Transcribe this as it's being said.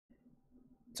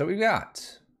So we've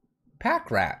got Pack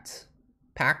Rat,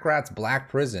 Pack Rat's Black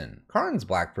Prison, Karn's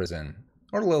Black Prison,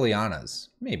 or Liliana's,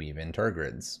 maybe even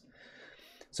Turgrid's.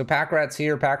 So Pack Rat's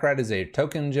here. Pack Rat is a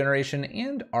token generation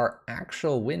and our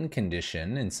actual win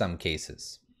condition in some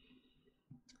cases.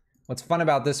 What's fun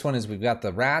about this one is we've got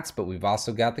the rats, but we've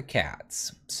also got the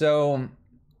cats. So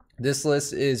this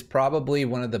list is probably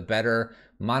one of the better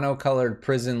monocolored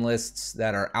prison lists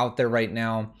that are out there right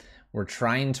now. We're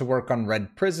trying to work on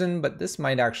red prison, but this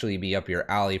might actually be up your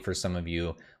alley for some of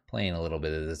you playing a little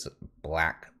bit of this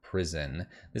black prison.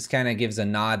 This kind of gives a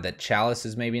nod that Chalice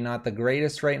is maybe not the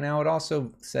greatest right now. It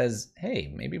also says,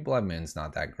 hey, maybe Blood Moon's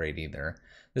not that great either.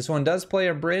 This one does play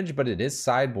a bridge, but it is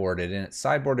sideboarded, and it's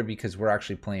sideboarded because we're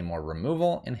actually playing more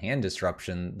removal and hand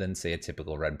disruption than, say, a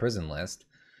typical red prison list.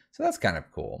 So that's kind of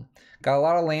cool. Got a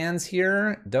lot of lands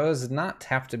here. Does not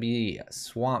have to be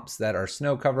swamps that are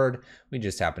snow covered. We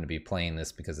just happen to be playing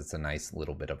this because it's a nice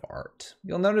little bit of art.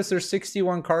 You'll notice there's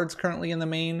 61 cards currently in the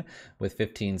main with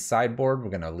 15 sideboard. We're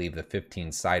going to leave the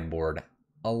 15 sideboard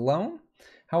alone.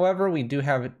 However, we do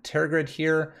have Tergrid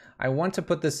here. I want to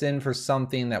put this in for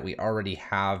something that we already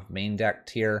have main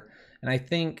decked here. And I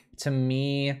think, to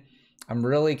me, I'm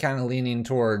really kind of leaning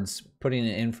towards putting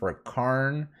it in for a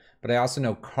Karn. But I also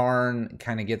know Karn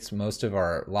kind of gets most of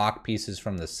our lock pieces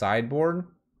from the sideboard.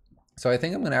 So I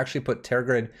think I'm going to actually put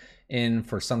Tergrid in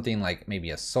for something like maybe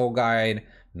a Soul Guide,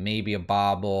 maybe a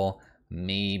Bobble,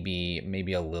 maybe a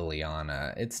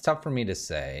Liliana. It's tough for me to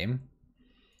say.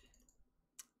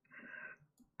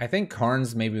 I think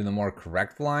Karn's maybe the more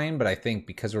correct line, but I think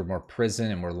because we're more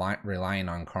prison and we're relying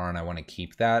on Karn, I want to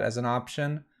keep that as an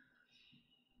option.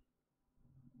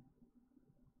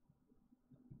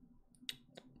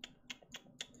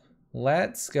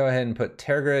 Let's go ahead and put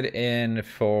Tergrid in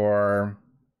for...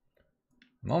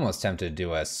 I'm almost tempted to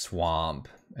do a Swamp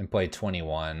and play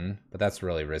 21, but that's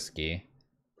really risky.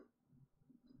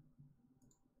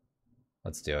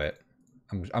 Let's do it.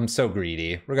 I'm so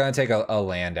greedy. We're going to take a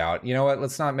land out. You know what?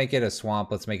 Let's not make it a Swamp.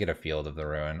 Let's make it a Field of the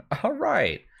Ruin. All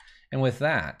right. And with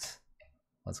that,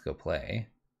 let's go play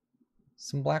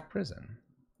some Black Prison.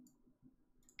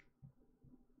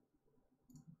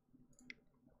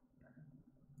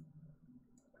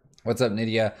 What's up,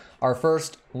 Nydia? Our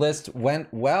first list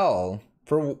went well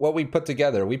for what we put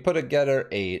together. We put together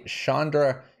a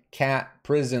Chandra Cat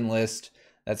prison list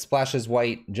that splashes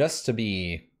white just to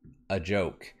be a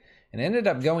joke. And ended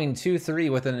up going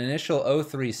 2-3 with an initial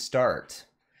 0-3 start.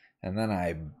 And then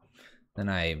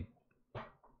I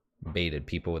baited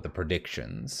people with the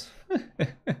predictions.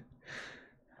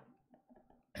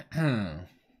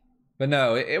 But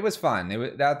no, it was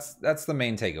fun. That's the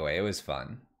main takeaway. It was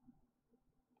fun.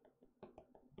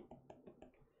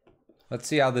 Let's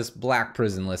see how this black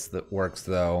prison list that works,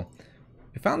 though.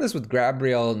 We found this with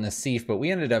Gabriel Nassif, but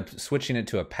we ended up switching it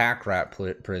to a pack rat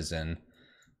prison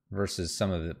versus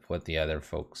some of what the other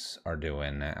folks are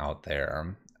doing out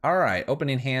there. All right,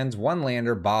 opening hands, one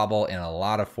lander, bobble, and a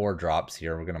lot of 4-drops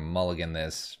here. We're going to mulligan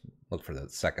this, look for the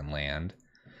second land.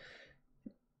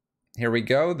 Here we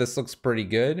go. This looks pretty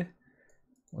good.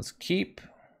 Let's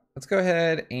go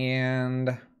ahead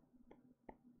and...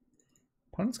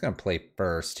 Opponent's going to play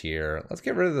first here. Let's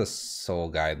get rid of the Soul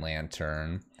Guide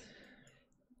Lantern.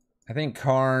 I think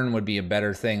Karn would be a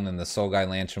better thing than the Soul Guide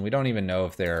Lantern. We don't even know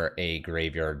if they're a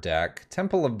graveyard deck.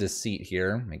 Temple of Deceit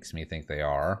here makes me think they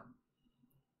are.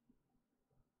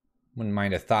 Wouldn't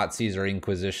mind a Thoughtseize or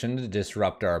Inquisition to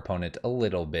disrupt our opponent a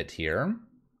little bit here.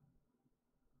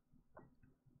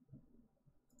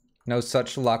 No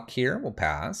such luck here. We'll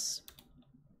pass.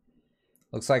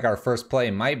 Looks like our first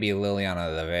play might be Liliana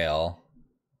of the Veil.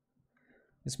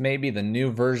 This may be the new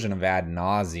version of Ad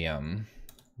Nauseam.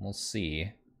 We'll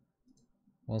see.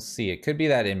 We'll see. It could be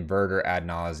that inverter Ad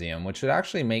Nauseam, which would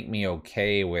actually make me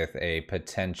okay with a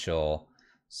potential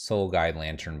Soul Guide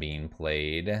Lantern being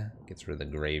played. Gets rid of the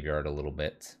graveyard a little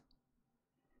bit.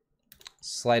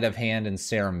 Sleight of Hand and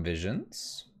Serum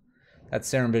Visions. That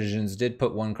Serum Visions did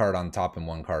put one card on top and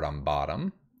one card on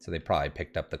bottom. So they probably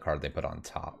picked up the card they put on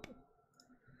top.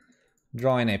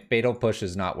 Drawing a Fatal Push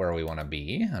is not where we want to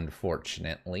be,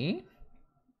 unfortunately.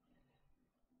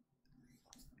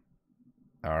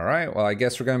 All right, well, I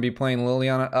guess we're going to be playing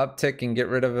Liliana Uptick and get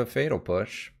rid of a Fatal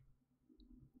Push.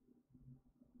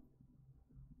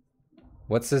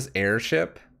 What's this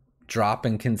airship? Drop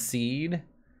and concede?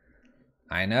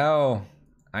 I know.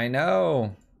 I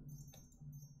know.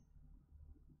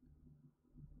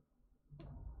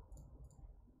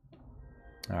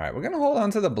 All right, we're going to hold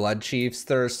on to the Blood Chiefs.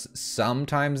 There's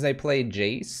sometimes they play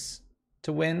Jace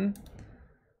to win.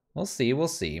 We'll see, we'll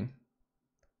see.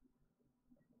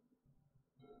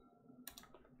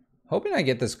 Hoping I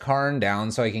get this Karn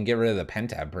down so I can get rid of the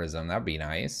Pentab Prism. That'd be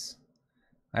nice.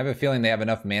 I have a feeling they have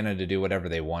enough mana to do whatever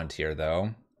they want here,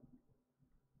 though.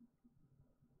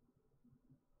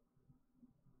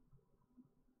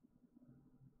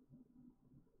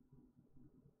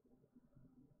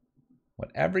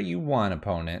 Whatever you want,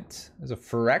 opponent. There's a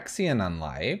Phyrexian on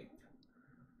life.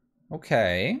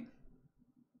 Okay.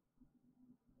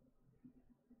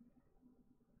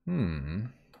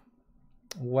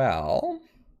 Well.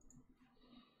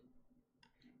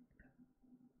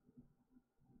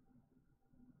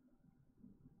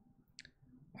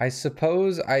 I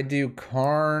suppose I do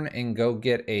Karn and go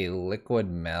get a liquid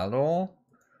metal.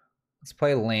 Let's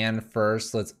play land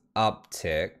first. Let's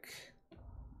uptick.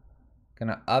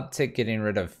 Gonna uptick getting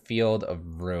rid of Field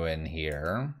of Ruin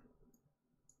here.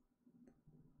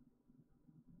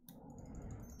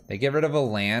 They get rid of a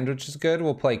land, which is good.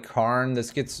 We'll play Karn.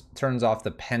 This turns off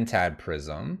the Pentad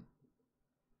Prism.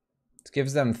 This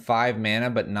gives them 5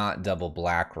 mana, but not double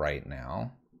black right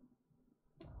now.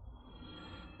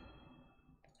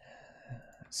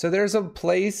 So there's a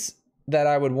place that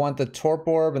I would want the Torp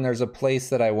Orb, and there's a place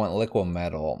that I want Liquid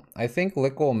Metal. I think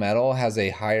Liquid Metal has a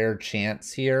higher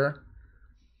chance here.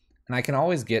 And I can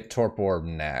always get Torp Orb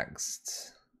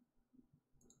next.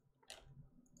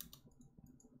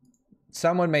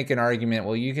 Some would make an argument,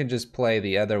 well, you can just play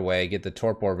the other way, get the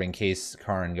Torp Orb in case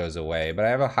Karn goes away. But I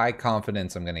have a high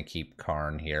confidence I'm going to keep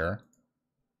Karn here.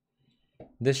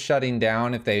 This shutting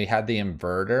down, if they had the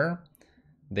inverter,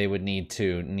 they would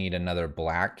need another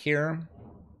black here.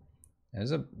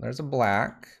 There's a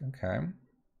black. Okay.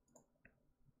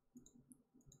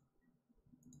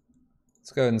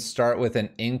 Let's go ahead and start with an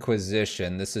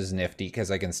Inquisition. This is nifty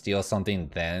because I can steal something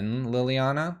then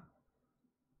Liliana.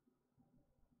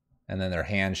 And then their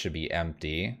hand should be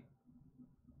empty.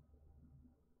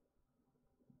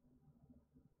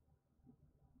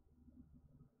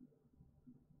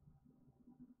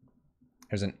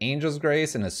 There's an Angel's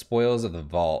Grace and a Spoils of the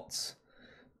Vaults.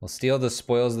 We'll steal the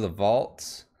Spoils of the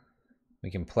Vaults.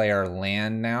 We can play our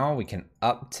land now. We can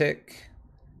uptick.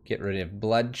 Get rid of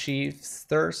Blood Chief's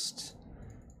Thirst.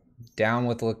 Down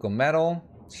with Liquid Metal.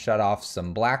 Shut off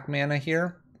some black mana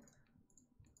here.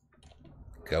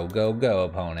 Go, go, go,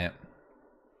 opponent.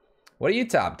 What do you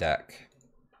top deck?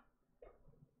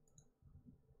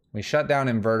 We shut down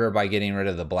Inverter by getting rid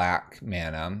of the black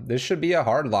mana. This should be a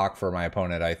hard lock for my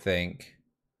opponent, I think.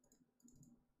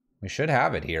 We should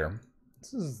have it here.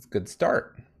 This is a good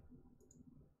start.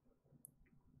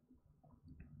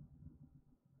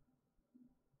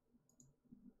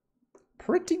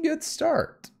 Pretty good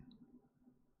start.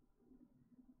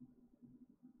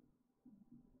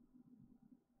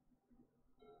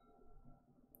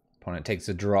 Opponent takes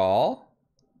a draw.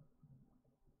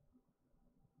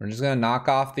 We're just going to knock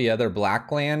off the other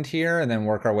black land here and then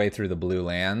work our way through the blue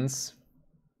lands.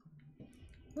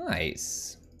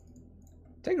 Nice.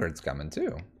 Tigrid's coming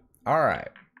too. All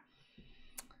right.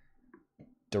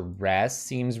 Duress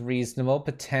seems reasonable.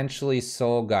 Potentially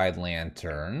Soul Guide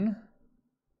Lantern.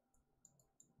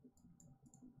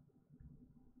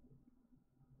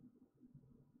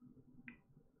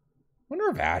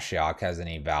 Wonder if Ashiok has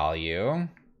any value.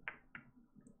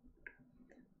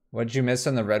 What'd you miss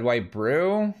on the red white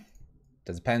brew?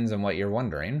 Depends on what you're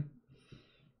wondering.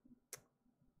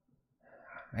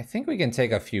 I think we can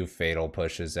take a few fatal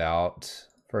pushes out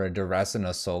for a Duress and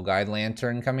a Soul Guide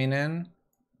Lantern coming in.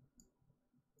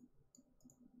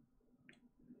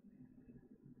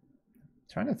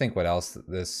 Trying to think what else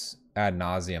this Ad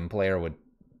Nauseam player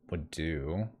would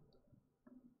do.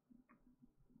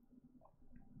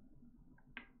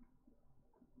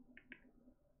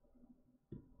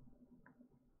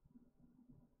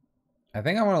 I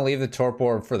think I want to leave the Torp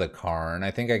Orb for the Karn.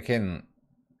 I think I can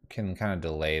kind of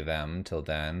delay them till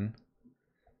then.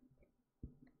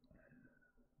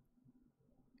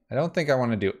 I don't think I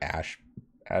want to do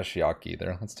Ashiok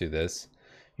either. Let's do this.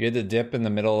 You had the dip in the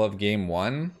middle of game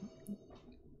 1.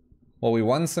 Well, we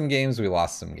won some games, we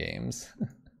lost some games.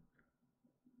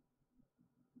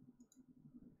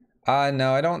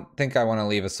 No, I don't think I want to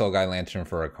leave a Soul Guide Lantern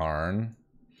for a Karn.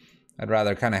 I'd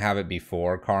rather kind of have it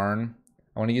before Karn.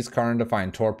 I want to use Karn to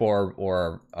find Torp Orb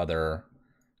or other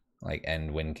like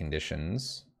end win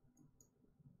conditions.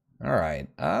 All right,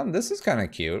 this is kind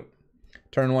of cute.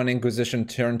 Turn 1 Inquisition,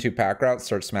 turn 2 Pack Route,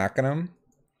 start smacking them.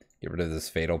 Get rid of this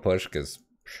Fatal Push because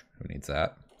who needs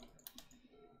that?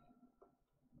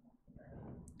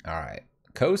 All right,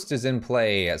 Coast is in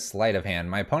play, a Sleight of Hand.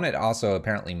 My opponent also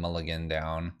apparently mulliganed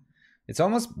down. It's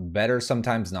almost better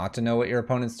sometimes not to know what your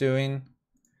opponent's doing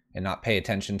and not pay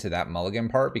attention to that mulligan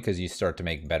part because you start to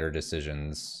make better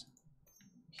decisions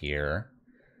here.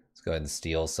 Let's Let's go ahead and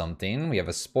steal something. We have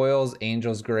a Spoils,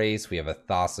 Angel's Grace. We have a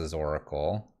Thassa's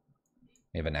Oracle.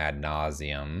 We have an Ad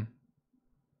Nauseam.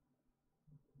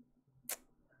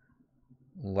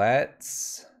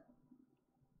 Let's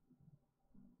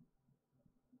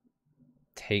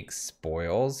take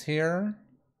Spoils here.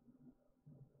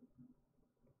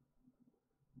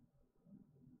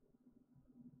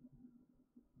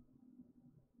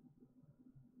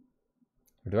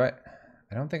 Or do I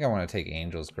don't think I want to take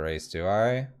Angel's Grace, do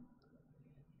I?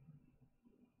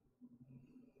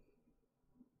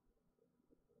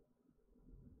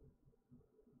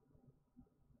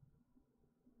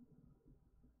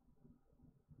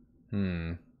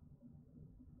 I'm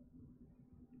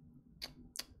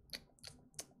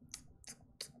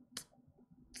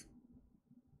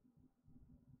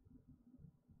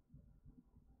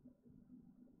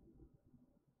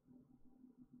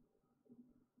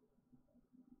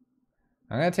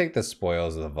gonna take the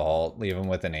Spoils of the Vault, leave him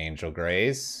with an Angel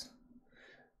Grace.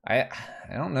 I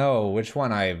don't know which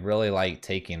one I really like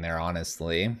taking there,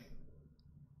 honestly.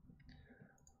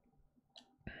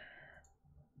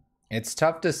 It's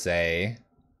tough to say.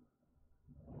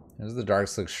 There's the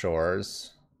Darkslick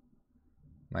Shores.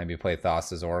 Maybe play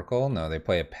Thassa's Oracle. No, they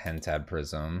play a Pentad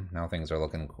Prism. Now things are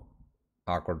looking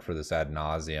awkward for this Ad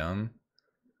Nauseam.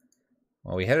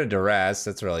 Well, we hit a Duress.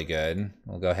 That's really good.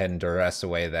 We'll go ahead and Duress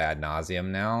away the Ad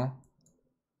Nauseam now.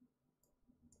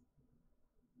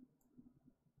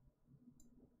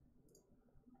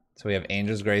 So we have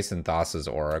Angel's Grace and Thassa's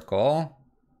Oracle,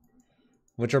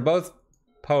 which are both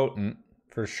potent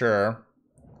for sure.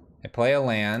 I play a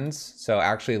land, so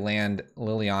actually land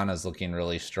Liliana's looking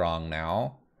really strong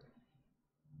now,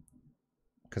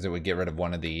 because it would get rid of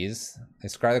one of these. They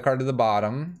scry the card to the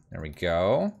bottom. There we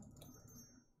go.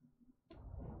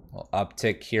 We'll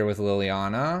uptick here with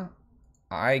Liliana.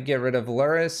 I get rid of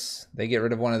Luris. They get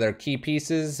rid of one of their key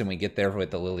pieces, and we get there with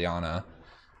the Liliana.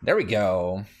 There we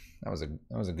go. That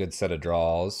was a good set of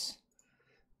draws.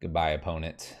 Goodbye,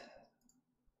 opponent.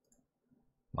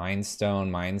 Mindstone,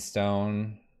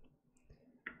 Mindstone.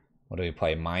 What do we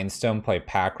play? Mindstone, play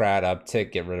Packrat,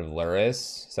 uptick, get rid of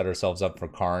Luris. Set ourselves up for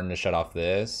Karn to shut off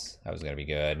this. That was going to be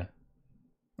good.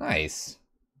 Nice.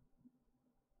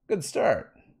 Good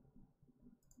start.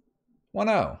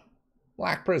 1-0.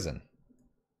 Black Prison.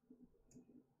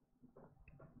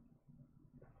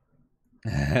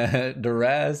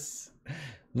 Duress.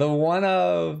 The one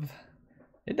of...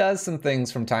 It does some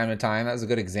things from time to time. That was a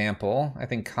good example. I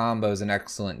think combo is an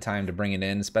excellent time to bring it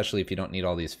in, especially if you don't need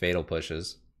all these fatal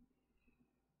pushes.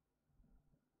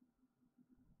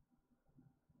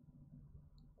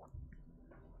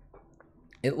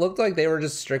 It looked like they were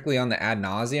just strictly on the Ad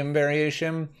Nauseam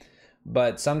variation,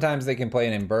 but sometimes they can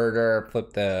play an Inverter,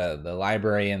 flip the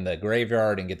library in the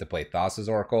graveyard, and get to play Thassa's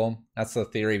Oracle. That's the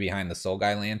theory behind the Soul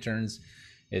Guide Lanterns,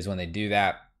 is when they do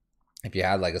that, if you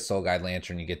had like a Soul Guide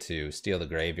Lantern, you get to steal the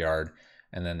graveyard,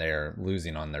 and then they're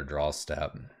losing on their draw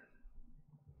step.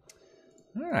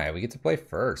 All right, we get to play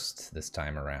first this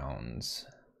time around.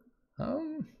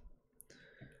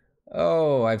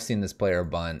 Oh, I've seen this player a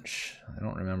bunch. I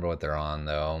don't remember what they're on,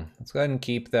 though. Let's go ahead and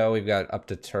keep, though. We've got up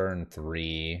to turn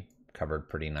 3 covered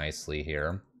pretty nicely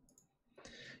here.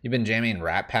 You've been jamming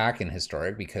Rat Pack in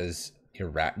Historic because you're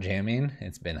rat jamming.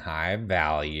 It's been high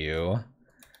value.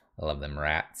 I love them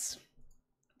rats.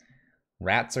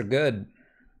 Rats are good.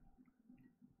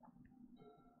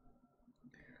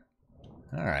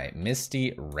 All right,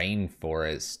 Misty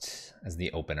Rainforest as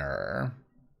the opener.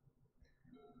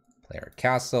 Player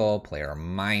Castle, player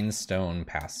Mindstone,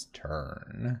 pass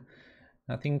turn.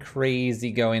 Nothing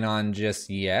crazy going on just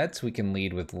yet. We can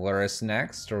lead with Luris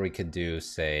next, or we could do,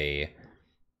 say,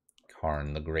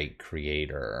 Karn the Great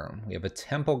Creator. We have a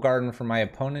Temple Garden for my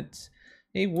opponent,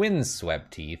 a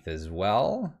Windswept Teeth as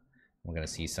well. We're going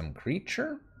to see some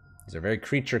creature. These are very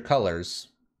creature colors.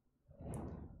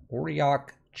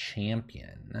 Auriok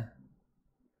Champion.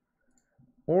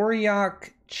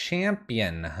 Auriok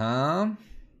Champion, huh?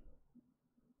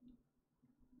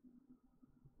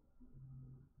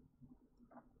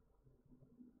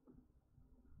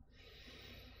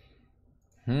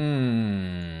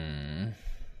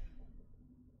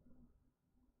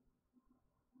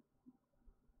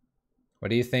 What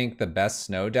do you think the best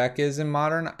snow deck is in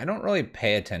Modern? I don't really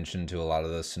pay attention to a lot of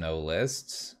the snow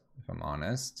lists, if I'm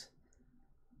honest.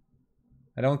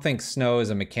 I don't think snow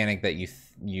is a mechanic that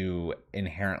you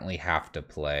inherently have to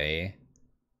play.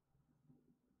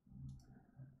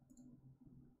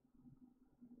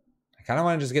 I kind of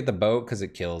want to just get the boat because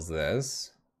it kills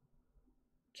this.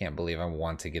 Can't believe I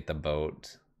want to get the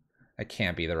boat. That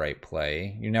can't be the right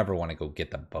play. You never want to go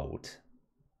get the boat.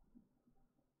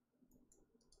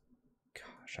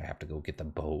 Gosh, I have to go get the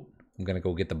boat. I'm gonna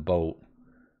go get the boat.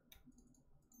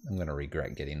 I'm gonna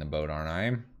regret getting the boat, aren't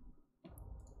I?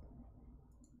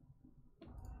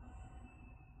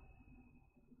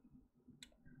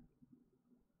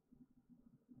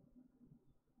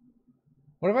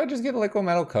 What if I just get liquid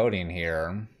metal coating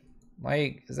here?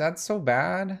 Like, is that so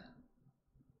bad?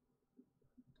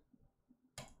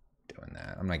 Doing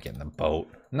that. I'm not getting the boat.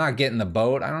 I'm not getting the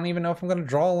boat. I don't even know if I'm gonna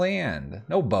draw land.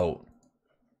 No boat.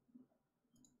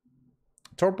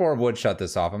 Torpor would shut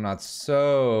this off. I'm not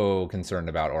so concerned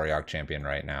about Auriok Champion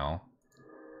right now.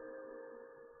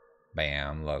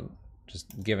 Bam, look.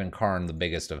 Just giving Karn the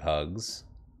biggest of hugs.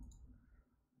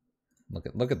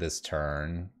 Look at this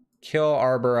turn. Kill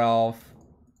Arbor Elf.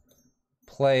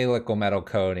 Play Liquid Metal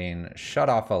Coating. Shut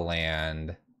off a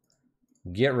land.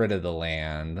 Get rid of the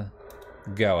land.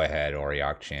 Go ahead,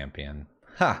 Auriok Champion.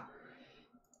 Ha!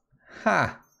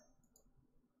 Ha!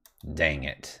 Dang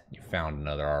it. You found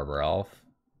another Arbor Elf.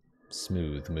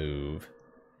 Smooth move.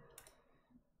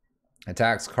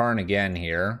 Attacks Karn again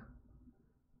here.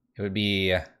 It would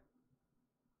be...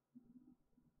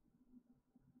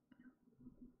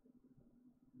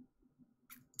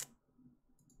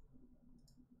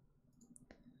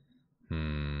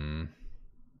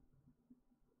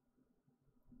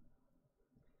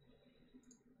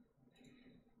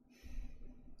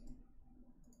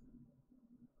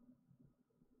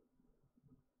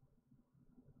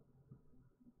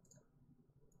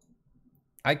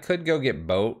 I could go get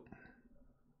boat.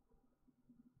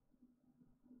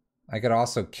 I could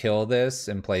also kill this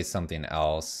and play something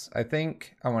else. I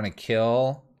think I want to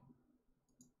kill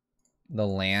the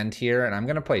land here, and I'm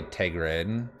going to play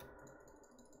Tigrid.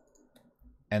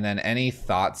 And then any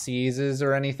Thoughtseizes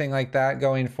or anything like that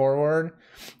going forward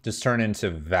just turn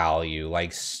into value,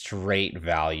 like straight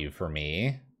value for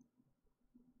me.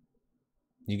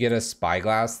 You get a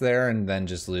Spyglass there and then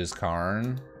just lose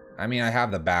Karn. I mean, I have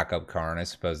the backup Karn. I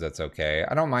suppose that's okay.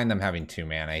 I don't mind them having 2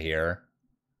 mana here.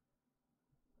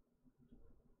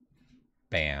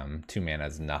 Bam. 2 mana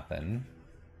is nothing.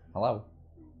 Hello.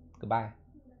 Goodbye.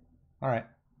 All right.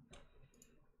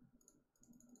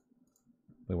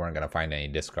 We weren't going to find any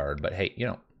discard, but hey, you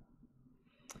know.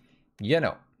 You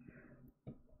know.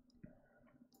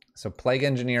 So Plague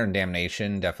Engineer and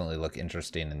Damnation definitely look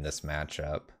interesting in this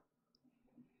matchup.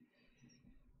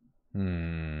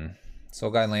 Soul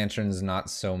Guide Lanterns, not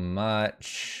so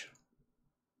much.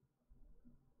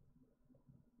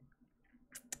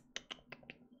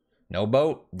 No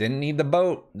boat. Didn't need the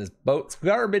boat. This boat's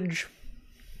garbage.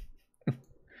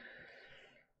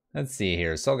 Let's see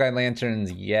here. Soul Guide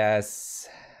Lanterns, yes.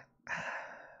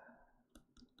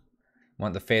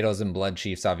 Want the Fatals and Blood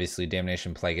Chiefs, obviously.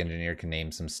 Damnation, Plague Engineer can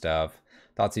name some stuff.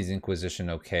 Thoughtseize Inquisition,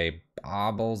 okay.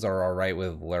 Baubles are alright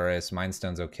with Luris.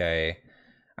 Mindstone's okay.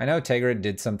 I know Tigrid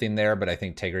did something there, but I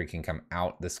think Tigrid can come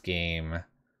out this game.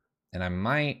 And I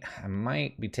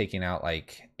might be taking out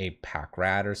like a Pack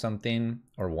Rat or something,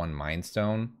 or 1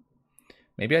 Mindstone.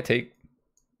 Maybe I take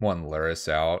 1 Luris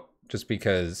out, just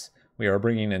because we are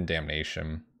bringing in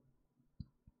Damnation.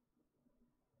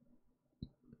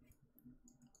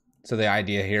 So the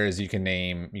idea here is you can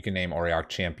name Auriok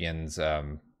Champions,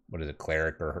 what is it,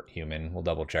 Cleric or Human? We'll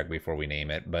double check before we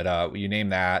name it. But you name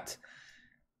that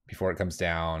before it comes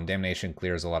down. Damnation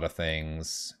clears a lot of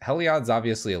things. Heliod's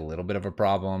obviously a little bit of a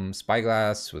problem.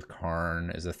 Spyglass with Karn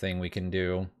is a thing we can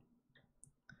do.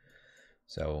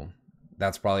 So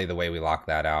that's probably the way we lock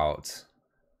that out.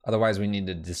 Otherwise, we need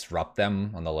to disrupt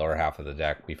them on the lower half of the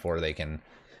deck before they can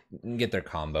get their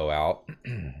combo out.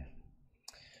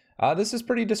 This is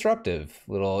pretty disruptive.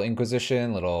 Little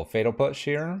Inquisition, little Fatal Push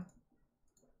here.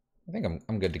 I think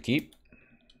I'm good to keep.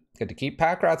 Good to keep.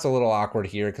 Pack Rat's a little awkward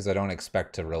here because I don't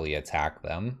expect to really attack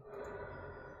them.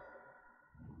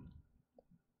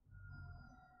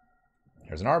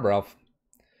 Here's an Arbor Elf.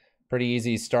 Pretty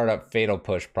easy startup Fatal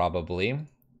Push, probably.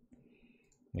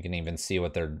 We can even see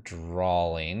what they're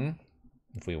drawing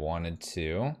if we wanted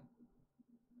to.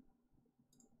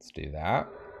 Let's do that.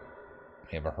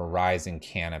 We have a Horizon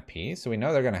Canopy, so we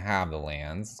know they're going to have the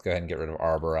lands. Let's go ahead and get rid of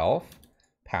Arbor Elf.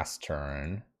 Pass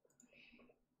turn.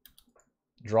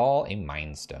 Draw a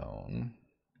Mindstone.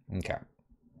 Okay.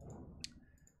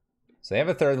 So they have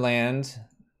a 3rd land.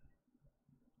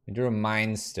 We drew a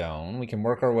Mindstone. We can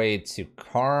work our way to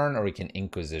Karn, or we can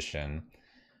Inquisition.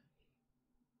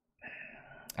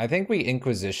 I think we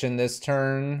Inquisition this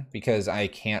turn because I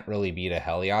can't really beat a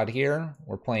Heliod here.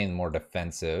 We're playing more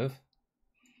defensive.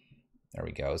 There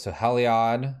we go. So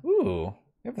Heliod. Ooh,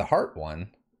 we have the heart one.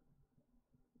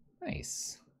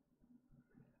 Nice.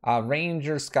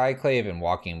 Ranger, Skyclave, and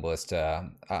Walking Ballista.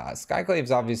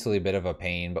 Skyclave's obviously a bit of a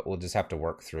pain, but we'll just have to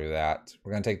work through that.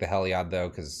 We're gonna take the Heliod though,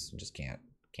 because just can't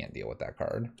deal with that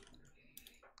card.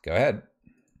 Go ahead.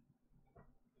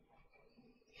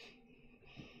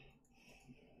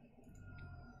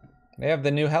 They have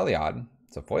the new Heliod.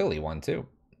 It's a foily one too.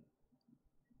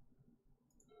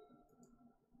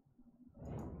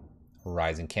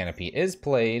 Horizon Canopy is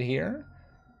played here.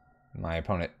 My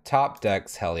opponent top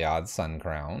decks Heliod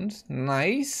Suncrowned.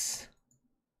 Nice.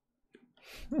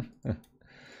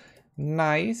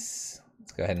 Nice.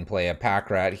 Let's go ahead and play a Pack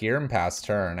Rat here and pass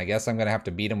turn. I guess I'm going to have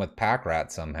to beat him with Pack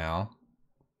Rat somehow.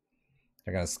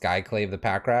 They're going to Skyclave the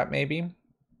Pack Rat maybe.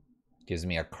 Gives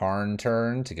me a Karn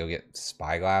turn to go get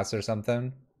Spyglass or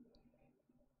something.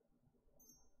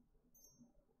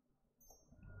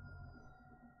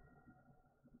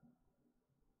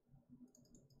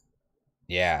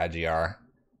 Yeah, GR.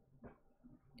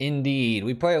 Indeed.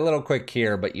 We play a little quick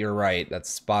here, but you're right. That's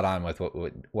spot on with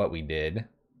what we did.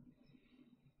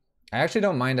 I actually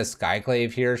don't mind a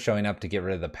Skyclave here showing up to get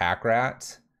rid of the Pack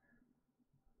Rat.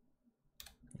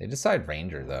 They decide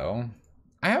Ranger, though.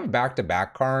 I have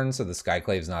back-to-back Karn, so the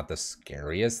Skyclave's not the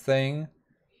scariest thing.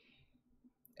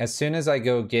 As soon as I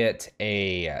go get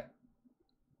a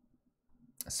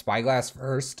Spyglass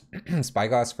first,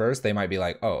 Spyglass first, they might be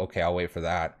like, oh, okay, I'll wait for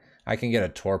that. I can get a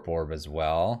Torp Orb as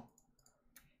well.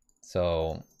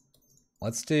 So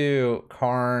let's do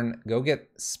Karn. Go get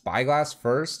Spyglass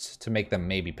first to make them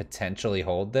maybe potentially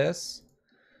hold this.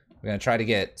 We're going to try to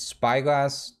get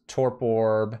Spyglass, Torp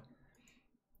Orb,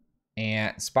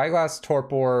 and Spyglass,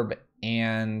 Torp Orb,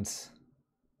 and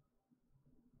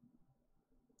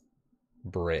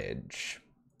Bridge.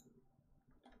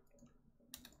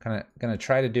 Gonna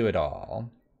try to do it all.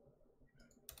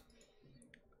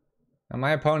 Now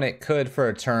my opponent could, for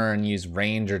a turn, use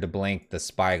Ranger to blink the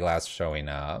Spyglass showing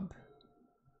up.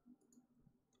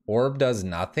 Orb does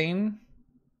nothing.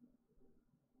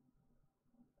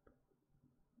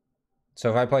 So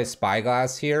if I play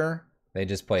Spyglass here, they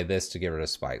just play this to get rid of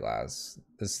Spyglass.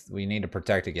 This, we need to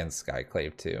protect against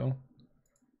Skyclave too.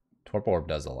 Torp Orb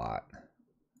does a lot.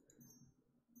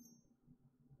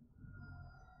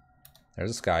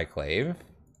 There's a Skyclave.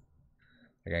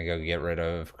 They're gonna go get rid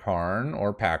of Karn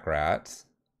or Pack Rat.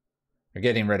 They're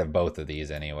getting rid of both of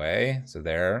these anyway. So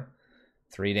there,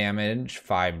 3 damage,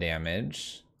 5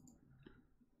 damage.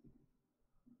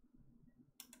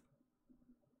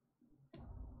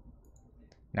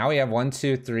 Now we have 1,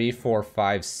 2, 3, 4,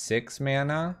 5, 6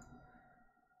 mana.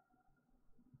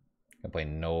 Gonna play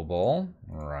Noble,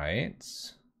 right?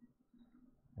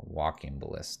 Walking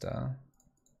Ballista.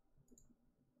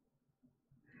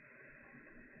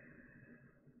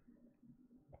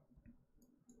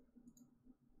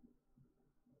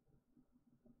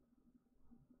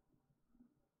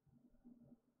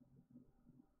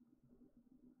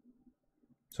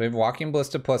 So we have Walking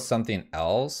Ballista plus something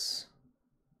else.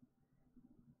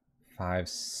 5,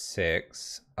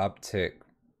 6, uptick.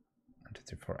 1, 2,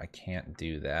 3, 4. I can't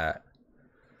do that.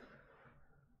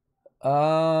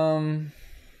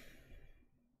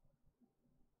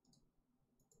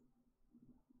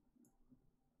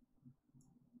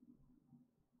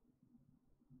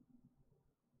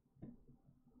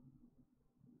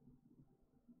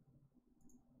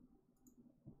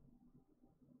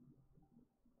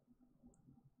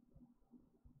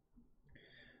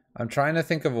 I'm trying to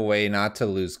think of a way not to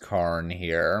lose Karn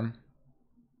here.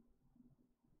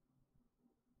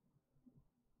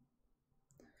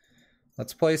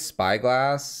 Let's play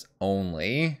Spyglass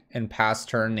only and pass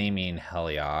turn naming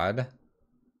Heliod.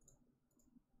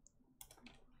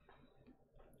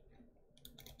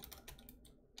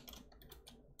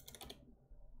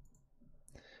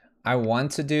 I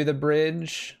want to do the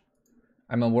Bridge.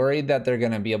 I'm worried that they're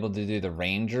going to be able to do the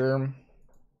Ranger.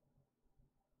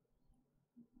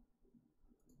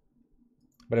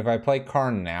 But if I play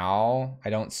Karn now, I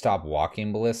don't stop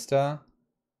Walking Ballista.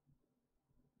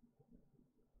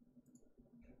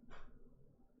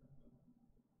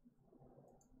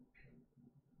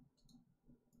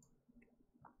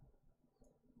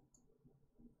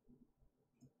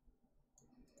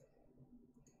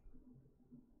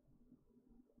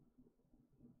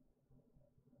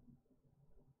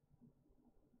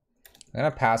 I'm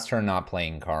gonna pass turn not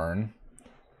playing Karn.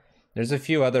 There's a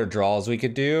few other draws we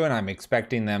could do, and I'm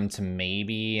expecting them to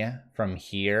maybe, from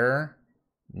here,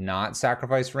 not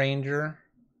sacrifice Ranger.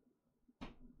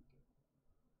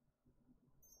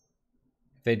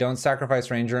 If they don't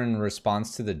sacrifice Ranger in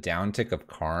response to the downtick of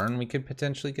Karn, we could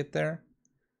potentially get there.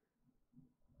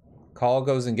 Call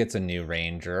goes and gets a new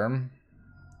Ranger.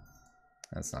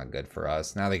 That's not good for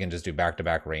us. Now they can just do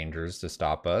back-to-back Rangers to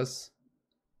stop us.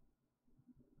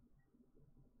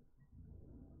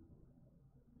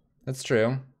 That's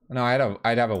true. No,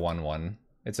 I'd have a 1-1.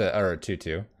 It's a, or a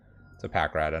 2-2. It's a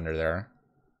pack rat under there.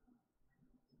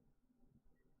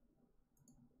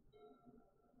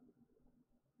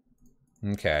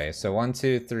 Okay, so 1,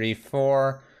 2, 3,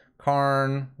 4.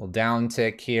 Karn will down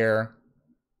tick here.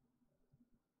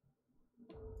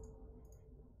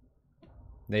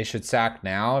 They should sack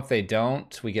now. If they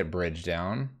don't, we get bridge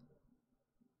down.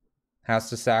 Has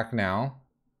to sack now.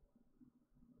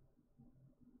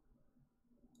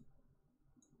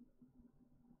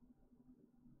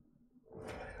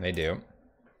 They do.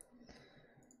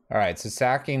 All right, so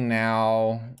sacking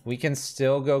now. We can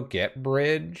still go get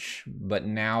bridge, but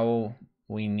now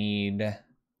we need...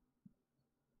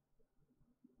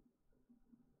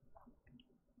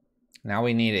 Now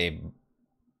we need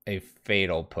a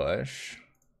fatal push.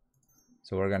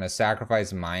 So we're going to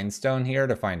sacrifice Mind Stone here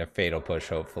to find a fatal push,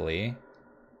 hopefully.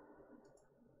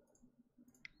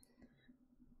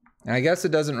 And I guess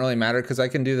it doesn't really matter because I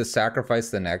can do the sacrifice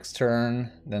the next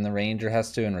turn. Then the Ranger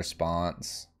has to in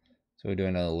response. So we're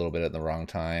doing it a little bit at the wrong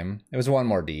time. It was one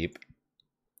more deep.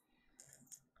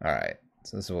 All right,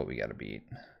 so this is what we got to beat.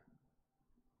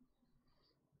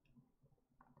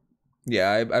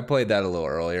 Yeah, I played that a little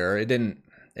earlier. It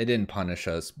didn't punish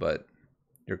us, but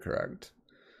you're correct.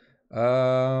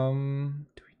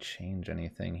 Do we change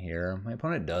anything here? My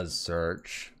opponent does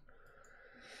search.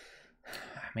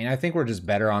 I mean, I think we're just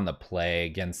better on the play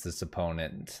against this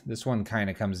opponent. This one kind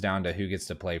of comes down to who gets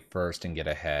to play first and get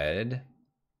ahead.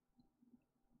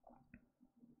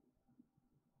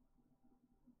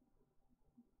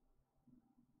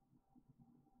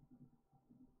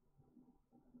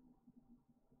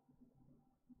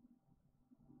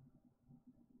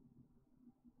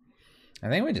 I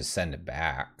think we just send it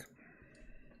back.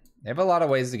 They have a lot of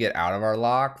ways to get out of our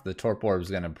lock. The Torp Orb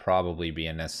is going to probably be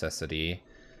a necessity.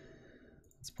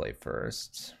 Let's play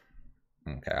first.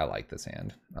 Okay, I like this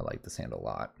hand. I like this hand a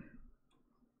lot.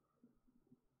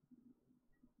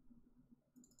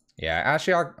 Yeah,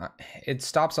 Ashiok, it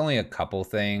stops only a couple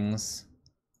things.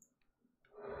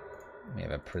 We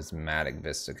have a Prismatic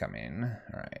Vista coming.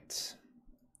 All right.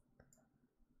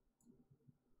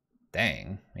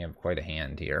 Dang, we have quite a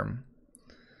hand here.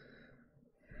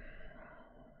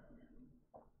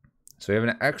 So we have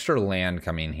an extra land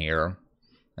coming here.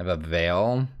 I have a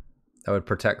Veil that would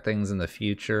protect things in the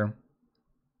future.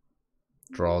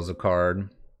 Draws a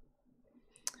card.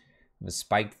 I have a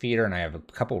Spike Feeder, and I have a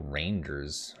couple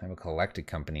Rangers. I have a Collected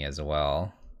Company as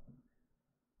well.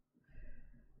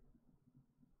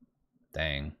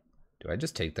 Dang. Do I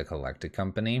just take the Collected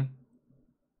Company?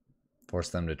 Force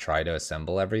them to try to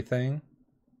assemble everything?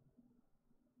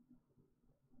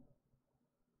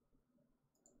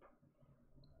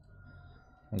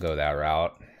 We'll go that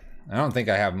route. I don't think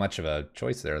I have much of a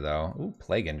choice there, though. Ooh,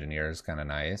 Plague Engineer is kind of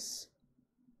nice.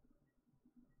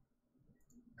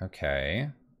 Okay.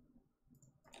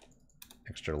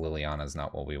 Extra Liliana's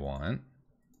not what we want.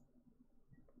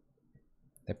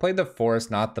 They played the Forest,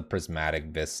 not the Prismatic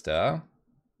Vista.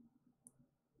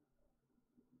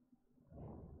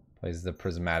 Plays the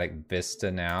Prismatic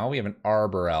Vista now. We have an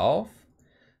Arbor Elf.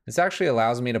 This actually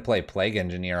allows me to play Plague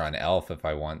Engineer on Elf if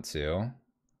I want to.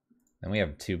 Then we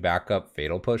have 2 backup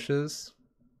Fatal Pushes.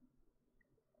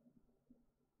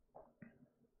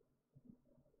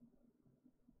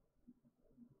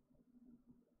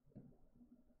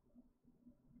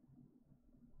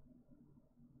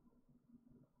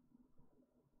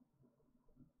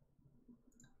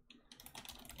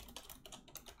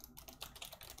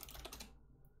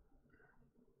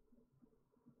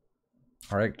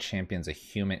 Arctic Champion's a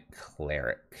human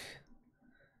cleric.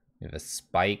 We have a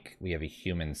Spike. We have a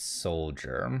human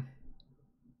soldier.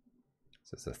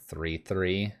 So it's a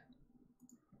 3/3.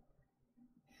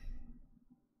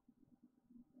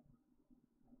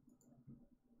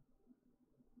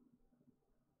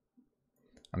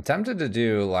 I'm tempted to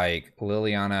do like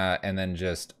Liliana and then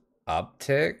just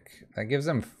uptick. That gives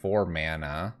them 4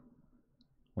 mana.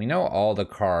 We know all the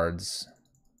cards.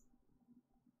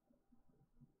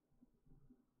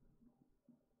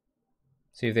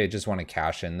 See if they just want to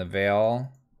cash in the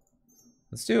Veil.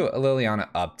 Let's do a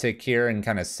Liliana uptick here and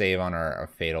kind of save on our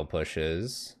fatal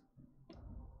pushes.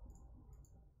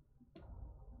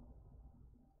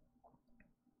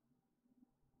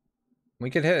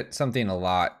 We could hit something a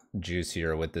lot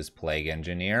juicier with this Plague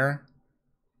Engineer.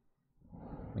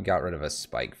 We got rid of a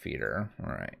Spike Feeder.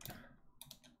 All right.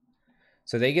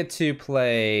 So they get to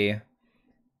play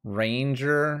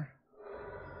Ranger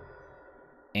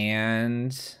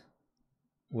and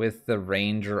with the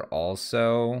Ranger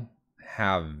also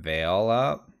have Veil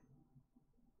up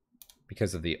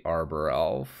because of the Arbor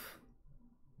Elf.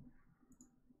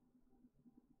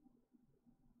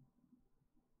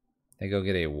 They go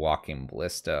get a Walking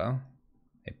Ballista.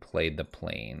 They played the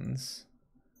Plains.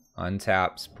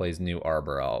 Untaps, plays new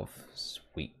Arbor Elf.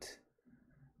 Sweet.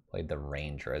 Played the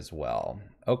Ranger as well.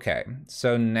 Okay,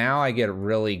 so now I get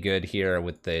really good here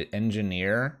with the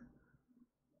Engineer.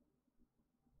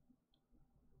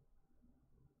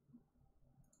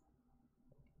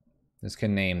 This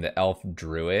can name the Elf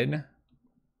Druid.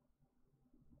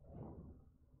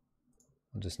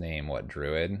 I'll just name what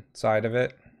Druid side of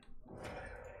it.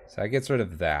 So that gets rid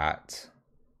of that.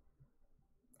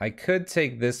 I could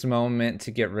take this moment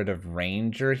to get rid of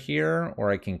Ranger here, or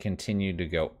I can continue to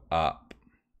go up.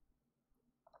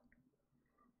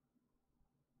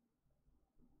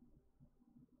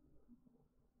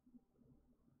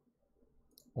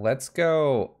 Let's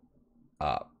go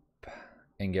up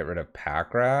and get rid of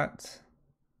Pack Rat.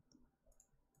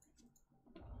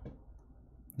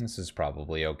 This is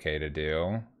probably okay to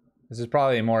do. This is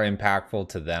probably more impactful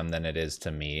to them than it is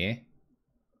to me.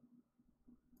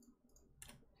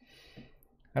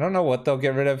 I don't know what they'll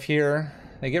get rid of here.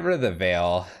 They get rid of the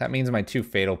Veil. That means my 2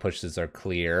 Fatal Pushes are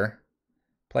clear.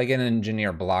 Plague and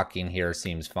Engineer blocking here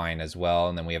seems fine as well.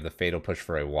 And then we have the Fatal Push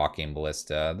for a Walking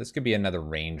Ballista. This could be another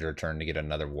Ranger turn to get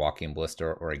another Walking Ballista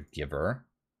or a Giver.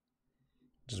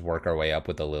 Just work our way up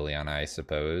with the Liliana, I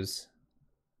suppose.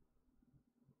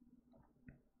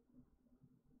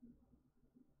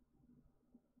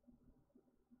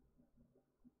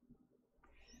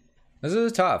 This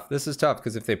is tough. This is tough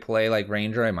because if they play like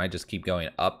Ranger, I might just keep going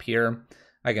up here.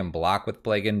 I can block with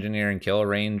Plague Engineer and kill a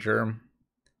Ranger.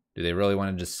 Do they really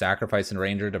want to just sacrifice a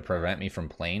Ranger to prevent me from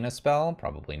playing a spell?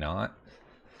 Probably not.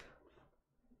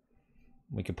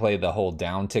 We could play the whole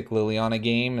down tick Liliana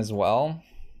game as well.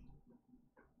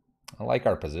 I like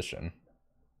our position.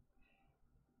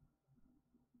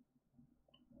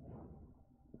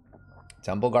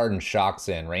 Temple Garden shocks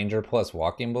in. Ranger plus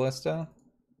Walking Ballista.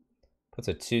 Puts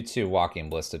a 2/2 Walking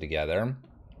Ballista together.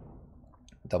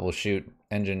 Double shoot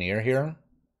Engineer here.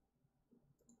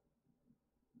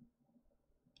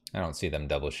 I don't see them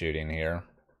double shooting here.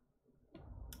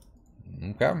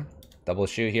 Okay. Double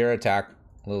shoot here, attack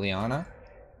Liliana.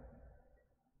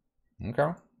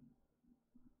 Okay.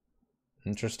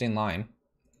 Interesting line.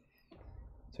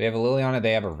 So we have a Liliana,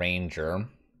 they have a Ranger.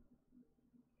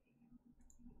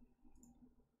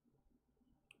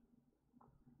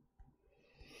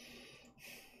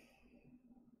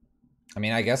 I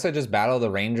mean, I guess I just battle the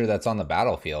Ranger that's on the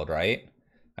battlefield, right?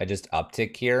 I just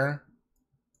uptick here.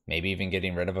 Maybe even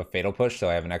getting rid of a Fatal Push so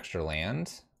I have an extra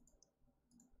land.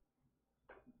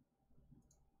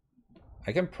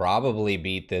 I can probably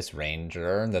beat this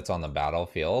Ranger that's on the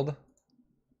battlefield.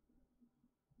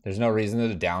 There's no reason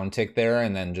to down tick there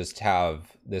and then just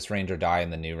have this Ranger die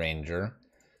and the new Ranger.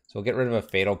 So we'll get rid of a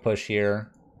Fatal Push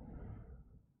here.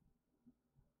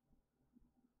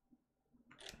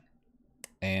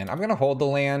 And I'm going to hold the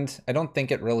land. I don't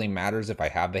think it really matters if I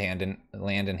have the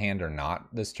land in hand or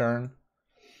not this turn.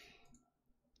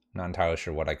 I'm not entirely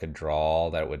sure what I could draw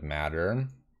that would matter.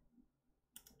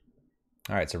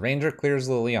 All right, so Ranger clears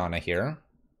Liliana here.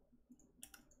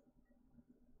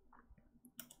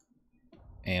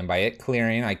 And by it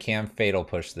clearing, I can Fatal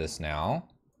Push this now.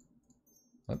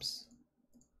 Whoops.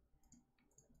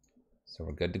 So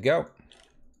we're good to go.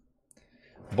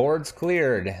 Board's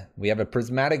cleared. We have a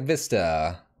Prismatic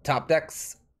Vista. Top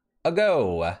decks a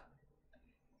go.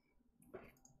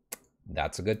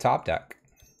 That's a good top deck.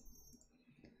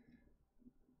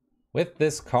 With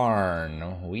this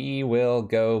Karn, we will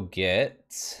go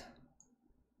get...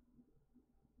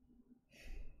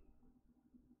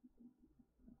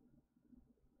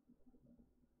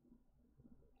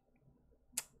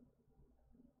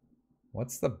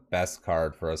 What's the best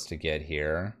card for us to get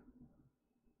here?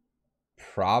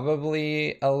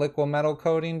 Probably a Liquid Metal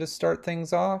Coating to start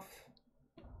things off.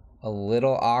 A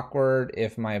little awkward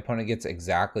if my opponent gets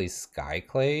exactly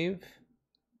Skyclave.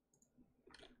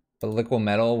 But Liquid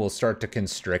Metal will start to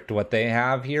constrict what they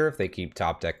have here if they keep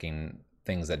top decking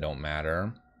things that don't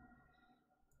matter.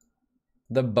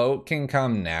 The boat can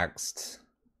come next.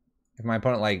 If my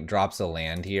opponent like drops a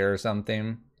land here or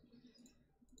something.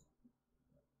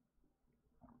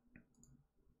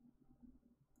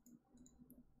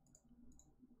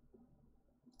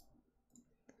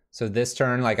 So this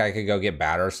turn, like I could go get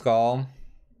Batterskull.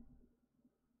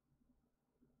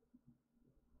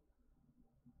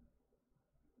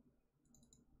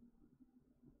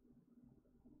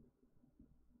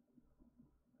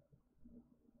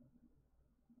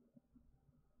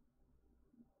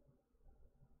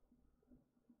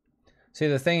 See,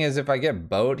 the thing is, if I get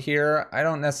boat here, I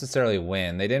don't necessarily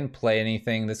win. They didn't play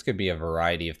anything. This could be a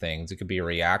variety of things. It could be a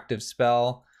reactive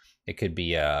spell. It could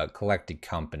be a collected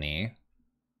company.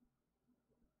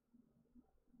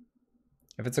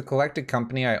 If it's a collected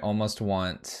company, I almost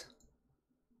want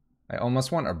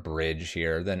a bridge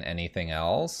here than anything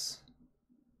else.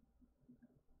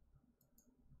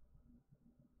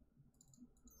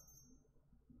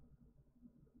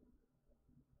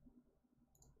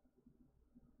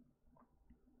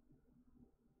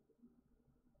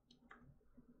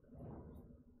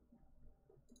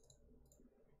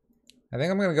 I think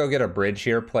I'm going to go get a bridge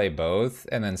here, play both,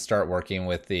 and then start working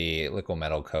with the liquid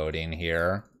metal coating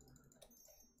here.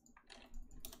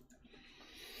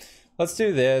 Let's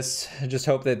do this. Just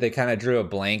hope that they kind of drew a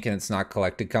blank and it's not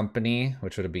collected company,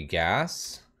 which would be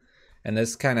gas. And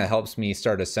this kind of helps me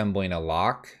start assembling a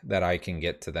lock that I can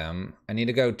get to them. I need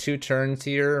to go 2 turns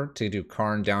here to do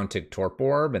Karn down to Torp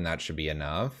Orb, and that should be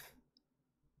enough.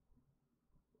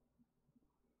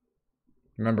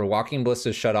 Remember, Walking Bliss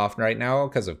is shut off right now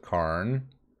because of Karn.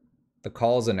 The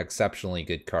Call is an exceptionally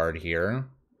good card here.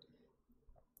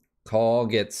 Call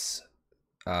gets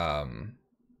Skyclave.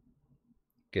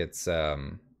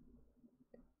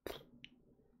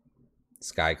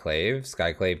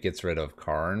 Skyclave gets rid of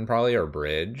Karn probably, or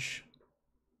Bridge.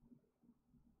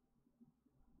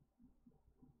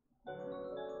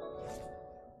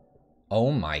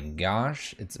 Oh my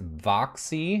gosh, it's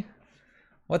Voxy.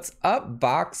 What's up,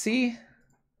 Voxy?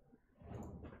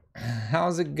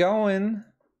 How's it going?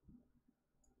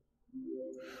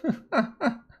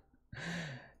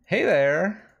 Hey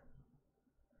there.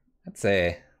 That's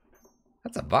a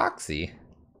Voxy.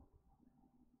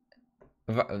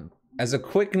 As a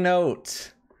quick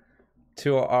note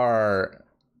to our,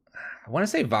 I want to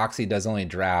say Voxy does only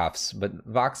drafts, but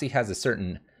Voxy has a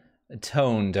certain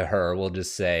tone to her, we'll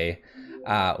just say.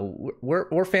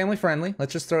 We're family friendly.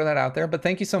 Let's just throw that out there. But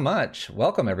thank you so much.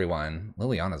 Welcome, everyone.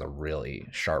 Liliana's a really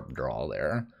sharp draw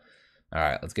there. All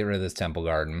right, let's get rid of this Temple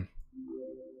Garden.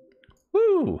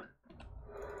 Woo!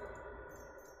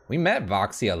 We met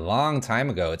Voxy a long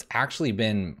time ago. It's actually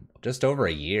been just over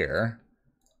a year.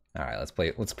 All right,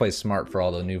 let's play smart for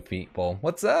all the new people.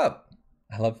 What's up?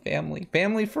 I love family.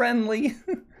 Family friendly.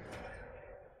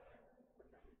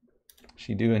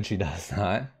 She do and she does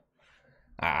not.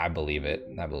 I believe it.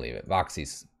 I believe it.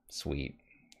 Voxy's sweet.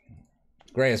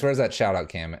 Grace, where's that shout out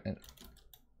cam?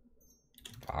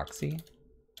 Voxy?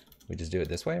 We just do it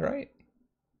this way, right?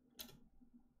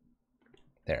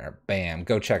 There, bam.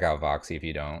 Go check out Voxy if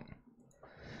you don't.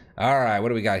 All right, what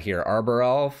do we got here? Arbor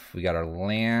Elf. We got our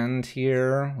land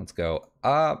here. Let's go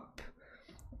up.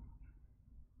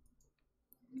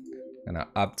 Gonna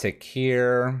uptick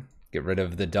here. Get rid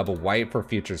of the double white for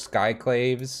future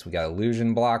Skyclaves. We got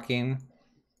illusion blocking.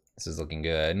 This is looking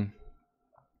good.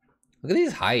 Look at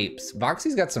these hypes.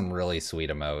 Voxy's got some really sweet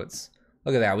emotes.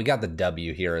 Look at that. We got the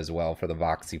W here as well for the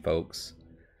Voxy folks.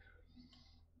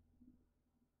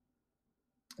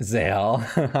 Zale.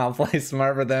 I'll play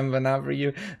smart for them, but not for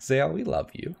you. Zale, we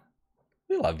love you.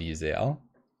 We love you, Zale.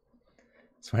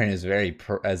 Swearing is very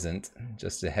present.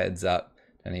 Just a heads up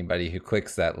to anybody who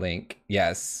clicks that link.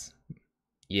 Yes.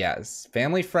 Yes.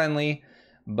 Family friendly,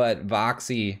 but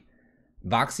Voxy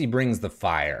brings the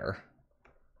fire.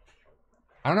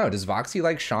 I don't know. Does Voxy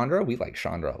like Chandra? We like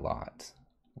Chandra a lot.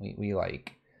 We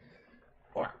like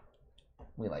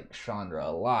Chandra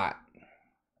a lot.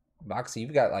 Voxy,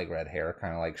 you've got like red hair,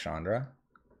 kind of like Chandra.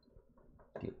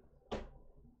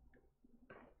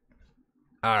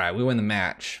 All right, we win the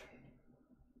match.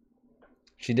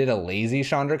 She did a lazy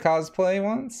Chandra cosplay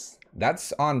once.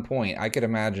 That's on point. I could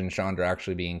imagine Chandra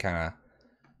actually being kind of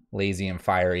lazy and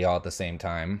fiery all at the same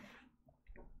time.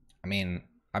 I mean,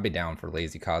 I'd be down for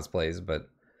lazy cosplays, but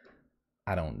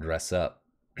I don't dress up.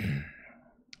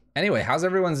 Anyway, how's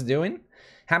everyone's doing?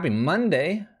 Happy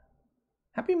Monday.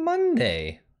 Happy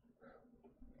Monday.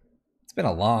 It's been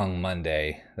a long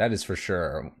Monday, that is for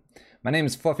sure. My name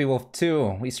is Fluffy Wolf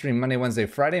 2. We stream Monday, Wednesday,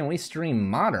 Friday, and we stream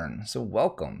Modern, so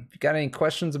welcome. If you got any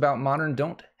questions about Modern,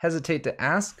 don't hesitate to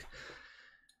ask.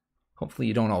 Hopefully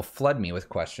you don't all flood me with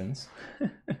questions.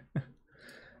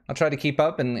 I'll try to keep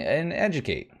up and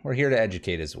educate. We're here to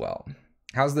educate as well.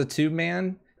 How's the Tube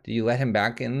Man? Did you let him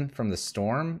back in from the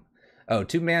storm? Oh,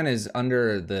 Tube Man is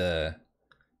under the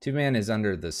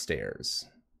stairs.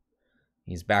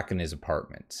 He's back in his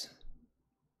apartment.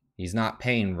 He's not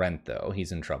paying rent though.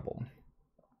 He's in trouble.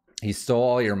 He stole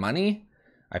all your money?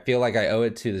 I feel like I owe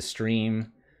it to the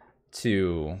stream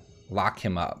to lock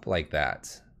him up like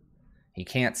that. He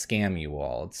can't scam you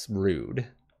all. It's rude.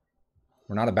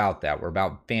 We're not about that. We're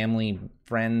about family,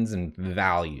 friends, and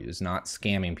values, not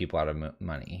scamming people out of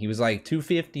money. He was like,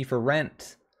 250 for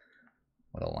rent.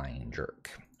 What a lying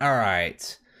jerk. All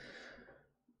right.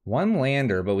 One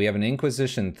lander, but we have an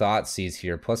Inquisition Thoughtseize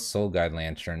here, plus Soul Guide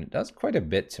Lantern. It does quite a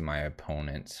bit to my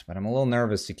opponent, but I'm a little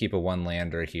nervous to keep a one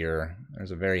lander here.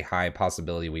 There's a very high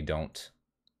possibility we don't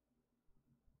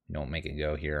make it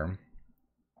go here.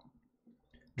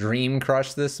 Dream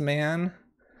Crush this man.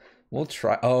 We'll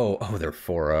try. Oh, they're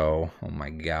 4-0. Oh my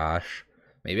gosh.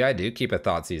 Maybe I do keep a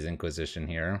Thoughtseize Inquisition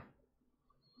here.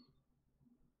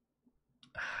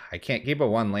 I can't keep a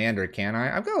one lander, can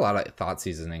I? I've got a lot of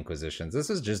Thoughtseize and Inquisitions. This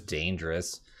is just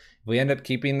dangerous. If we end up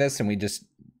keeping this and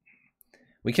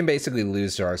we can basically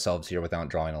lose to ourselves here without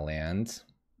drawing a land.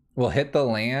 We'll hit the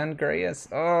land, Grayus.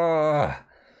 Oh,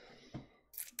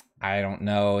 I don't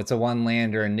know. It's a one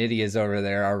lander and Nidia's over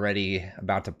there already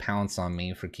about to pounce on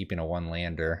me for keeping a one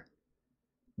lander.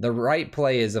 The right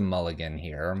play is a mulligan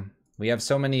here. We have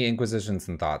so many Inquisitions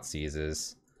and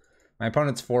Thoughtseizes. My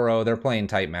opponent's 4-0. They're playing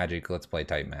Type Magic. Let's play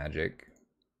Type Magic.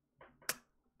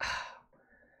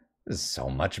 This is so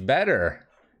much better.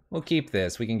 We'll keep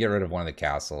this. We can get rid of one of the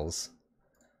castles.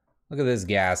 Look at this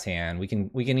gas hand. We can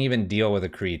even deal with a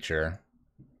creature.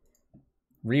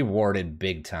 Rewarded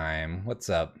big time.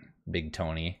 What's up, Big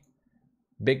Tony?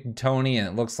 Big Tony, and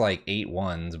it looks like 8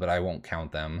 ones, but I won't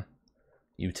count them.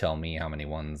 You tell me how many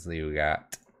ones you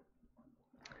got.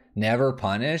 Never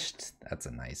punished? That's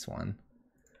a nice one.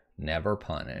 Never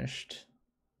punished.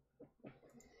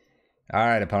 All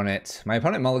right, opponent. My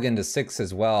opponent mulliganed to 6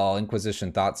 as well.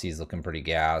 Inquisition Thoughtseize looking pretty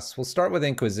gas. We'll start with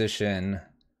Inquisition.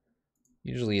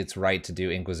 Usually it's right to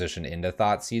do Inquisition into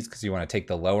Thoughtseize because you want to take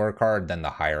the lower card, then the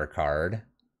higher card.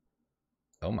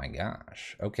 Oh my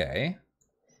gosh. Okay.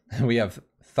 We have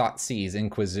Thoughtseize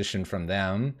Inquisition from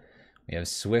them. We have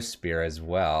Swift Spear as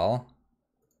well.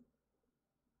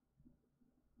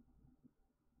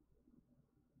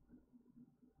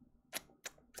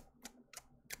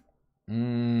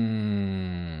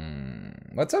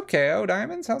 What's up, KO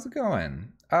Diamonds? How's it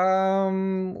going?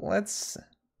 Let's...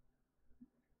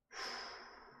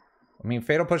 I mean,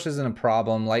 Fatal Push isn't a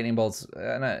problem. Lightning Bolt's...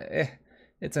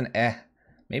 it's an eh.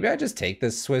 Maybe I just take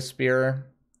this Swift Spear.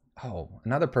 Oh,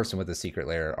 another person with a Secret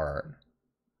Lair art.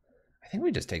 I think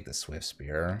we just take the Swift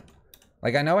Spear.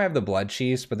 Like, I know I have the Blood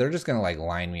Chiefs, but they're just gonna, like,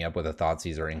 line me up with a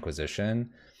Thoughtseize or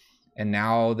Inquisition. And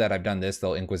now that I've done this,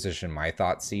 they'll Inquisition my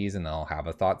Thoughtseize and they'll have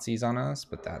a Thoughtseize on us,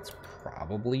 but that's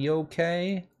probably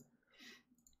okay.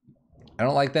 I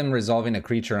don't like them resolving a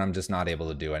creature and I'm just not able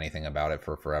to do anything about it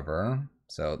for forever.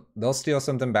 So they'll steal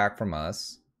something back from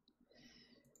us.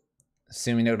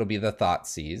 Assuming it'll be the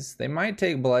Thoughtseize. They might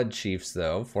take Blood Chiefs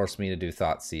though, force me to do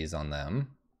Thoughtseize on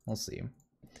them. We'll see.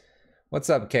 What's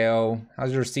up, KO?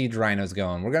 How's your Siege Rhinos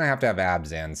going? We're gonna have to have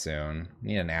Abzan soon.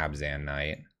 Need an Abzan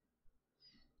night.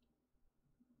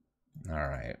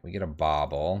 Alright, we get a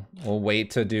Bauble. We'll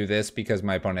wait to do this because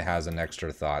my opponent has an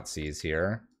extra Thoughtseize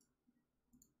here.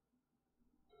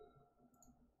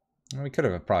 We could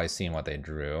have probably seen what they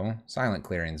drew. Silent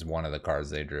Clearing's one of the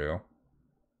cards they drew.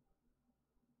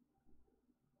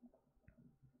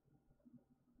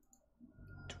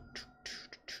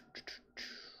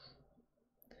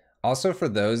 Also, for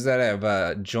those that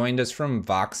have joined us from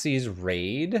Voxy's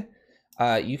raid,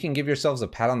 you can give yourselves a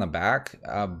pat on the back.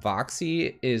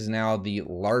 Voxy is now the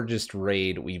largest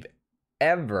raid we've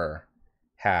ever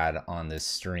had on this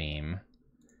stream,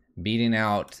 beating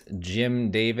out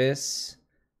Jim Davis,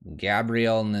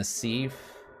 Gabrielle Nassif,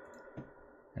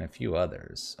 and a few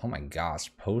others. Oh my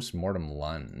gosh, Post-Mortem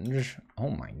Lunge.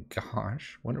 Oh my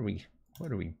gosh, what are we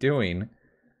doing?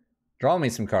 Draw me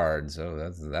some cards.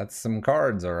 Oh, that's some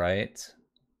cards, all right.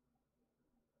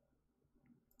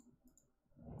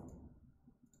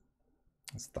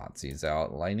 Let's Thoughtseize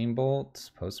out. Lightning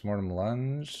Bolt, Post-Mortem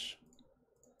Lunge.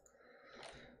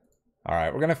 All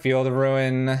right, we're gonna Field of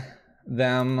Ruin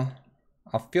them.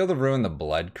 I'll Field of Ruin the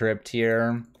Blood Crypt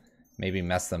here. Maybe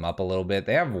mess them up a little bit.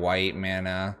 They have white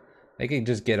mana. They could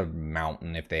just get a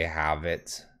mountain if they have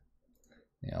it.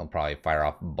 You know, probably fire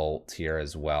off Bolt here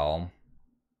as well.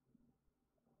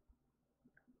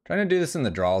 Trying to do this in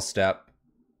the draw step.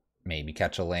 Maybe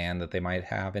catch a land that they might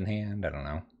have in hand. I don't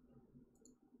know.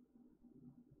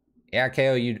 Yeah,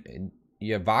 KO, you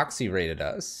Voxy rated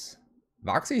us.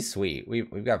 Voxy's sweet.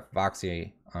 We've got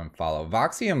Voxy on follow.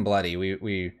 Voxy and Bloody,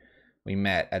 we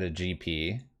met at a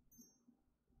GP.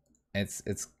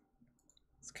 It's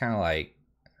kind of like,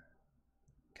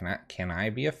 can I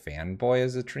be a fanboy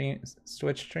as a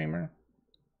Twitch streamer?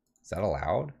 Is that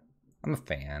allowed? I'm a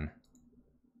fan.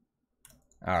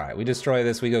 All right, we destroy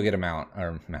this. We go get a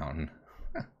mountain.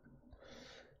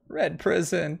 Red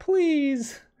prison,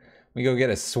 please. We go get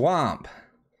a swamp.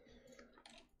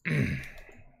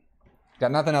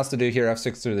 Got nothing else to do here.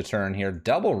 F6 through the turn here.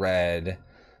 Double red.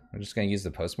 We're just going to use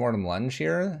the postmortem lunge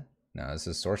here. No, this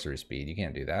is sorcery speed. You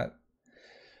can't do that.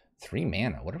 3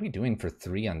 mana. What are we doing for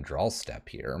 3 on draw step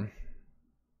here?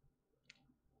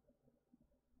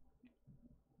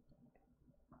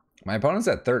 My opponent's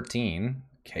at 13.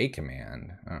 K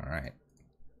command. All right.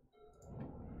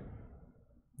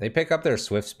 They pick up their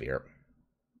Swift Spear.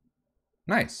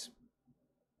 Nice.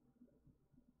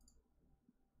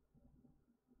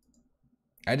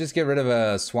 I just get rid of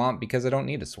a swamp because I don't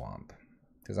need a swamp.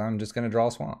 Because I'm just going to draw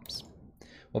swamps.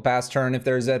 We'll pass turn. If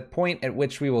there's a point at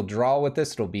which we will draw with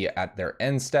this, it'll be at their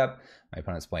end step. My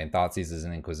opponent's playing Thoughtseize as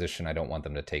an Inquisition. I don't want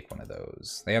them to take one of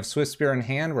those. They have Swift Spear in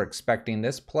hand. We're expecting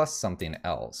this plus something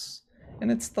else.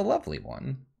 And it's the lovely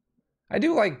one. I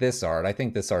do like this art. I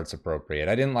think this art's appropriate.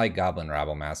 I didn't like Goblin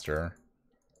Rabblemaster.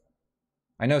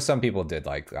 I know some people did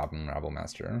like Goblin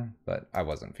Rabblemaster, but I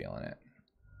wasn't feeling it.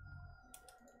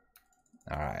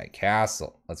 All right,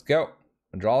 Castle. Let's go.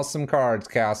 Draw some cards,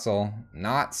 Castle.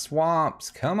 Not swamps.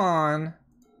 Come on.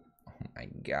 Oh my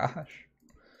gosh.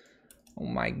 Oh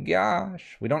my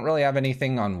gosh. We don't really have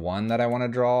anything on 1 that I want to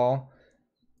draw.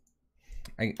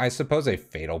 I suppose a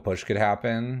Fatal Push could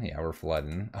happen. Yeah, we're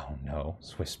flooding. Oh no.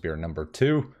 Swift Spear number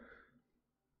 2.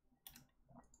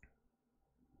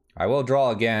 I will draw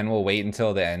again. We'll wait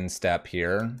until the end step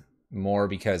here. More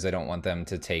because I don't want them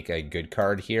to take a good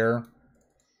card here.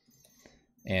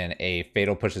 And a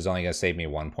Fatal Push is only going to save me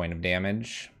 1 point of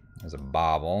damage. There's a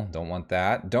Bobble. Don't want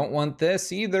that. Don't want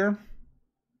this either.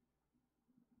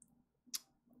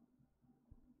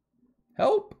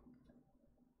 Help.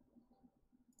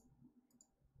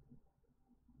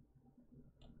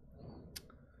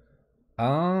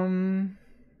 I'm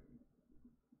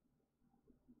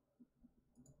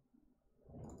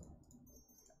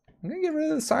gonna get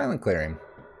rid of the Silent Clearing.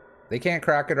 They can't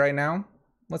crack it right now.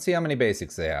 Let's see how many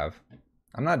basics they have.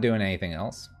 I'm not doing anything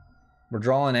else. We're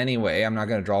drawing anyway. I'm not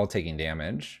gonna draw taking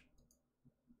damage.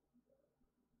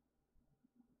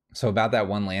 So about that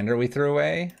 1 lander we threw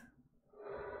away.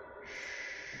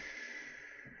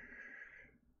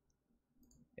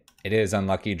 It is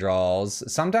unlucky draws.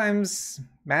 Sometimes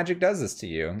Magic does this to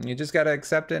you. You just gotta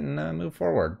accept it and move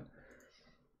forward.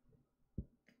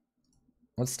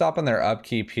 Let's stop on their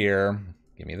upkeep here.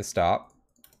 Give me the stop.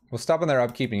 We'll stop on their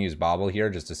upkeep and use Bobble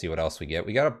here just to see what else we get.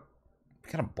 We got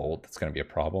a Bolt. That's gonna be a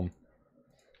problem.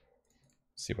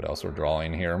 See what else we're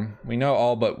drawing here. We know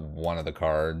all but 1 of the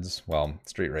cards. Well,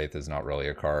 Street Wraith is not really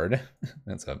a card.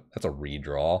 that's a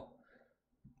redraw.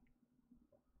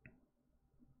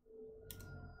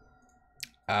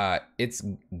 It's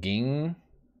Ging.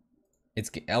 It's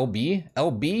LB?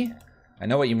 LB? I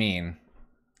know what you mean.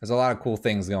 There's a lot of cool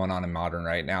things going on in Modern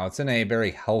right now. It's in a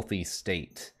very healthy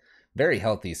state. Very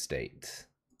healthy state.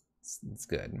 It's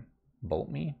good. Bolt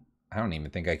me? I don't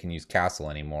even think I can use Castle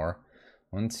anymore.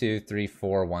 1, 2, 3,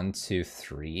 4, 1, 2,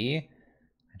 3.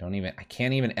 I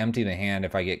can't even empty the hand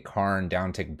if I get Karn,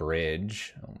 down tick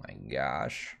Bridge. Oh my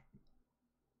gosh.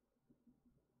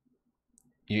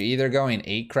 You're either going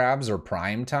 8 crabs or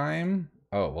prime time?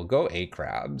 Oh, we'll go 8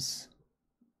 crabs.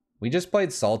 We just played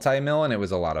Sultai Mill and it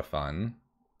was a lot of fun.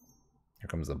 Here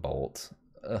comes the Bolt.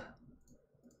 Ugh.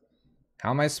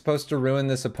 How am I supposed to ruin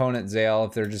this opponent, Zale,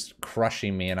 if they're just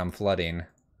crushing me and I'm flooding?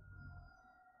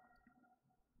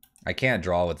 I can't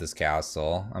draw with this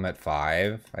Castle. I'm at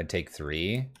 5. I'd take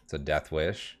 3. It's a Death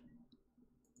Wish.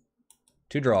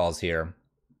 2 draws here.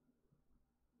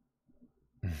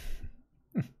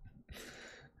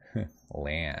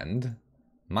 Land.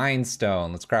 Mind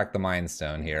Stone. Let's crack the Mind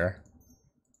Stone here.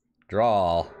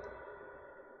 Draw.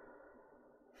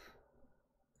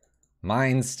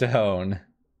 Mind Stone.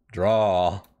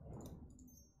 Draw.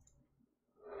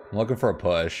 I'm looking for a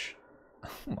push. Oh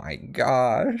my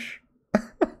gosh.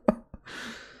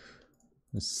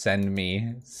 Send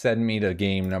me to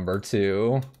game number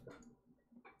 2.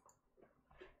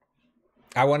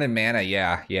 I wanted mana.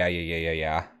 Yeah.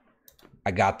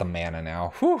 I got the mana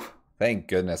now. Whew. Thank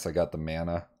goodness I got the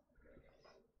mana.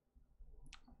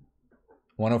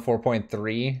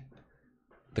 104.3.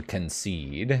 The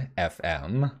Concede.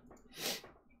 FM.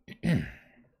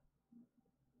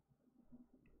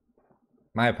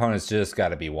 My opponent's just got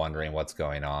to be wondering what's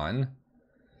going on.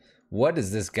 What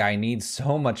does this guy need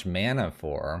so much mana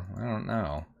for? I don't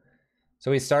know.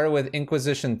 So we started with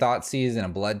Inquisition, Thoughtseize, and a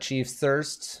Blood Chief's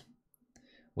Thirst.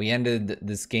 We ended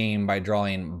this game by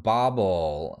drawing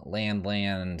Bobble, land,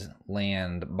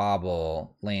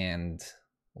 Bobble, land,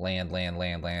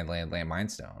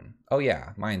 Mindstone. Oh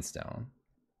yeah, Mindstone.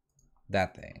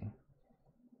 That thing.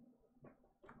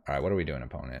 right, what are we doing,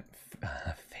 opponent?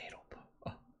 Fatal.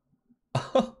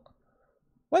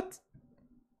 What?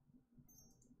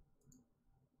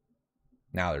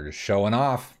 Now they're just showing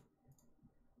off.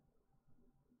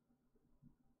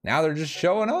 Now they're just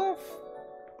showing off.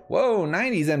 Whoa,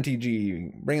 90s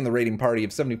MTG, bringing the rating party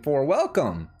of 74.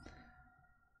 Welcome.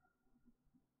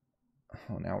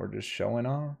 Oh, now we're just showing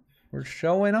off. We're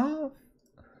showing off.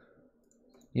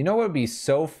 You know what would be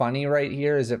so funny right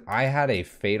here is if I had a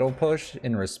fatal push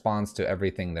in response to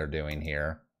everything they're doing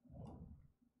here.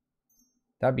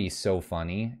 That'd be so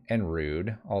funny and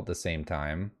rude all at the same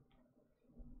time.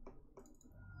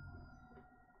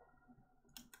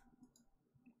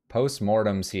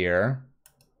 Postmortems here.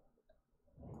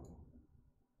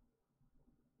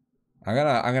 I'm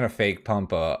gonna fake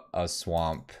pump a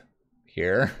swamp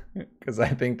here because I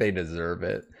think they deserve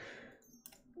it.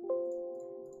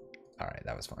 All right,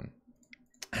 that was fun.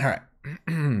 All right.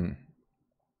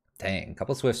 Dang,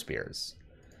 couple Swift Spears.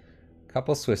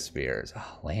 Couple Swift Spears.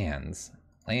 Oh, lands.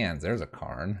 Lands, there's a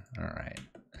Karn. All right.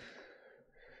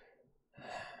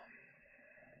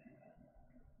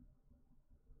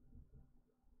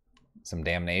 Some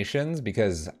Damnations,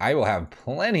 because I will have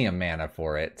plenty of mana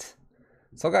for it.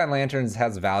 Soul-Guide Lanterns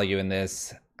has value in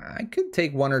this. I could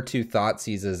take 1 or 2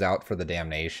 Thoughtseizes out for the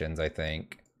Damnations, I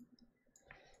think.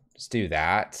 Just do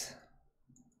that.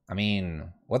 I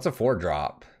mean, what's a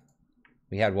 4-drop?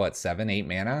 We had, what, 7, 8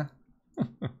 mana?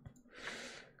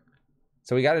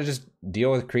 So we got to just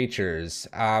deal with creatures.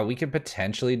 We could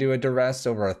potentially do a Duress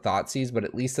over a Thoughtseize, but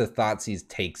at least the Thoughtseize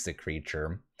takes the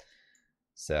creature.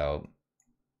 So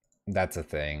that's a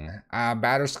thing.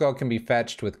 Batterskull can be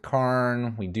fetched with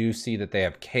Karn. We do see that they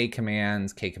have K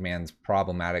commands. K commands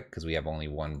problematic because we have only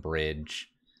 1 bridge.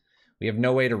 We have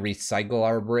no way to recycle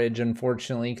our bridge,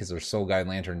 unfortunately, because our Soul-Guide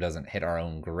Lantern doesn't hit our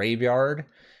own graveyard.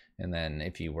 And then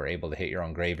if you were able to hit your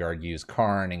own graveyard, use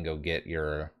Karn and go get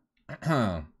your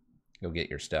go get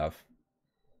your stuff.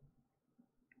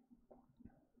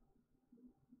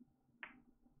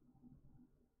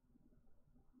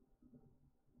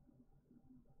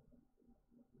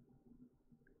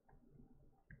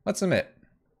 Let's submit.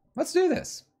 Let's do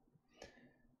this.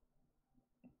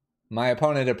 My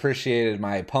opponent appreciated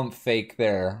my pump fake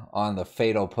there on the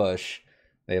fatal push.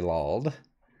 They lulled.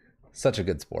 Such a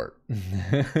good sport.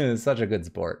 Such a good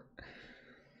sport.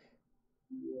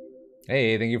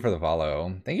 Hey, thank you for the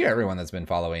follow. Thank you everyone that's been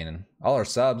following and all our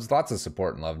subs. Lots of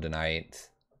support and love tonight.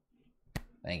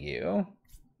 Thank you.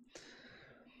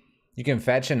 You can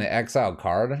fetch an exile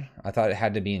card. I thought it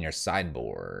had to be in your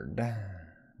sideboard.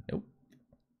 Nope.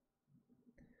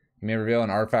 You may reveal an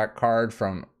artifact card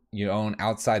from you own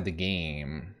outside the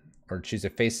game, or choose a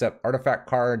face-up artifact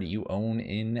card you own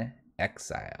in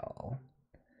exile.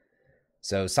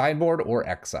 So sideboard or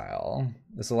exile.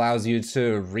 This allows you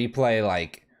to replay,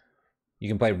 like, you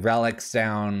can play relics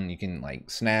down, you can like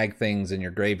snag things in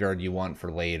your graveyard you want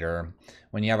for later.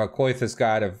 When you have a Koithus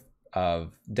God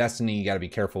of Destiny, you gotta be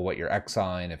careful what you're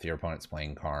exiling if your opponent's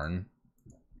playing Karn.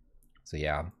 So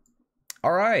yeah.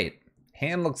 All right,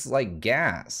 hand looks like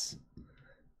gas.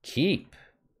 Keep.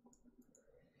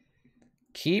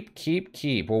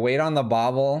 Keep. We'll wait on the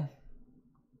bobble,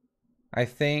 I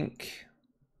think.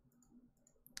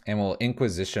 And we'll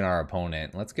Inquisition our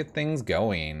opponent. Let's get things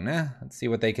going. Let's see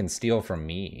what they can steal from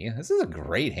me. This is a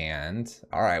great hand.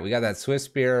 All right, we got that Swift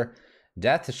Spear,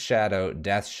 Death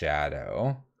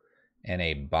Shadow, and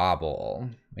a bobble.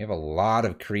 We have a lot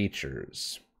of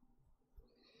creatures.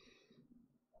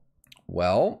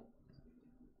 Well,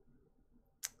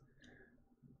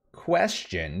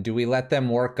 question, do we let them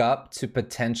work up to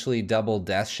potentially double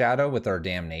Death Shadow with our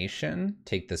Damnation?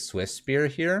 Take the Swift Spear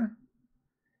here?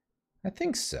 I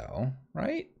think so,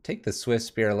 right? Take the Swift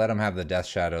Spear, let them have the Death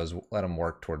Shadows, let them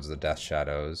work towards the Death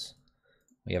Shadows.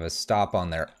 We have a stop on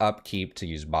their upkeep to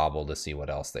use Bobble to see what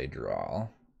else they draw.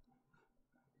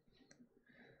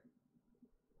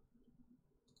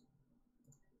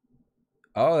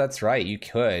 Oh, that's right, you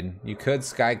could. You could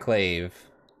Skyclave.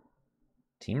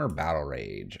 Teamer Battle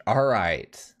Rage. All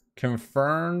right,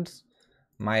 confirmed.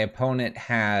 My opponent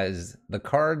has the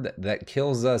card that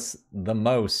kills us the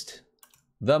most.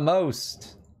 The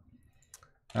most.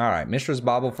 All right, Mishra's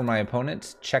Bobble for my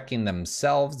opponent, checking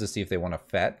themselves to see if they want to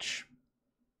fetch.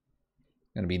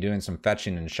 Gonna be doing some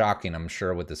fetching and shocking, I'm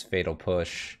sure, with this Fatal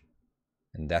Push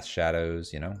and Death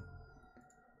Shadows, you know.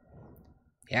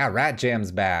 Yeah, Rat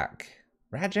Jam's back.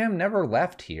 Rat Jam never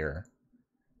left here.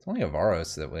 It's only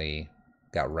Avaros that we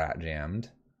got Rat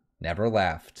Jammed. Never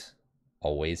left.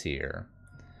 Always here.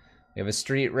 We have a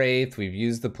Street Wraith. We've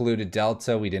used the Polluted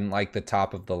Delta. We didn't like the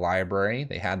top of the library.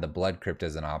 They had the Blood Crypt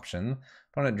as an option.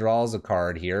 Opponent draws a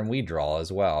card here, and we draw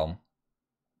as well.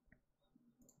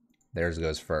 Theirs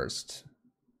goes first.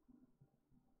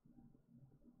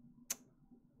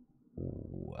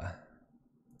 Ooh.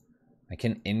 I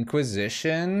can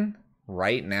Inquisition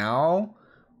right now,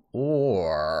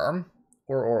 or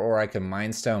I can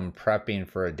Mind Stone prepping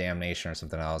for a Damnation or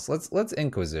something else. Let's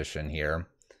Inquisition here.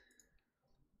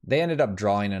 They ended up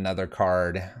drawing another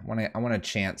card. I want a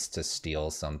chance to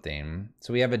steal something.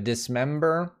 So we have a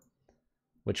Dismember,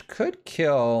 which could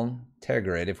kill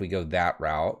Tergrid if we go that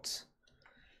route.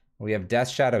 We have Death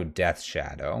Shadow, Death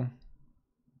Shadow.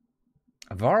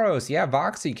 Varos, yeah,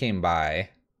 Voxy came by.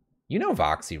 You know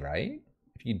Voxy, right?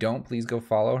 If you don't, please go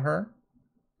follow her.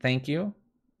 Thank you.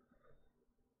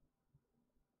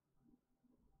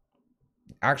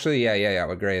 Actually, yeah,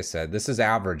 what Gray said. This is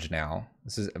average now.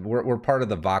 We're part of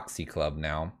the Voxy club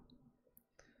now.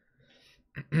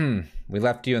 We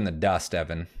left you in the dust,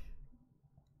 Evan.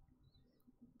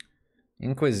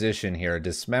 Inquisition here. A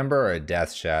Dismember or a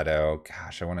Death Shadow?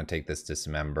 Gosh, I want to take this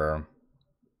Dismember.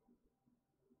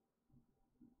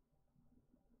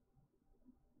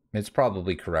 It's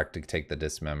probably correct to take the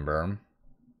Dismember.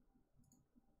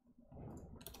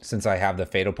 Since I have the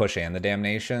Fatal Push and the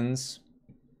Damnations.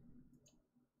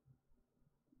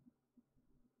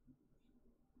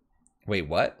 Wait,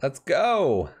 what? Let's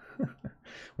go!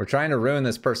 We're trying to ruin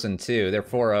this person too. They're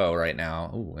 4-0 right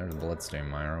now. Ooh, there's a Bloodstone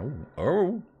Mire. Ooh.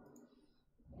 Oh!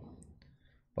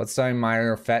 Bloodstone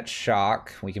Mire, Fetch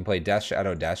Shock. We can play Death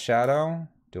Shadow, Death Shadow.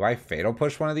 Do I Fatal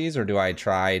Push one of these, or do I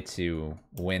try to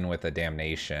win with a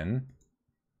Damnation?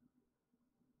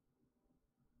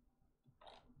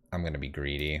 I'm gonna be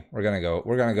greedy. We're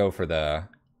gonna go for the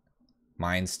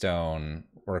Mind Stone,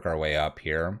 work our way up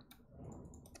here.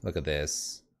 Look at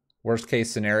this. Worst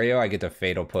case scenario, I get to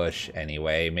Fatal Push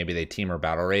anyway. Maybe they Team or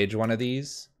Battle Rage one of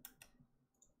these.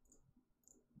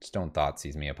 Just don't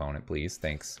Thoughtseize me, opponent, please.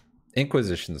 Thanks.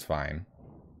 Inquisition's fine.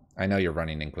 I know you're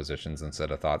running Inquisitions instead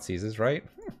of Thoughtseizes, right?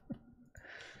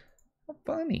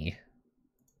 Funny.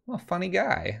 Well, funny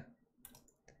guy.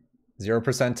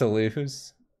 0% to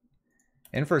lose.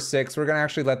 In for 6. We're going to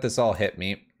actually let this all hit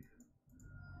me.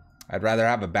 I'd rather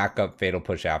have a backup Fatal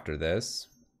Push after this.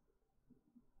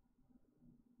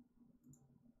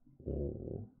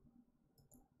 Ooh.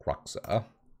 Cruxa.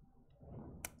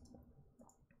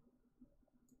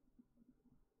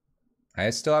 I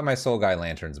still have my Soul Guide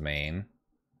Lanterns main.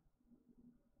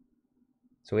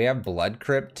 So we have Blood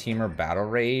Crypt, Teamer Battle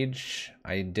Rage.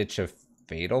 I ditch a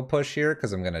Fatal Push here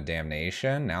because I'm going to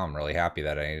Damnation. Now I'm really happy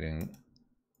that I didn't.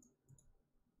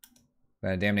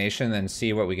 Then a Damnation, then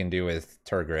see what we can do with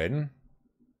Tergrid.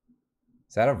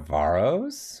 Is that a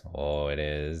Varos? Oh, it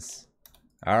is.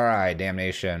 Alright,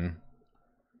 Damnation.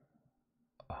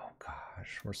 Oh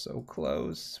gosh, we're so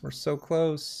close. We're so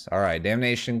close. Alright,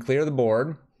 Damnation, clear the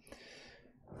board.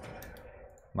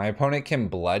 My opponent can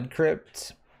Blood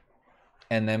Crypt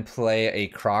and then play a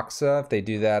Croxa. If they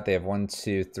do that, they have 1,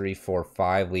 2, 3, 4,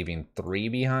 5, leaving 3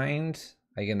 behind.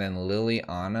 I can then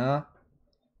Liliana,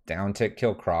 down tick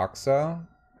kill Croxa.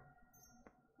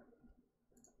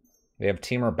 They have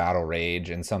Teamer Battle Rage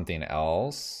and something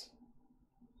else.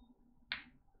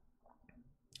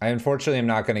 I unfortunately am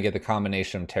not going to get the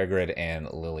combination of Tergrid and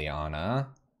Liliana.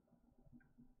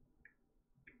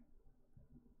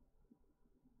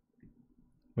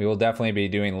 We will definitely be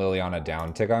doing Liliana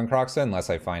down tick on Croxa unless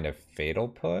I find a Fatal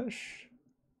Push.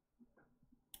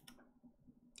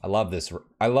 I love this.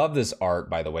 I love this art,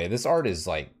 by the way. This art is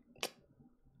like,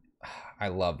 I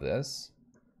love this.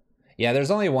 Yeah, there's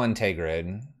only one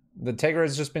Tergrid. The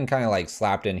Tergrid's just been kind of like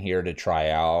slapped in here to try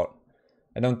out.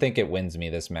 I don't think it wins me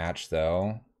this match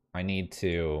though. I need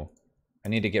to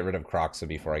get rid of Croxa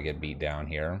before I get beat down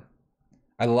here.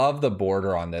 I love the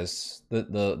border on this.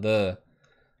 The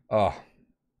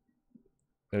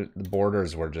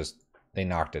borders were just, they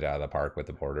knocked it out of the park with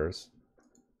the borders.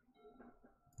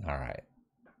 All right.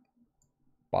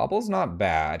 Bobble's not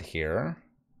bad here.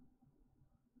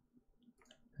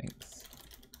 Thanks.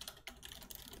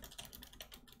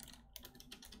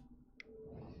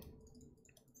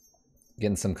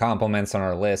 Getting some compliments on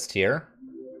our list here.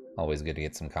 Always good to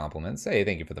get some compliments. Hey,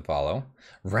 thank you for the follow.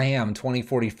 Ram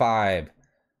 2045.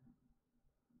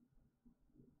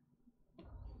 Oh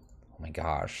my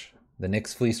gosh. The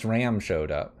Knicks fleeced Ram showed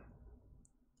up.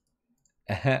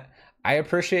 I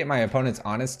appreciate my opponent's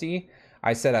honesty.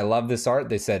 I said I love this art.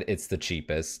 They said it's the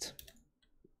cheapest.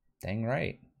 Dang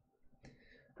right.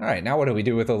 All right, now what do we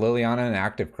do with a Liliana and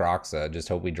active Croxa? Just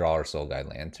hope we draw our Soul Guide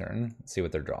Lantern. Let's see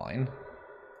what they're drawing.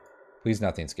 Please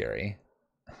nothing scary.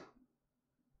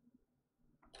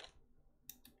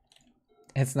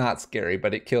 It's not scary,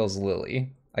 but it kills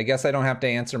Lily. I guess I don't have to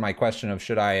answer my question of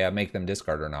should I make them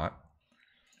discard or not.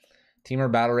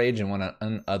 Temur Battle Rage and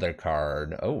one other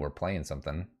card. Oh, we're playing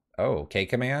something. Oh, K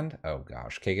Command? Oh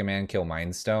gosh. K Command, kill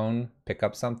Mind Stone, pick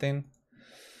up something.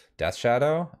 Death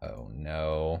Shadow? Oh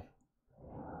no.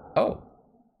 Oh.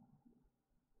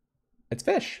 It's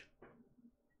Fish.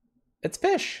 It's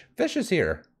Fish. Fish is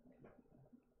here.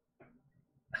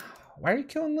 Why are you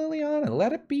killing Liliana?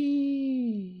 Let it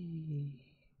be.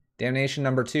 Damnation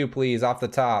number 2, please, off the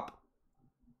top.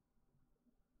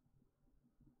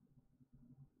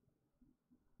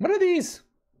 What are these?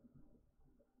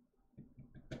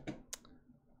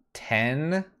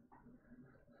 10,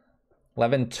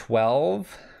 11,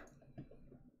 12.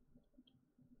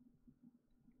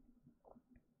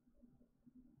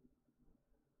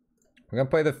 We're going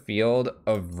to play the Field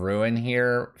of Ruin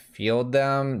here. Field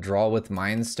them, draw with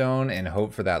Mind Stone, and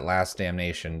hope for that last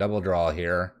Damnation. Double draw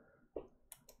here.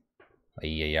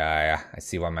 Yeah, I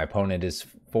see why my opponent is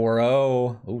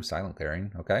 4-0. Ooh, Silent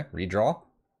Clearing. Okay, redraw.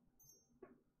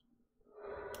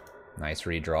 Nice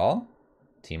redraw.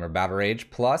 Temur Battle Rage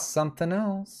plus something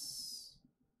else.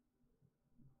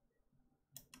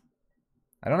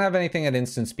 I don't have anything at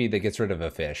instant speed that gets rid of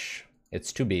a fish.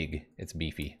 It's too big. It's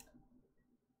beefy.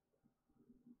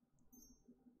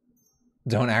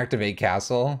 Don't activate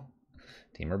Castle.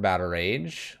 Temur Battle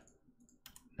Rage.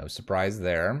 No surprise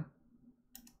there.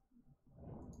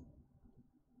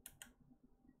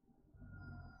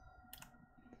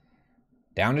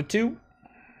 Down to 2.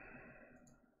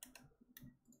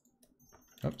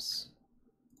 Oops.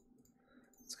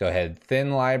 Let's go ahead,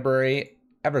 thin library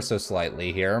ever so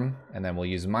slightly here, and then we'll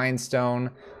use Mind Stone.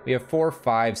 We have 4,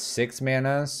 5, 6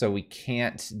 mana, so we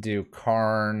can't do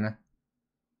Karn.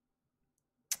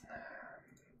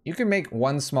 You can make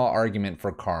one small argument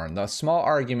for Karn. The small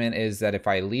argument is that if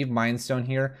I leave Mind Stone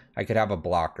here, I could have a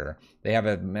blocker. They have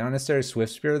a Monastery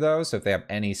Swift Spear though, so if they have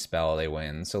any spell, they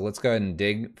win. So let's go ahead and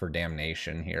dig for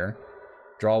Damnation here.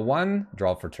 Draw 1,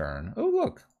 draw for turn. Oh,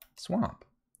 look, Swamp.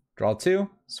 Draw 2,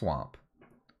 Swamp.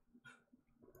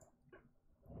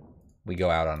 We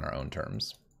go out on our own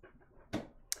terms.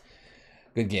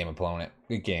 Good game, opponent.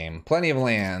 Good game. Plenty of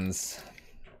lands.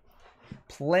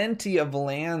 Plenty of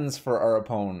lands for our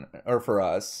opponent, or for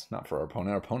us. Not for our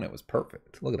opponent. Our opponent was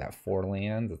perfect. Look at that, 4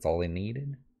 lands. That's all they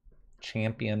needed.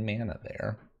 Champion mana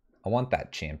there. I want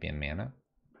that champion mana.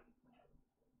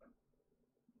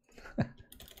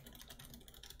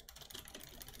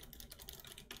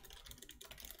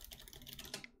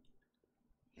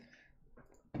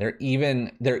 They're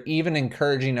even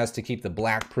encouraging us to keep the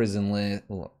Black Prison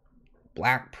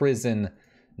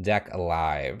deck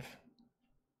alive.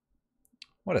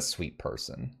 What a sweet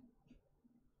person.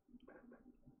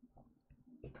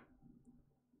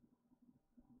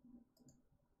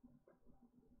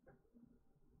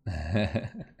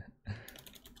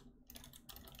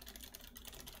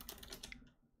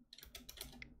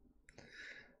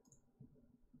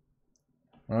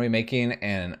 Are we making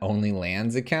an only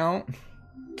lands account?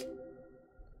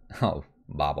 Oh,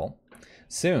 bobble.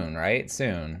 Soon, right?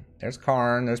 Soon. There's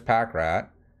Karn, there's Packrat.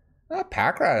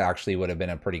 Packrat actually would have been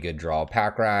a pretty good draw.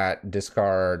 Packrat,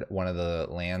 discard one of the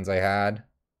lands I had.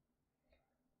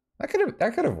 That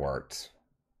could have worked.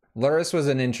 Lurrus was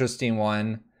an interesting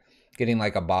one. Getting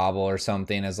like a bobble or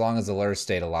something. As long as the Lurrus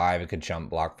stayed alive, it could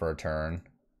jump block for a turn.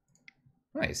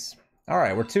 Nice.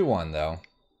 Alright, we're 2-1 though.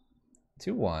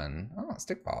 2-1. Oh,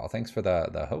 Stickball. Thanks for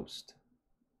the host.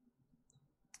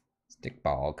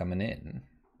 Stickball coming in.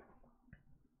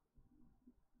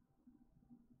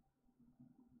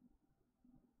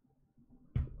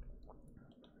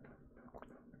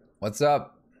 What's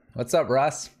up? What's up,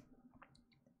 Russ?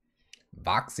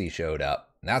 Voxy showed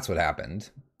up. That's what happened.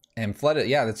 And flooded.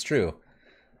 Yeah, that's true.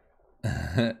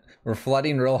 We're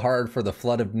flooding real hard for the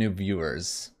flood of new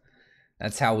viewers.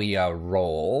 That's how we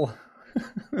roll.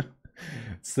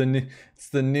 It's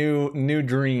the new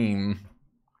dream.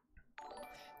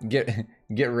 Get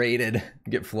raided,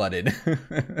 get flooded.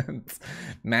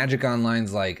 Magic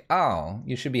Online's like, oh,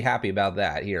 you should be happy about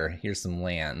that. Here's some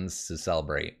lands to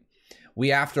celebrate.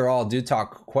 We, after all, do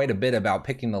talk quite a bit about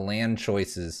picking the land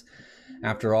choices.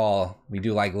 After all, we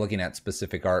do like looking at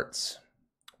specific arts.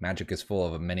 Magic is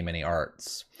full of many, many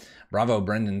arts. Bravo,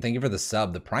 Brendan. Thank you for the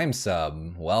sub, the Prime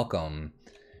sub. Welcome.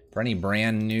 For any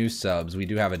brand new subs, we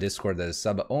do have a Discord that is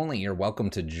sub only. You're welcome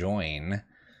to join.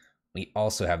 We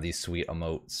also have these sweet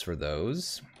emotes for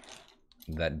those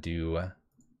that do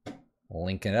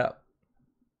link it up.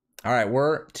 All right,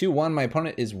 we're 2-1. My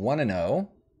opponent is 1-0.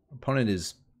 Opponent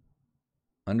is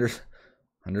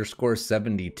underscore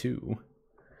 72.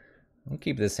 We'll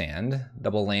keep this hand.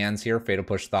 Double lands here. Fatal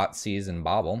Push, Thoughtseize, and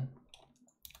Bobble.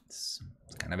 It's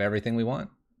kind of everything we want.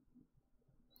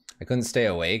 I couldn't stay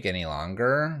awake any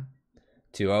longer.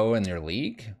 2-0 in your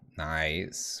league?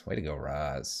 Nice. Way to go,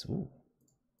 Russ. Ooh.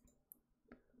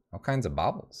 All kinds of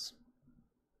bobbles.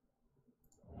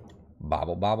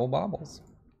 Bobble, bobble, bobbles.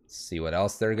 Let's see what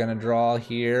else they're going to draw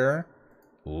here.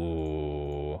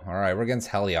 Ooh. All right, we're against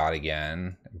Heliod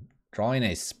again. Drawing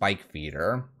a spike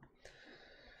feeder.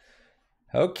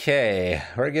 Okay,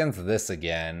 we're against this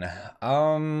again.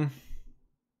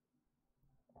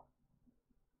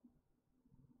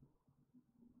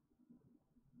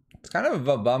 It's kind of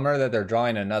a bummer that they're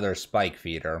drawing another spike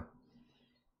feeder.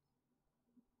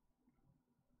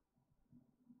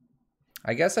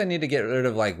 I guess I need to get rid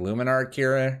of like Luminarch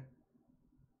here.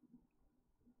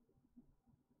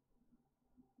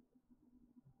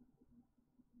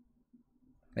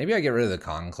 Maybe I get rid of the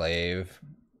Conclave.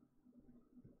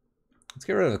 Let's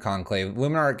get rid of the Conclave.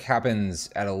 Luminarch happens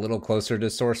at a little closer to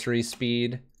sorcery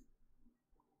speed.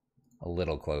 A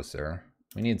little closer.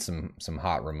 We need some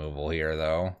hot removal here,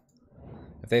 though.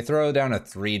 If they throw down a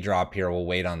 3-drop here, we'll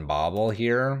wait on Bobble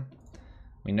here.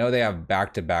 We know they have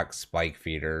back-to-back spike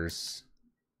feeders.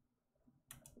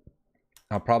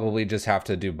 I'll probably just have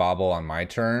to do Bobble on my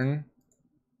turn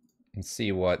and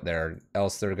see what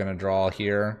else they're going to draw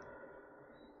here.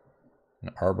 An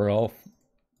Arbor Elf.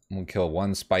 We'll kill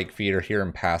 1 spike feeder here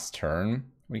and pass turn.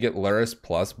 We get Luris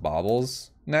plus Bobbles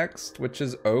next, which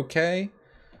is okay.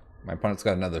 My opponent's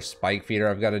got another spike feeder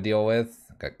I've got to deal with.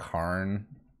 I've got Karn.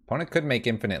 Opponent could make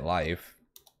infinite life.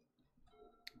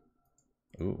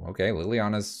 Ooh, okay.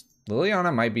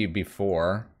 Liliana might be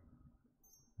before.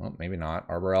 Well, maybe not.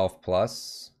 Arbor Elf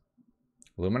plus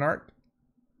Luminarch.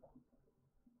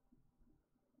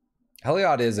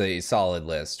 Heliod is a solid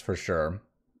list for sure.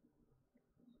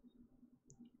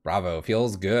 Bravo,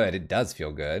 feels good. It does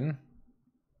feel good.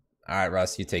 All right,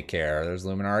 Russ, you take care. There's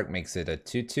Luminarch, makes it a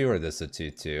 2-2, or this a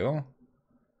 2-2.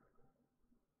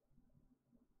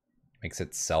 Makes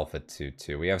itself a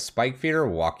 2-2. We have Spike Feeder,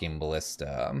 Walking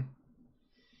Ballista.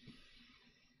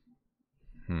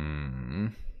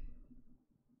 When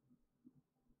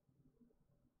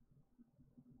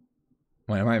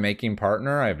am I making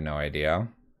partner? I have no idea.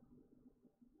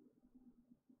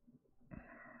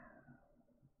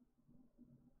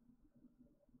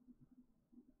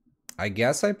 I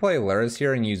guess I play Luris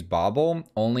here and use Bobble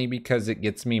only because it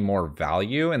gets me more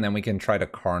value, and then we can try to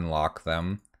Karn lock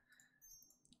them.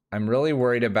 I'm really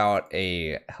worried about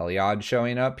a Heliod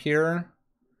showing up here,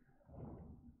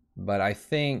 but I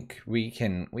think we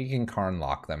can Karn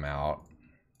lock them out.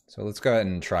 So let's go ahead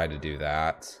and try to do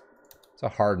that. It's a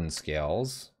Hardened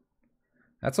Scales.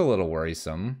 That's a little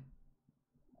worrisome.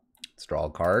 Let's draw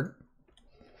a card.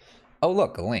 Oh,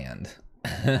 look, a land.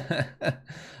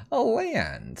 A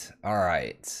land. All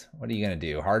right. What are you going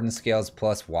to do? Hardened Scales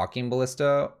plus Walking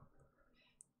Ballista.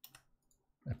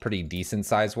 A pretty decent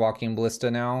sized Walking Ballista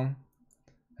now.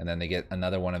 And then they get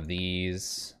another one of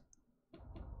these.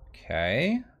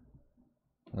 Okay.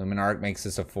 Luminarch makes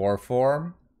this a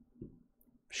 4-4.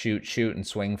 Shoot, shoot, and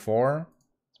swing 4.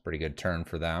 It's a pretty good turn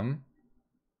for them.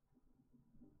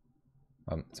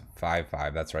 It's a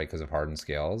 5-5. That's right, because of Hardened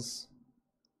Scales.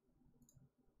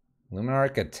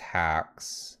 Luminarch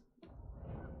attacks.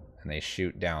 And they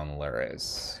shoot down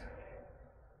Luris.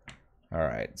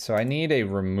 Alright, so I need a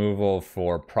removal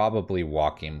for probably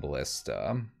Walking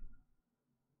Ballista.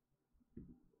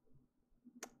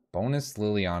 Bonus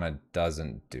Liliana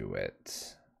doesn't do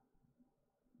it.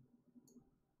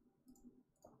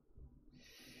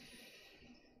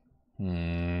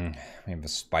 We have a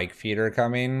Spike Feeder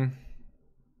coming.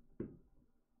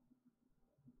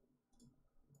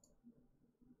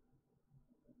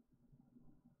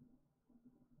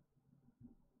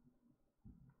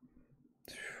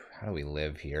 How do we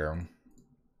live here?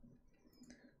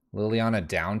 Liliana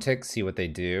downtick, see what they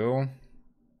do.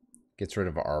 Gets rid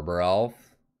of Arbor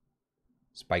Elf.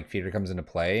 Spike Feeder comes into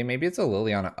play. Maybe it's a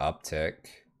Liliana uptick.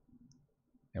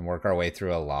 And work our way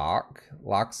through a lock.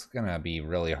 Lock's gonna be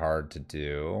really hard to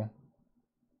do.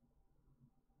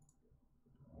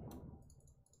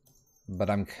 But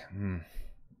Does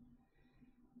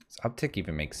uptick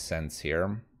even makes sense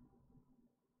here?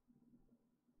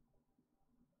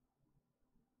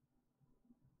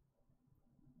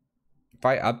 If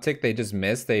I uptick, they just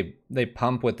miss. They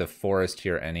pump with the forest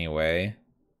here anyway.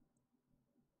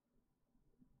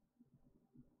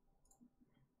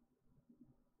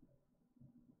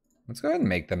 Let's go ahead and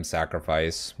make them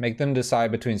sacrifice. Make them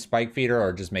decide between Spike Feeder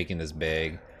or just making this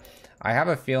big. I have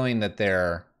a feeling that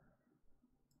they're...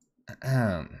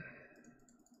 I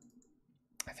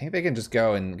think they can just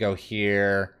go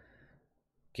here.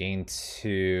 Gain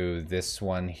 2. This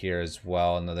one here as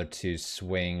well. Another 2.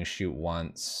 Swing. Shoot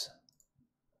once.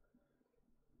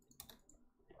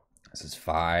 This is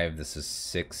 5. This is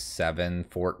 6, 7,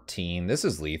 14. This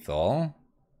is lethal.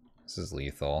 This is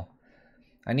lethal.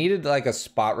 I needed like a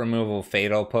spot removal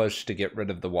fatal push to get rid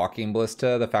of the walking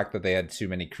ballista. The fact that they had too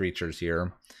many creatures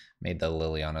here made the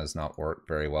Lilianas not work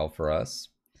very well for us.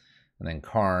 And then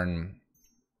Karn.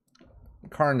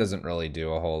 Karn doesn't really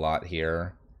do a whole lot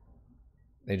here.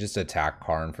 They just attack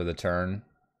Karn for the turn.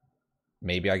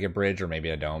 Maybe I get bridge or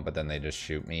maybe I don't, but then they just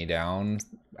shoot me down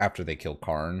after they kill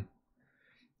Karn.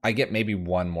 I get maybe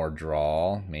one more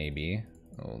draw, maybe.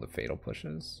 Oh, the fatal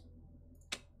pushes.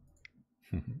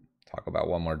 Talk about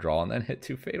one more draw and then hit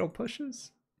 2 fatal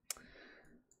pushes.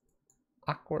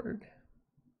 Awkward.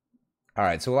 All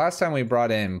right, so last time we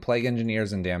brought in Plague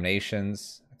Engineers and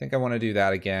Damnations. I think I want to do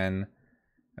that again.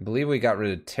 I believe we got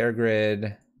rid of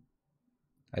Tergrid.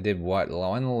 I did what?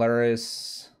 Lowen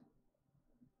Luris.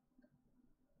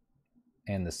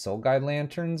 And the Soul Guide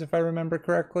Lanterns, if I remember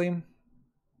correctly.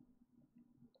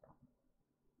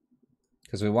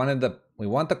 Because we want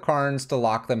the Karns to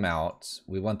lock them out.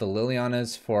 We want the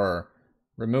Lilianas for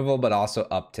removal, but also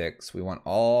upticks. We want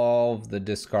all of the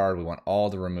discard. We want all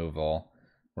the removal.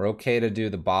 We're okay to do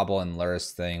the Bobble and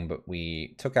Luris thing, but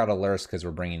we took out a Luris because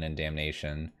we're bringing in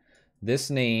Damnation. This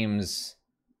names...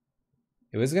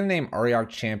 It was going to name Ariok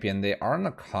Champion. They are in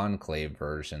the Conclave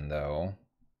version, though.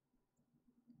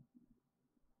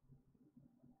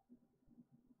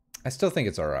 I still think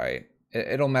it's alright.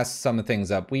 It'll mess some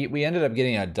things up. We ended up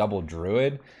getting a double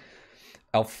Druid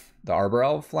Elf, the Arbor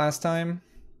Elf last time.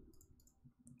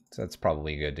 So that's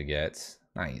probably good to get.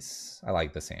 Nice. I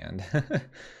like this hand.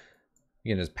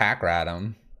 You can just pack rat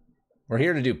them. We're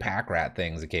here to do pack rat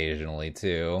things occasionally,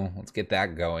 too. Let's get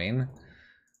that going.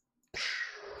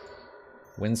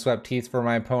 Windswept Teeth for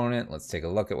my opponent. Let's take a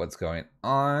look at what's going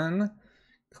on.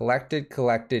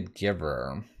 Collected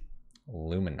Giver.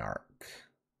 Luminarch.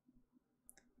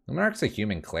 Luminarch's a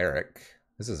human cleric.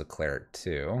 This is a cleric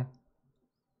too.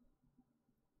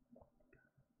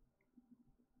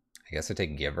 I guess I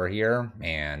take Giver here.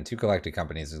 Man, 2 collected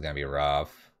companies is going to be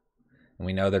rough. And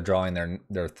we know they're drawing their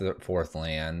 4th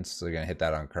land, so they're going to hit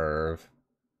that on curve.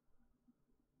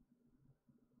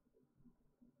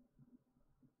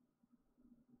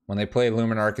 When they play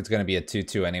Luminarch, it's going to be a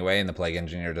 2-2 anyway, and the Plague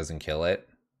Engineer doesn't kill it.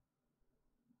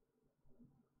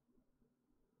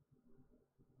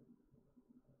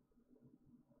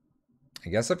 I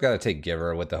guess I've got to take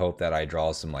Giver with the hope that I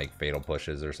draw some like fatal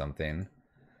pushes or something.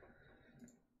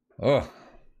 Oh,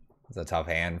 it's a tough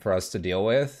hand for us to deal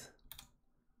with.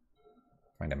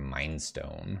 Find a Mind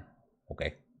Stone.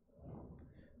 Okay.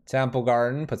 Temple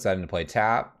Garden puts that into play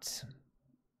tapped.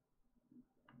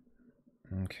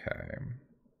 Okay.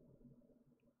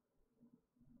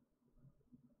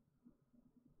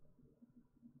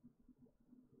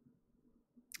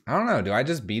 I don't know. Do I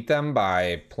just beat them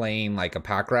by playing like a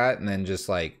pack rat and then just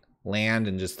like land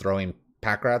and just throwing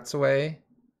pack rats away?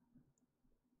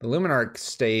 The Luminarch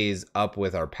stays up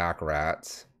with our pack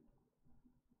rats.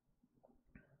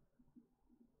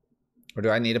 Or do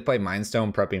I need to play Mind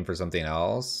Stone prepping for something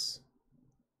else?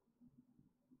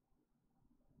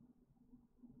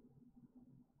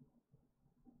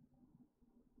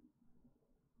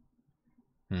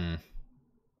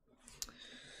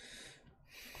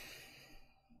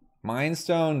 Mind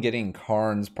Stone getting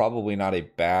Karn's probably not a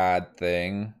bad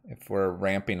thing if we're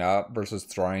ramping up versus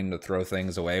trying to throw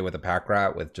things away with a pack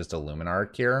rat with just a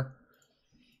Luminarch here.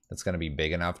 That's going to be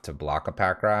big enough to block a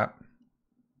pack rat.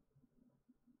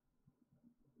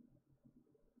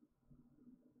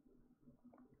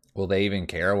 Will they even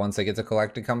care once they get to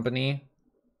Collected Company?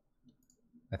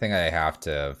 I think I have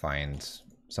to find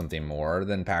something more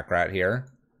than pack rat here.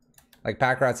 Like,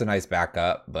 pack rat's a nice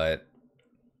backup, but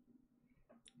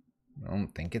I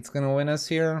don't think it's going to win us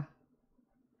here.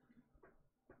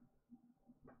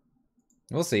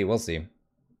 We'll see, we'll see.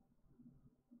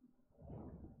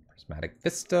 Prismatic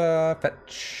Vista,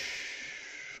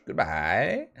 fetch.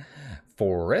 Goodbye.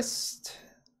 Forest.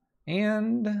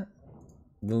 And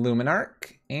the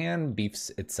Luminarch. And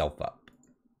beefs itself up.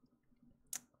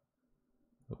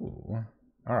 Ooh.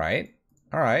 Alright.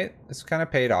 Alright. This kind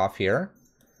of paid off here.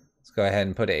 Let's go ahead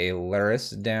and put a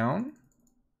Luris down.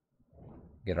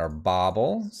 Get our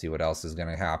Bobble. See what else is going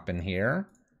to happen here.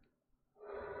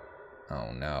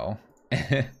 Oh no.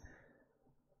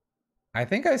 I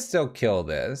think I still kill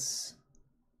this.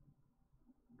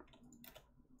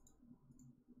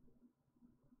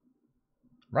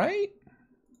 Right?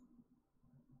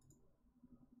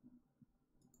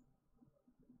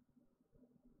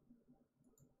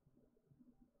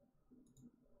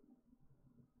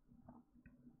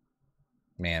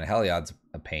 Man, Heliod's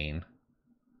a pain.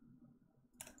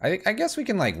 I guess we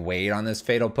can like wait on this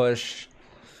fatal push.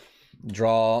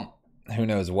 Draw. Who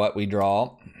knows what we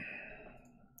draw.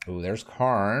 Oh, there's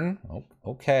Karn. Oh,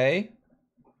 okay.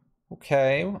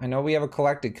 Okay, I know we have a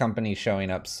collected company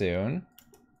showing up soon.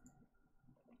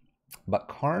 But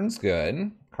Karn's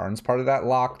good. Karn's part of that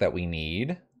lock that we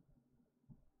need.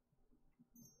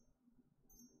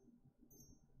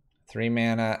 3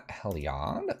 mana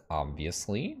Heliod,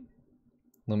 obviously.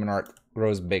 Luminarch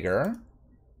grows bigger.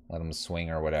 Let them swing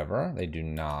or whatever. They do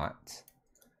not.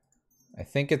 I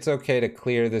think it's okay to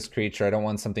clear this creature. I don't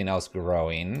want something else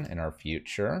growing in our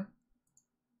future.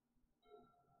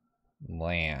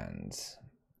 Lands.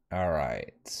 All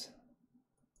right.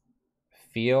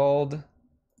 Field,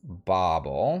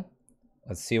 Bauble.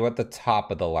 Let's see what the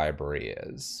top of the library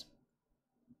is.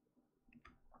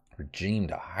 Regime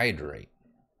to hydrate.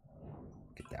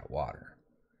 Get that water.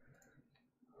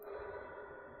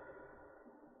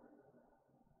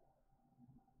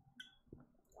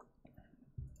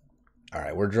 All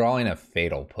right, we're drawing a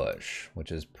Fatal Push,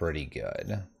 which is pretty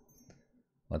good.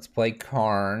 Let's play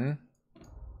Karn.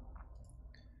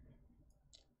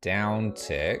 Down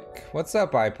tick. What's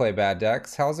up, I Play Bad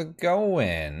Decks? How's it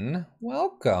going?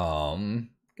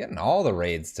 Welcome. Getting all the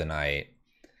raids tonight.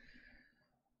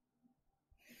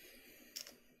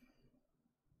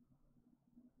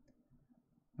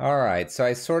 All right, so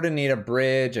I sort of need a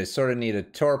bridge. I sort of need a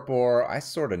torpor. I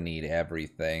sort of need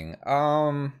everything.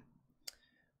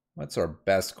 What's our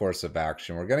best course of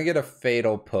action? We're gonna get a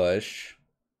Fatal Push.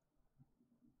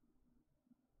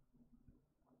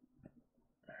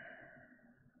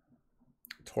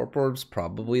 Torpor's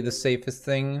probably the safest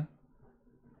thing.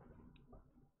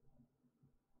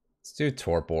 Let's do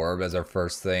Torpor as our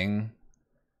first thing.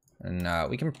 And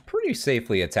we can pretty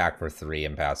safely attack for 3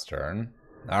 and pass turn.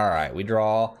 Alright, we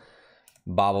draw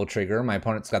Bauble Trigger. My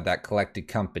opponent's got that Collected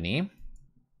Company.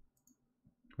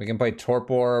 We can play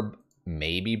Torpor,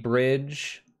 maybe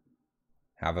Bridge.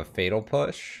 Have a Fatal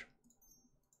Push.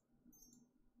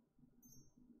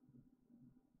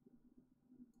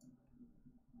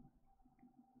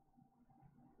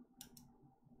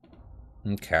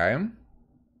 Okay.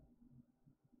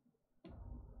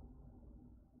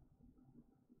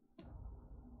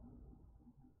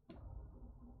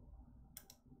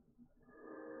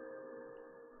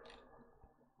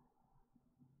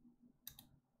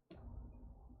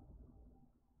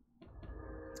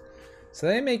 So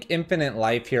they make infinite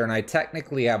life here, and I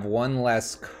technically have 1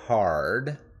 less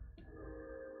card.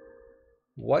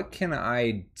 What can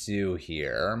I do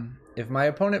here? If my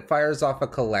opponent fires off a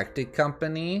Collected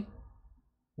Company,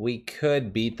 we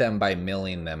could beat them by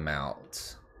milling them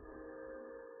out.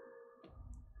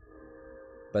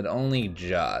 But only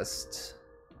just.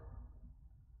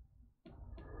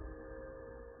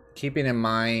 Keeping in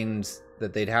mind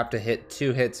that they'd have to hit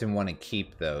 2 hits and want to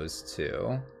keep those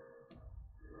 2.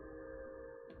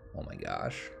 Oh my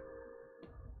gosh.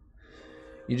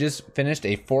 You just finished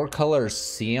a 4-color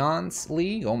Seance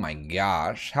League? Oh my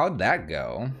gosh. How'd that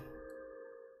go?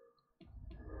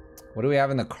 What do we have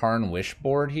in the Karn Wish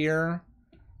board here?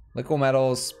 Liquid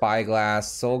Metals, Spyglass,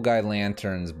 Soul Guide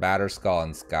Lanterns, Batterskull,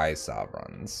 and Sky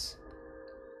Sovereigns.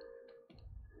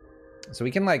 So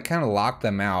we can like kind of lock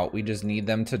them out. We just need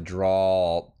them to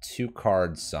draw 2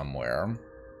 cards somewhere.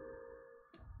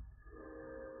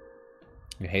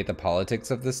 You hate the politics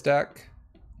of this deck?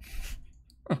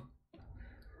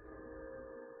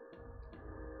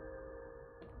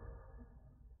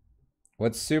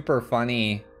 What's super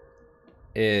funny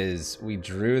is we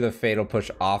drew the Fatal Push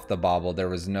off the Bauble. There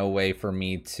was no way for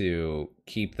me to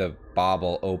keep the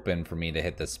Bauble open for me to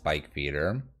hit the Spike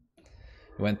Feeder.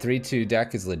 We went 3-2,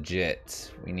 deck is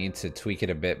legit. We need to tweak it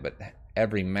a bit, but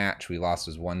every match we lost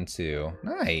was 1-2.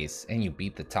 Nice, and you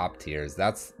beat the top tiers.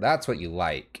 That's what you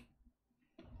like.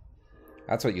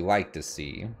 That's what you like to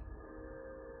see.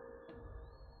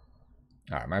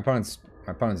 All right, my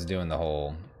opponent's doing the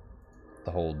whole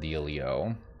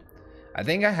dealio. I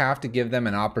think I have to give them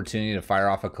an opportunity to fire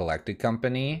off a Collected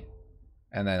Company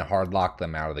and then hard lock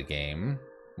them out of the game.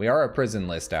 We are a prison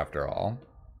list after all.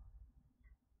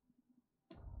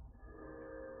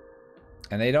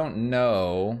 And they don't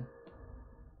know,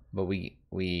 but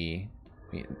we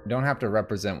don't have to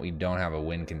represent we don't have a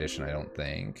win condition, I don't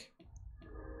think.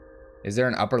 Is there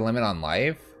an upper limit on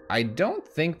life? I don't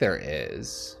think there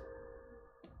is.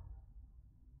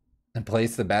 And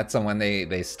place the bets on when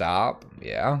they stop?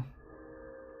 Yeah.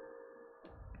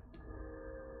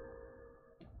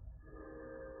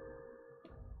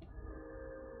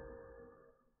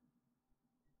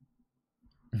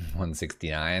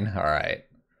 $169. All right.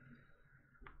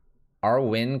 Our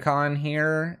win con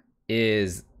here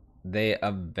is they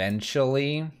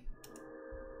eventually...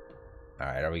 All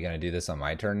right, are we going to do this on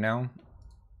my turn now?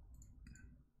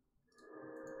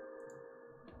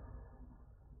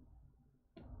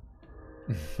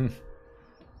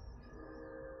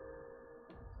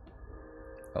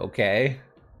 Okay.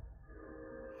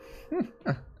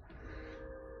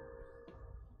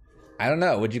 I don't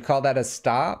know. Would you call that a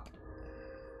stop?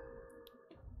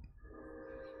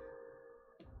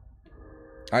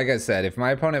 Like I said, if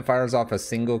my opponent fires off a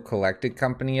single collected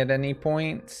company at any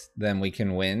point, then we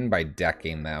can win by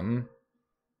decking them.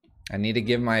 I need to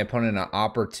give my opponent an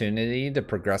opportunity to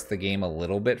progress the game a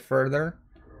little bit further.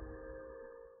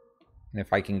 And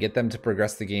if I can get them to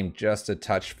progress the game just a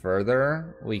touch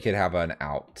further, we could have an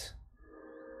out.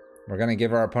 We're going to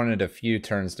give our opponent a few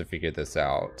turns to figure this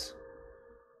out.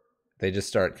 They just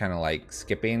start kind of like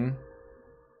skipping.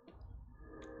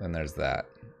 Then there's that.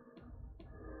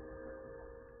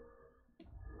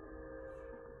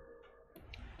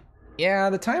 Yeah,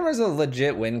 the timer's a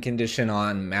legit win condition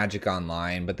on Magic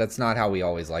Online, but that's not how we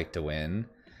always like to win.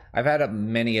 I've had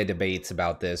many debates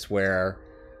about this where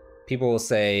people will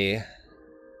say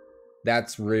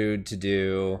that's rude to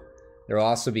do. There will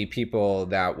also be people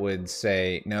that would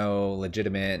say, no,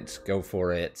 legitimate, go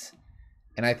for it.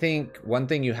 And I think one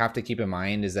thing you have to keep in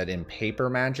mind is that in paper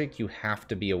Magic, you have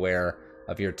to be aware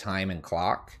of your time and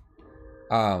clock.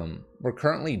 We're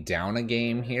currently down a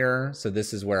game here, so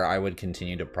this is where I would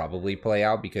continue to probably play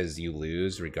out because you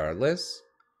lose regardless.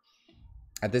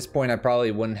 At this point, I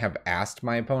probably wouldn't have asked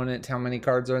my opponent how many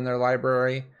cards are in their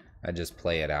library. I'd just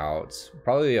play it out.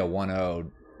 Probably a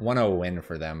 1-0 win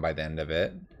for them by the end of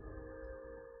it.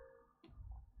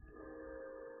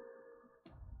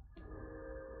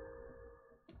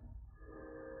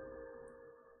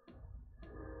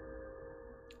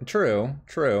 True,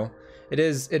 true. It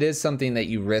is something that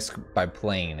you risk by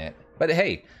playing it. But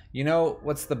hey, you know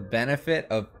what's the benefit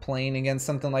of playing against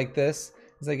something like this?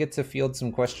 Is I get to field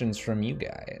some questions from you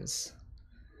guys.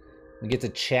 We get to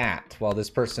chat while this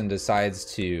person decides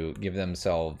to give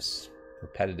themselves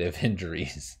repetitive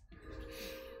injuries.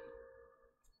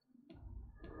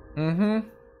 Well,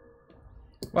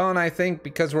 and I think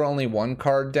because we're only one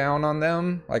card down on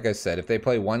them, like I said, if they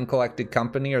play one collected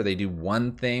company or they do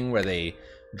one thing where they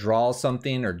draw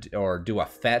something or do a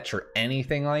fetch or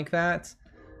anything like that,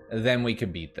 then we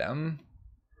could beat them.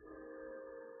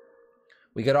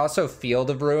 We could also Field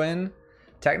of Ruin.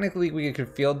 Technically, we could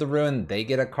Field the Ruin, they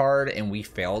get a card, and we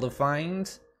fail to find,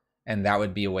 and that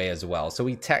would be a way as well. So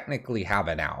we technically have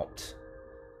an out.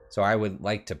 So I would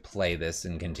like to play this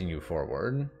and continue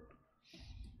forward.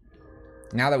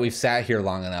 Now that we've sat here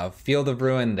long enough, Field of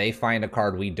Ruin, they find a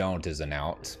card we don't is an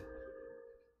out.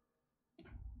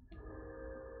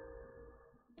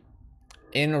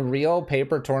 In a real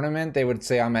paper tournament, they would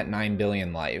say I'm at 9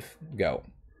 billion life. Go.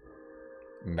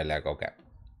 But like, okay,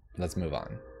 let's move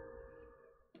on.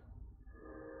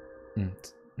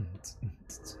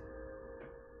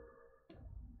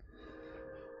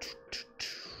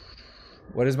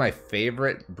 What is my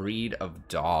favorite breed of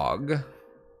dog? I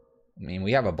mean,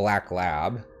 we have a black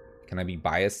lab. Can I be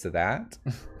biased to that?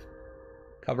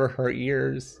 Cover her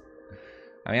ears.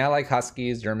 I mean, I like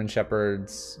huskies, German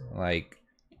shepherds, like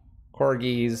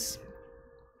corgis,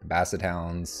 basset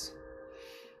hounds.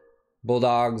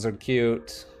 Bulldogs are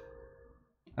cute.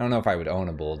 I don't know if I would own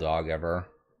a bulldog ever.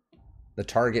 The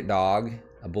target dog,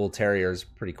 a bull terrier, is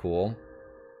pretty cool.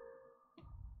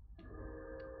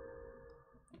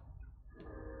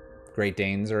 Great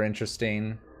Danes are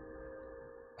interesting.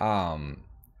 There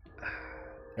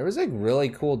was a really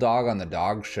cool dog on the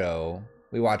dog show.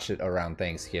 We watched it around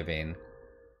Thanksgiving.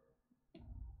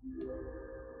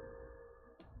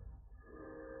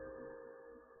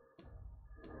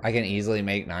 I can easily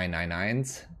make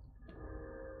 999s.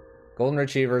 Golden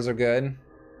Retrievers are good.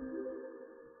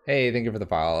 Hey, thank you for the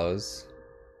follows.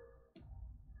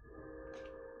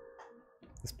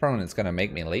 This opponent's gonna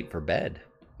make me late for bed.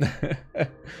 Do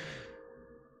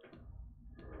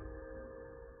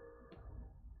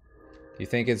you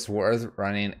think it's worth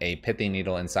running a pithy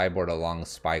needle in sideboard along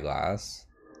spyglass?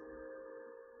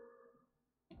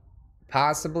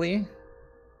 Possibly.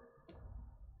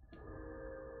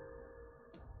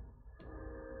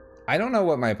 I don't know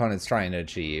what my opponent's trying to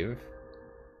achieve.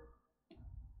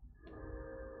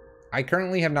 I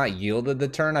currently have not yielded the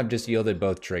turn, I've just yielded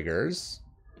both triggers.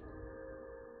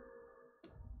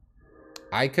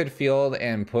 I could field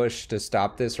and push to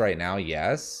stop this right now,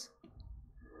 yes.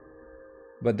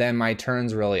 But then my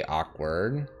turn's really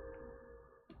awkward.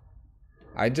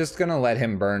 I'm just gonna let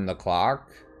him burn the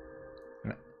clock.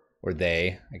 Or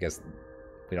they, I guess,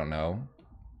 we don't know.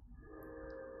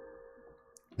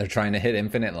 They're trying to hit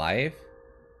infinite life.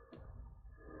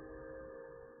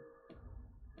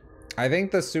 I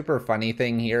think the super funny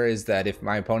thing here is that if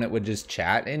my opponent would just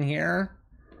chat in here,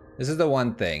 this is the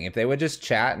one thing. If they would just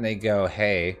chat and they go,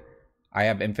 hey, I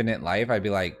have infinite life, I'd be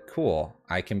like, cool,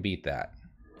 I can beat that.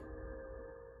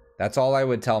 That's all I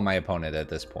would tell my opponent at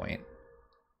this point.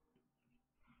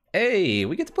 Hey,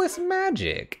 we get to play some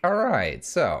Magic. All right,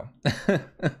 so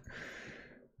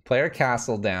player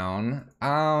castle down.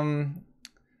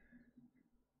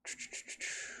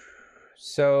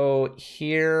 So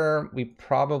here we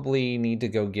probably need to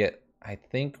go get, I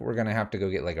think we're gonna have to go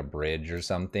get like a bridge or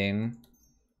something.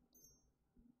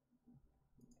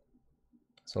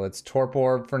 So let's Torp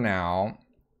Orb for now.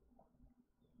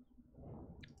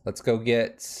 Let's go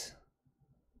get,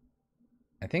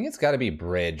 I think it's gotta be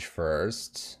bridge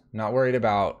first. Not worried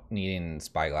about needing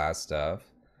Spyglass stuff.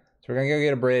 So we're gonna go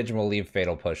get a bridge and we'll leave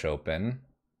Fatal Push open.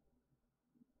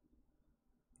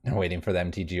 Waiting for the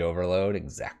MTG overload,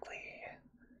 exactly.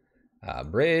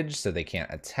 Bridge, so they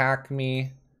can't attack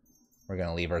me. We're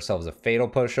gonna leave ourselves a Fatal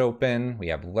Push open. We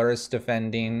have Lurrus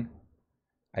defending.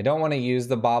 I don't want to use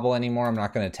the Bobble anymore. I'm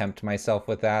not going to tempt myself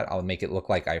with that. I'll make it look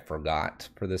like I forgot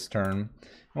for this turn. And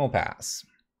we'll pass.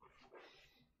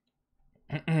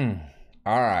 All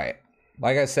right.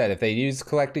 Like I said, if they use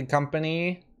Collected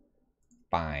Company,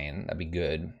 fine. That'd be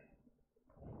good.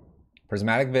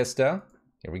 Prismatic Vista.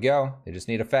 Here we go. They just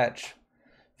need a fetch.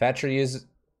 Fetch or use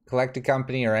Collected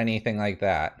Company or anything like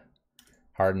that.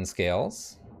 Hardened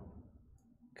Scales.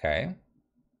 Okay.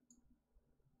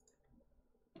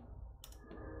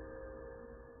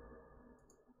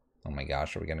 Oh my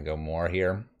gosh, are we gonna go more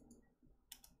here?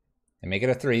 They make it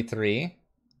a 3/3.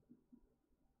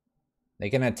 They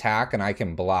can attack and I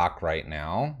can block right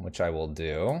now, which I will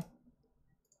do.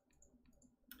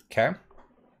 Okay.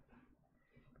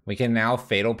 We can now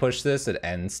Fatal Push this at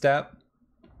end step.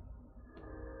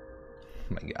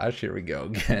 Oh my gosh, here we go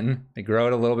again. They grow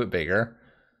it a little bit bigger.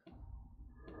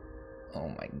 Oh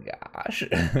my gosh.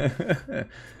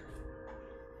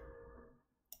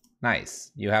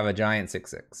 Nice. You have a giant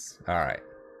 6/6. All right.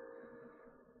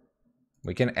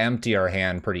 We can empty our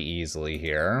hand pretty easily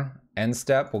here. End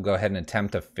step, we'll go ahead and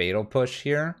attempt a Fatal Push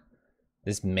here.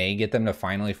 This may get them to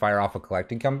finally fire off a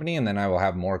Collecting Company, and then I will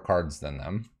have more cards than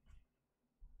them.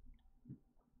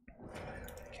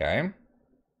 Okay.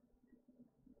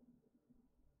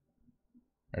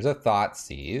 There's a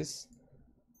Thoughtseize.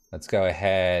 Let's go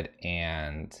ahead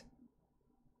and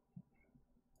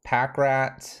Pack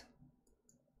Rat.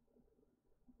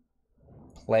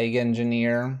 Plague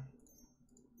Engineer.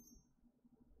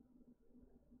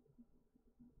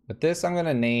 But this I'm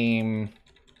gonna name,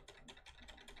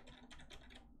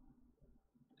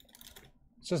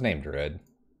 let's just name Druid.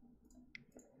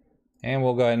 And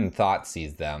we'll go ahead and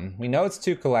Thoughtseize them. We know it's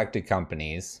 2 Collected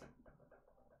Companies.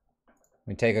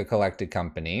 We take a Collected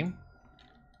Company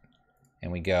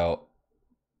and we go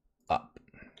up.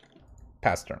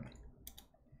 Pass turn.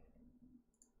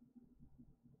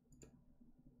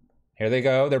 Here they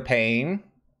go, they're paying.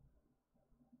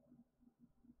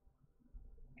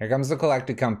 Here comes the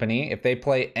Collected Company. If they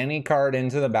play any card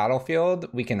into the battlefield,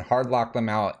 we can hard lock them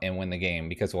out and win the game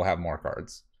because we'll have more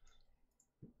cards.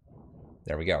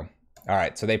 There we go. All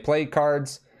right, so they played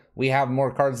cards. We have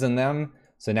more cards than them.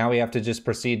 So now we have to just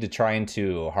proceed to trying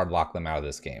to hard lock them out of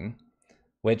this game,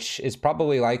 which is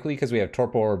probably likely because we have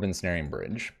Torpor Orb and Snaring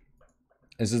Bridge.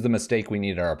 This is the mistake we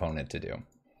need our opponent to do.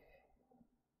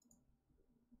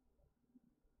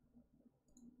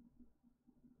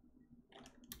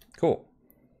 Cool.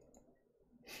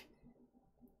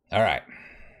 All right.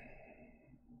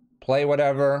 Play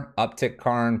whatever, uptick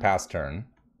Karn, pass turn.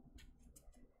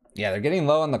 Yeah, they're getting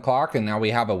low on the clock, and now we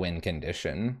have a win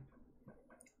condition.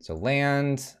 So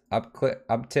land,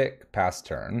 uptick, pass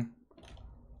turn.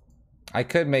 I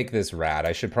could make this rat.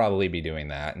 I should probably be doing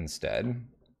that instead.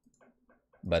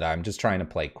 But I'm just trying to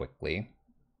play quickly.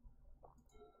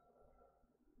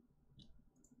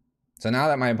 So now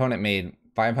that my opponent made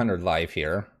 500 life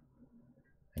here,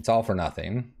 it's all for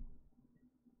nothing.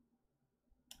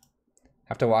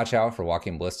 Have to watch out for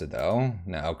Walking Ballista though.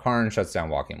 No, Karn shuts down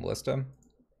Walking Ballista.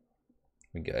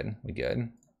 We good, we good.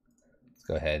 Let's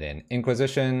go ahead and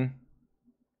Inquisition.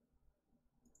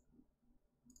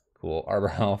 Cool,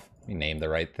 Arbor Elf, we named the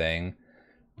right thing.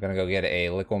 We're gonna go get a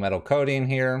Liquid Metal Coating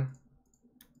here.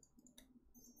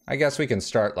 I guess we can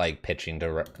start like pitching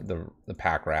to the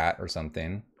Pack Rat or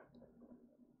something.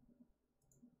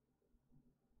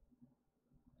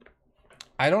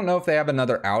 I don't know if they have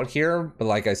another out here, but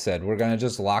like I said, we're going to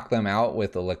just lock them out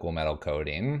with the Liquid Metal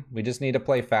Coating. We just need to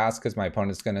play fast because my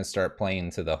opponent's going to start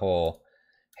playing to the whole,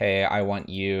 hey, I want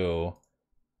you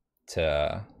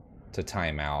to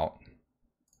time out.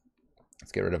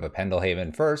 Let's get rid of a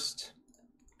Pendelhaven first.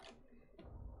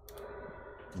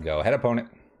 Go ahead, opponent.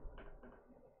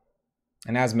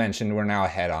 And as mentioned, we're now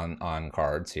ahead on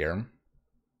cards here.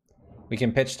 We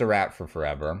can pitch the rat for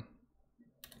forever.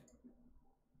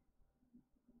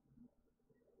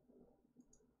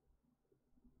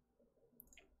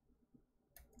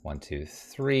 One, two,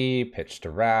 three, pitch to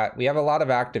rat. We have a lot of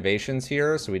activations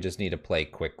here, so we just need to play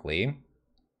quickly.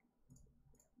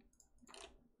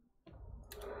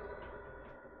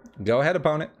 Go ahead,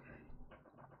 opponent.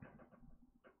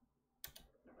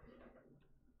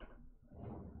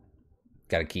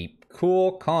 Gotta keep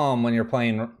cool, calm when you're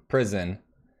playing prison.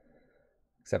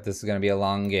 Except this is gonna be a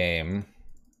long game.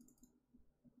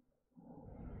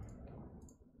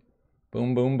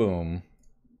 Boom, boom, boom.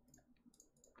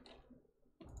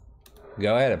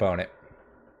 Go ahead, opponent.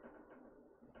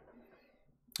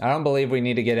 I don't believe we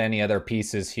need to get any other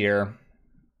pieces here.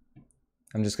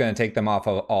 I'm just going to take them off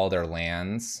of all their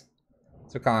lands.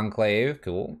 So Conclave.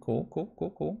 Cool, cool, cool, cool,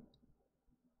 cool.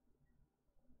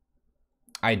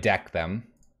 I deck them.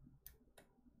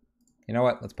 You know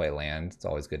what? Let's play land. It's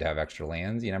always good to have extra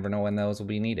lands. You never know when those will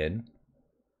be needed.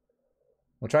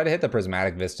 We'll try to hit the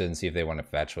Prismatic Vista and see if they want to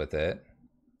fetch with it.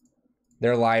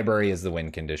 Their library is the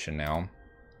win condition now.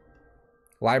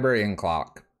 Library and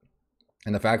clock.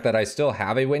 And the fact that I still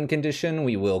have a win condition,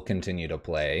 we will continue to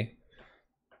play.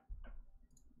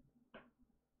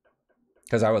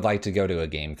 Because I would like to go to a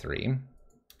game 3.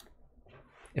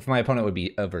 If my opponent would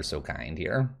be ever so kind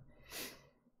here.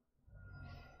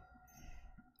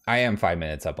 I am 5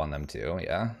 minutes up on them too,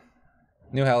 yeah.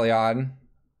 New Heliod.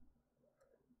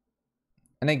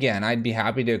 And again, I'd be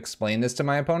happy to explain this to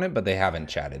my opponent, but they haven't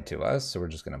chatted to us, so we're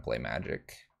just going to play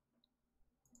Magic.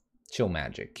 Chill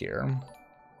Magic here.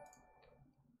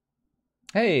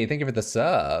 Hey, thank you for the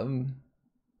sub.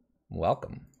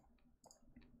 Welcome.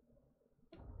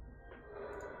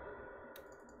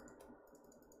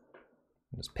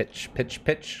 Just pitch, pitch,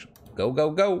 pitch. Go,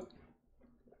 go, go.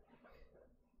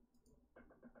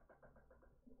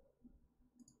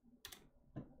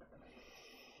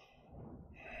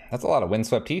 That's a lot of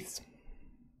Windswept Heaths.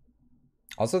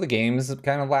 Also, the game is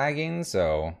kind of lagging,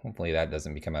 so hopefully that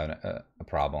doesn't become a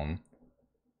problem.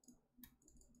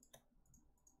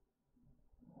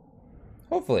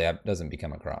 Hopefully that doesn't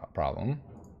become a problem.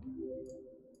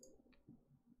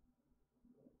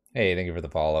 Hey, thank you for the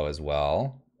follow as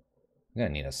well. I'm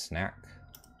gonna need a snack.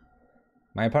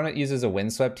 My opponent uses a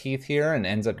Windswept Heath here and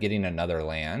ends up getting another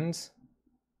land.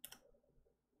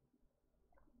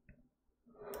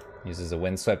 Uses a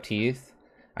Windswept Heath.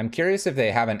 I'm curious if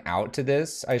they have an out to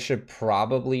this. I should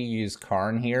probably use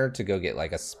Karn here to go get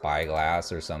like a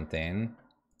Spyglass or something.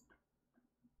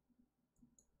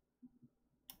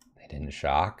 They didn't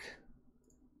shock.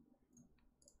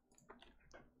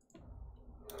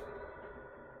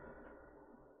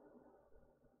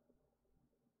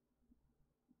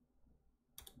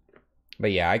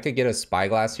 But yeah, I could get a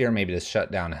Spyglass here, maybe to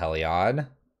shut down Heliod.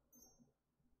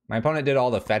 My opponent did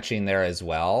all the fetching there as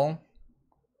well.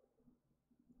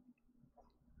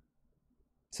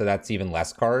 So that's even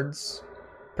less cards.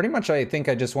 Pretty much I think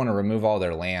I just want to remove all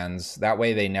their lands. That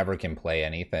way they never can play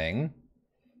anything.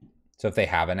 So if they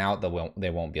have an out, they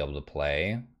won't be able to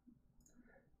play.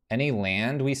 Any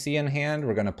land we see in hand,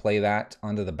 we're going to play that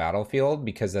onto the battlefield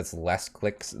because that's less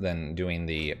clicks than doing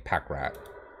the Pack Rat.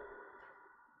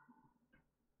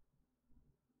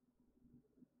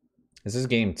 This is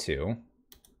game 2.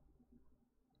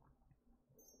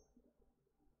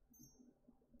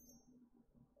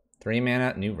 Three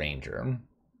mana, new Ranger.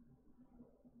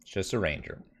 It's just a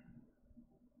Ranger.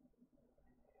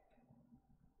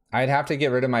 I'd have to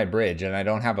get rid of my bridge, and I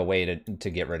don't have a way to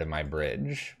get rid of my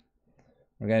bridge.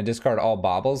 We're going to discard all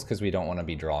baubles because we don't want to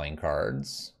be drawing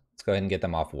cards. Let's go ahead and get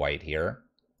them off white here.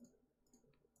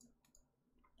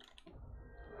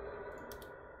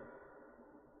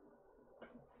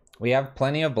 We have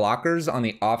plenty of blockers on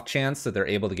the off chance that they're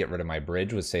able to get rid of my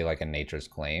bridge with, say, like a Nature's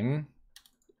Claim.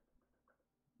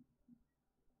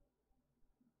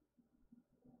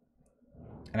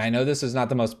 And I know this is not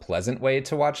the most pleasant way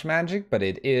to watch Magic, but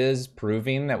it is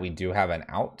proving that we do have an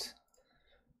out.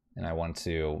 And I want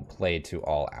to play to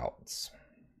all outs.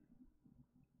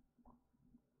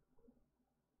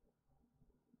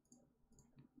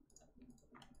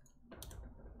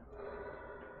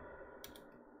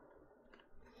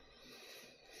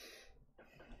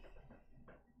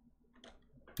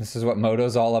 This is what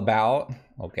Moto's all about?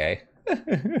 Okay.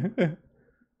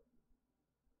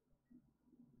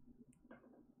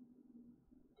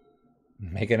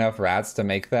 Make enough rats to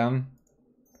make them.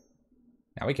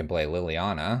 Now we can play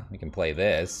Liliana. We can play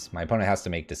this. My opponent has to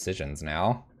make decisions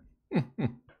now.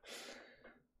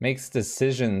 Makes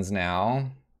decisions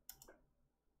now.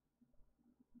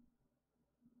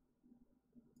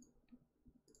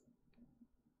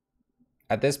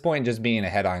 At this point, just being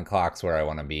ahead on clock's where I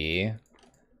want to be.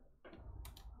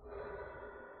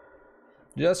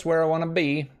 Just where I want to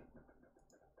be.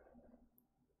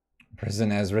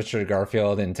 Prison as Richard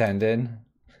Garfield intended.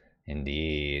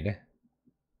 Indeed.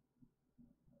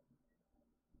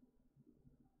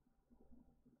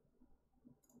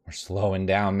 We're slowing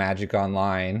down Magic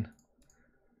Online.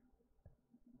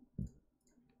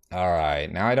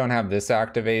 Alright, now I don't have this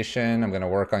activation. I'm going to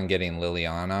work on getting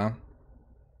Liliana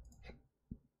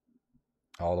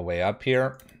all the way up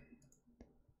here.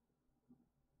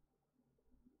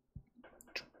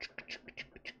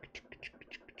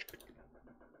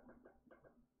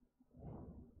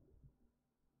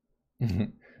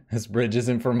 This bridge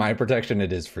isn't for my protection,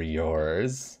 it is for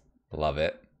yours. Love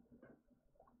it.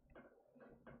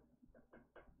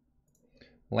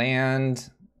 Land,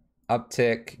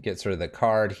 uptick, gets rid of the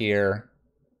card here.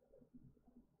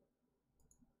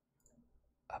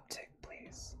 Uptick,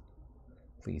 please.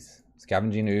 Please.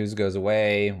 Scavenging Ooze goes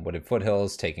away. Wooded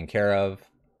Foothills taken care of.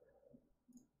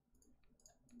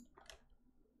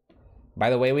 By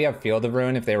the way, we have Field of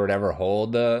Ruin. If they were to ever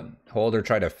hold or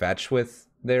try to fetch with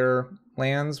their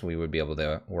lands, we would be able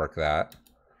to work that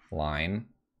line.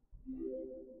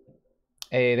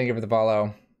 Hey, thank you for the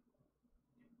follow.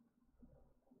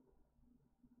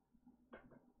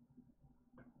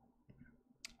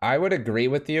 I would agree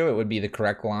with you. It would be the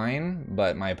correct line,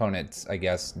 but my opponent's, I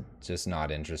guess, just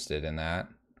not interested in that.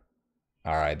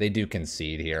 All right, they do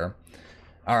concede here.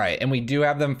 All right, and we do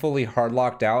have them fully hard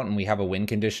locked out, and we have a win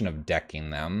condition of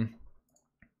decking them.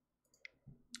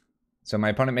 So my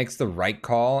opponent makes the right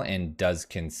call and does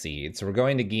concede. So we're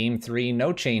going to game 3,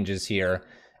 no changes here,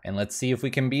 and let's see if we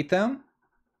can beat them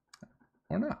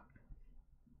or not.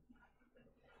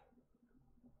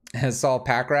 I saw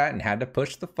Pack Rat and had to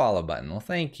push the follow button. Well,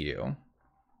 thank you.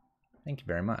 Thank you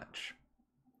very much.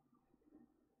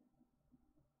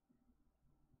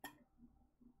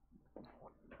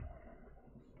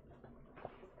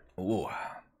 Ooh.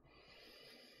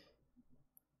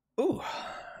 Ooh.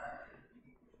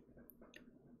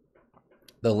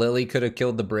 The Lily could have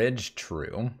killed the bridge.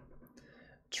 True.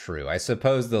 True. I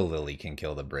suppose the Lily can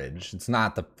kill the bridge. It's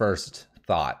not the first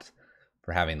thought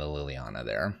for having the Liliana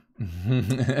there.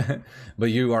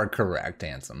 But you are correct,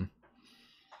 handsome.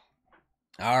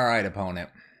 All right,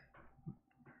 opponent.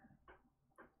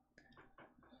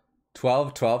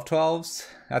 12, 12, 12s.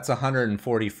 That's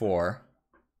 144.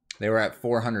 They were at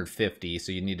 450,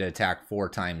 so you need to attack 4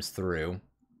 times through.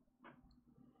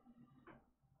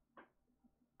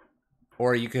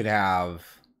 Or you could have,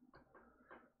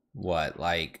 what,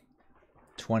 like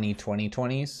 20, 20,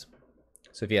 20s?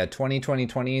 So if you had 20, 20,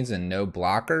 20s and no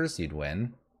blockers, you'd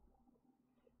win.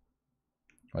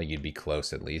 Well, you'd be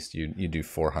close at least. You do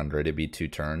 400, it'd be 2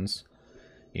 turns.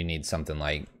 You need something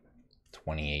like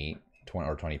 28, 20,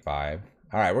 or 25.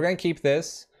 All right, we're going to keep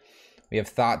this. We have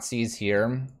Thoughtseize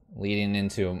here, leading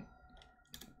into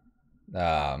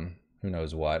who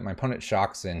knows what. My opponent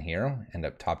shocks in here, end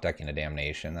up top decking a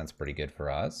Damnation. That's pretty good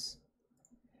for us.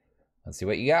 Let's see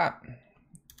what you got.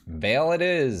 Veil it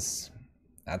is.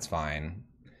 That's fine.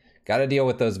 Got to deal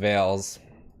with those Veils.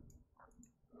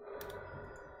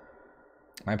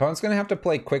 My opponent's going to have to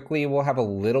play quickly. We'll have a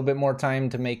little bit more time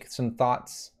to make some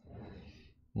thoughts.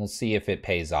 We'll see if it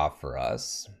pays off for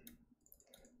us.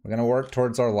 We're going to work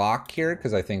towards our lock here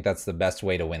because I think that's the best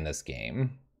way to win this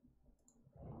game.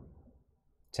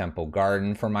 Temple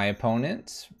Garden for my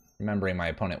opponent. Remembering my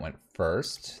opponent went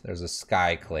first. There's a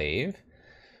Skyclave.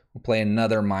 We'll play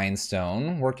another Mind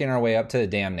Stone, working our way up to the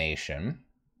Damnation.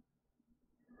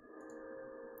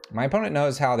 My opponent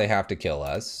knows how they have to kill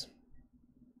us.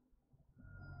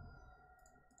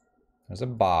 There's a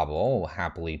Bauble. We'll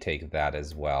happily take that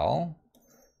as well.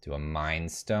 Do a Mind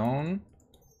Stone.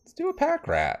 Let's do a Pack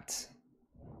Rat.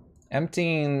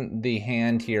 Emptying the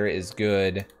hand here is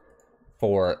good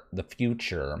for the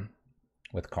future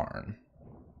with Karn.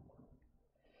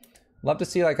 Love to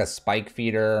see like a Spike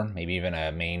Feeder, maybe even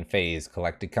a main phase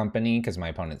Collected Company, because my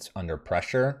opponent's under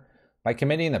pressure. By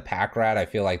committing the Pack Rat, I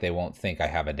feel like they won't think I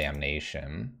have a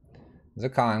Damnation. There's a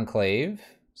Conclave.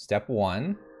 Step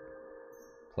 1.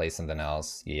 Play something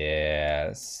else.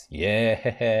 Yes.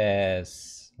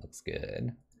 Yes. Looks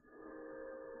good.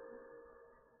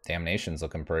 Damnation's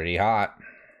looking pretty hot.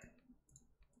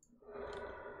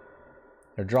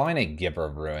 They're drawing a Giver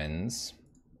of Ruins.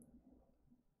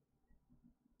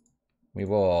 We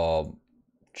will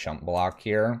chump block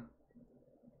here.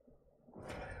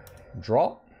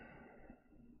 Draw.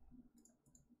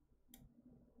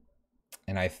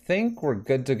 And I think we're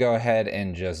good to go ahead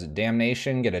and just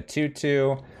Damnation, get a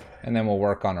 2/2, and then we'll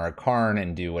work on our Karn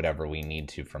and do whatever we need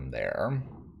to from there.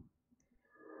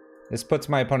 This puts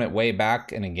my opponent way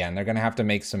back, and again, they're going to have to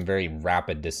make some very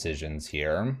rapid decisions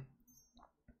here.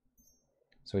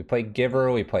 So we play Giver,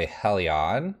 we play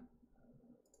Heliod.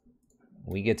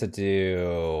 We get to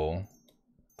do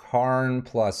Karn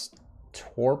plus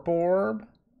Torp Orb.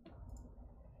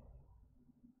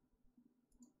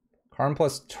 Karn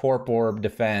plus Torp Orb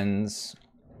defends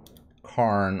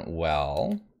Karn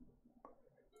well.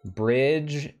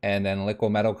 Bridge, and then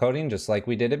Liquid Metal Coating, just like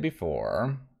we did it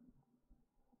before.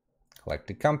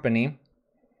 Collected Company.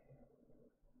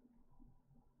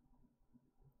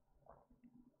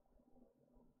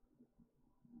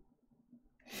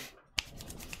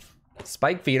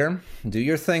 Spike Feeder. Do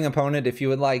your thing, opponent, if you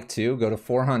would like to. Go to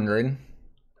 400.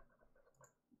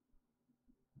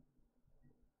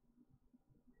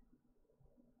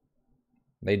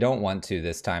 They don't want to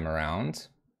this time around.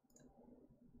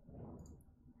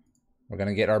 We're going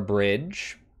to get our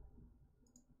bridge.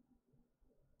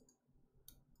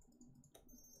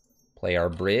 Play our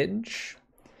bridge.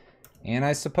 And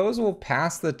I suppose we'll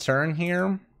pass the turn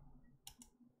here.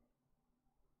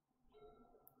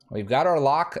 We've got our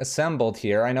lock assembled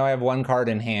here. I know I have one card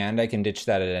in hand. I can ditch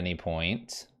that at any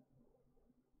point.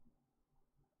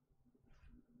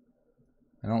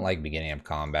 I don't like beginning of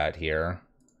combat here.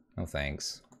 No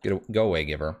thanks. Go away,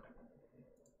 Giver.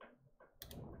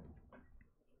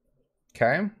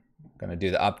 Okay. Gonna do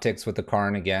the upticks with the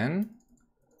Karn again.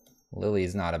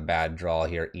 Lily's not a bad draw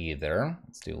here either.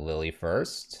 Let's do Lily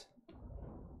first.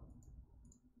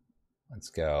 Let's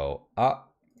go up.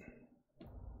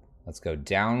 Let's go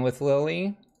down with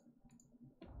Lily.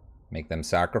 Make them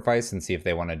sacrifice and see if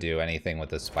they want to do anything with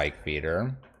the Spike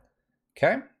Feeder.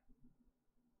 Okay.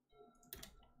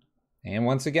 And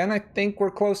once again, I think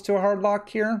we're close to a hard lock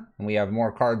here. And we have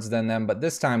more cards than them, but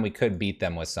this time we could beat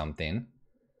them with something.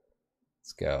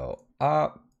 Let's go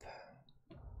up.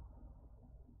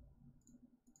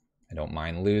 I don't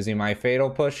mind losing my Fatal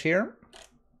Push here.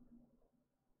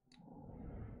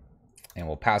 And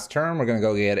we'll pass turn. We're going to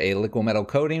go get a Liquid Metal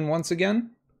Coating once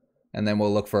again. And then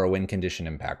we'll look for a win condition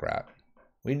in Pack Rat.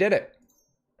 We did it.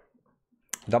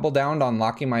 Double down on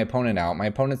locking my opponent out. My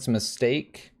opponent's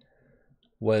mistake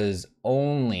was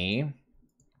only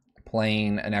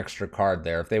playing an extra card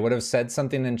there. If they would have said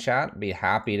something in chat, I'd be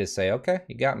happy to say, okay,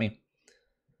 you got me.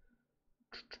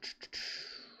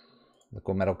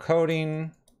 Liquid Metal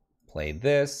Coating. Play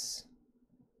this.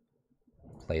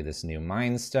 Play this new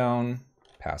Mind Stone.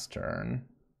 Pass turn.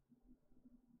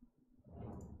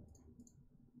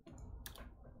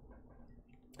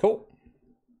 Cool.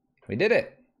 We did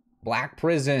it. Black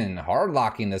Prison. Hard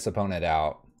locking this opponent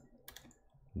out.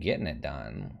 Getting it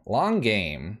done. Long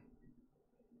game.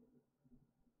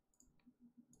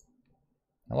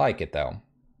 I like it though.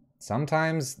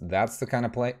 Sometimes that's the kind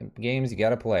of games you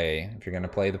gotta play if you're gonna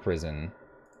play the prison.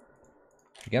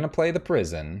 If you're gonna play the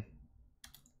prison.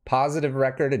 Positive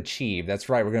record achieved. That's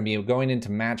right, we're going to be going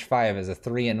into match 5 as a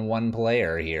 3-1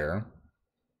 player here.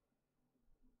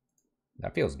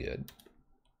 That feels good.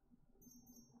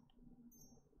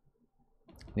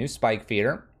 New Spike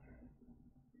Feeder.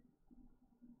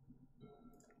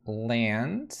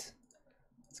 Land.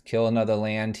 Let's kill another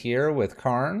land here with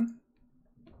Karn.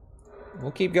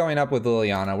 We'll keep going up with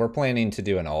Liliana. We're planning to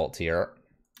do an ult here.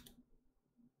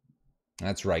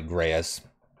 That's right, Grayus.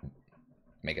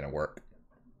 Making it work.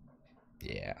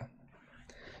 Yeah.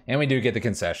 And we do get the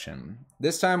concession.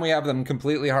 This time we have them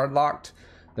completely hard locked.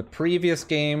 The previous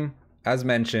game, as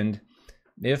mentioned,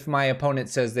 if my opponent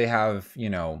says they have, you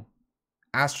know,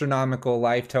 astronomical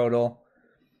life total,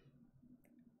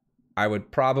 I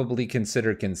would probably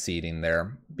consider conceding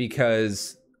there.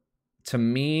 Because to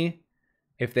me,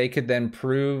 if they could then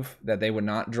prove that they would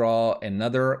not draw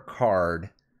another card,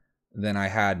 then I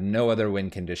had no other win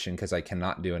condition because I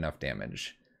cannot do enough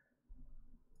damage.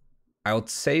 I'll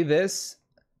say this,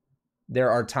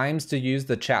 there are times to use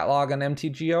the chat log on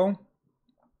MTGO.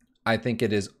 I think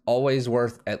it is always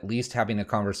worth at least having a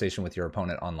conversation with your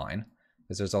opponent online,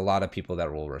 because there's a lot of people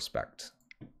that will respect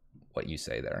what you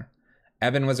say there.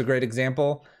 Evan was a great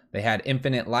example. They had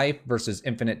infinite life versus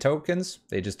infinite tokens.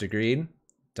 They just agreed,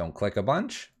 don't click a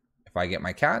bunch. If I get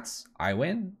my cats, I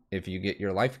win. If you get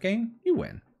your life gain, you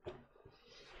win.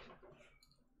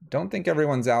 Don't think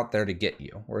everyone's out there to get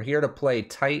you. We're here to play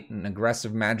tight and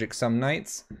aggressive Magic some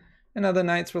nights, and other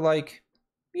nights we're like,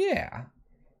 yeah,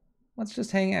 let's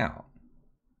just hang out.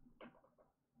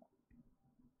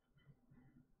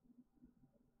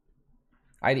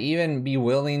 I'd even be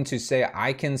willing to say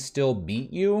I can still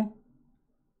beat you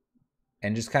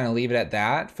and just kind of leave it at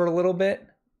that for a little bit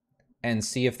and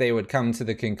see if they would come to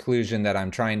the conclusion that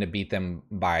I'm trying to beat them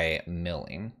by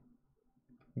milling.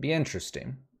 Be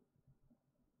interesting.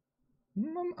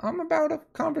 I'm about a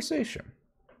conversation.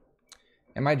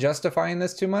 Am I justifying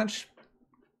this too much?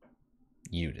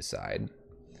 You decide.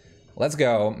 Let's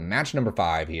go. Match number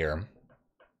 5 here.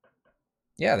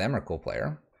 Yeah, the Emrakul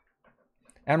player.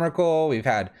 Emrakul, we've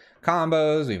had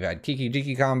combos, we've had Kiki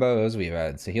Jiki combos, we've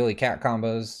had Sahili Cat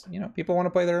combos. You know, people want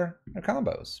to play their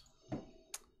combos.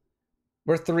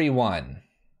 We're 3-1.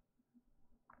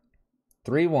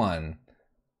 3-1.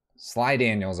 Sly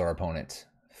Daniels, our opponent.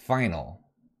 Final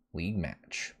league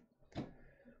match.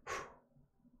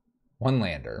 One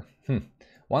lander.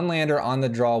 One lander on the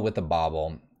draw with a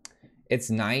bobble.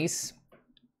 It's nice.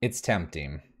 It's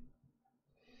tempting.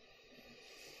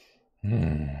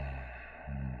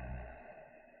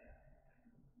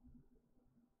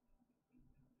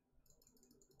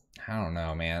 I don't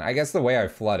know, man. I guess the way I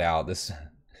flood out, this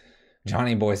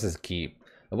Johnny Boyce's keep.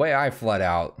 The way I flood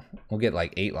out, we'll get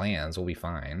like 8 lands. We'll be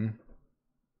fine.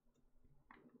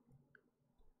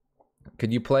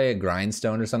 Could you play a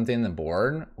grindstone or something in the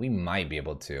board? We might be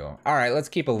able to. All right, let's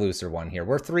keep a looser one here.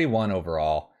 We're 3-1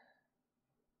 overall.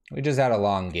 We just had a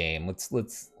long game. Let's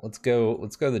go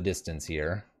the distance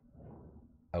here.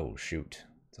 Oh shoot.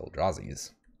 It's old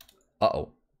Drazies.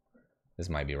 Uh-oh. This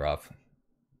might be rough.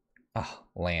 Oh,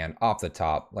 land off the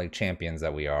top, like champions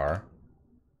that we are.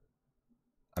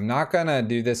 I'm not gonna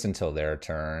do this until their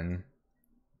turn.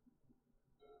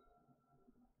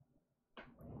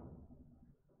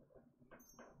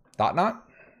 Thought not?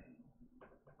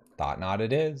 Thought not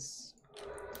it is.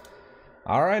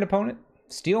 All right, opponent.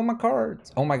 Steal my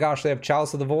cards. Oh my gosh, they have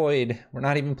Chalice of the Void. We're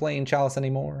not even playing Chalice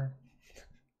anymore.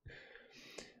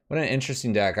 What an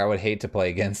interesting deck. I would hate to play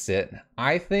against it.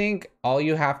 I think all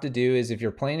you have to do is if you're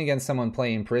playing against someone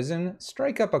playing Prison,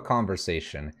 strike up a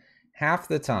conversation. Half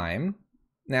the time.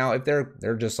 Now, if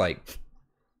they're just like,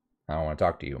 I don't want to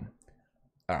talk to you.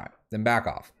 All right, then back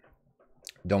off.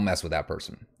 Don't mess with that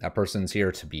person. That person's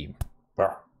here to be...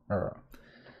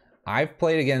 I've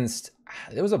played against...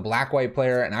 It was a black-white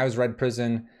player, and I was red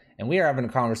Prison, and we were having a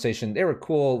conversation. They were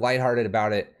cool, lighthearted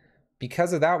about it.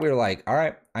 Because of that, we were like, all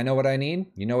right, I know what I need.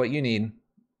 You know what you need.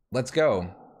 Let's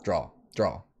go. Draw,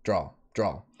 draw, draw,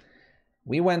 draw.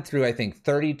 We went through, I think,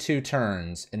 32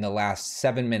 turns in the last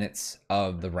 7 minutes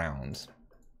of the round.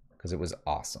 Because it was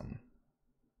awesome.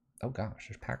 Oh gosh,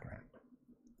 there's Pack Rat.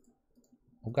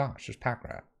 Oh gosh, there's Pack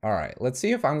Rat. All right, let's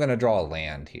see if I'm going to draw a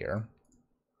land here.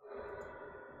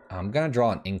 I'm going to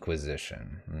draw an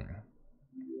Inquisition.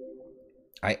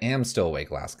 I am still awake,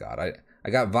 Last God. I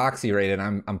got Voxy rated.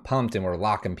 I'm pumped and we're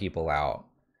locking people out.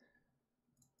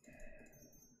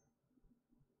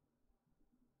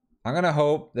 I'm going to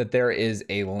hope that there is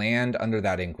a land under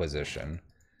that Inquisition.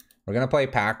 We're going to play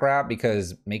Pack Rat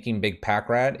because making big Pack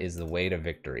Rat is the way to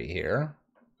victory here.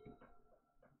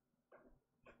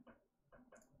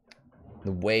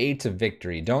 The way to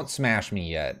victory. Don't smash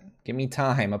me yet. Give me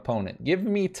time, opponent. Give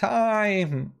me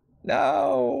time.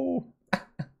 No.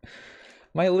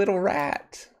 My little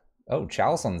rat. Oh,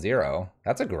 Chalice on 0.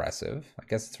 That's aggressive. I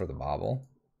guess it's for the bobble.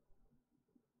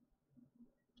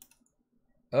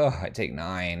 Ugh, I take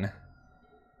 9.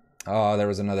 Oh, there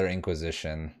was another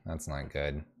Inquisition. That's not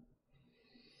good.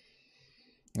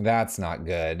 That's not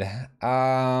good.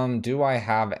 Do I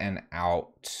have an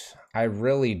out? I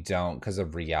really don't because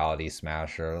of Reality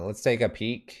Smasher. Let's take a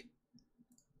peek.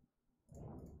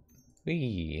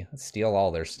 Whee, let's steal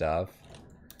all their stuff.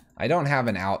 I don't have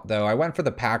an out though. I went for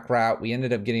the Pack Rat. We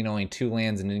ended up getting only 2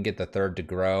 lands and didn't get the 3rd to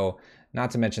grow.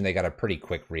 Not to mention they got a pretty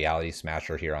quick Reality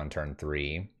Smasher here on turn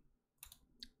 3.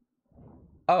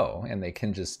 Oh, and they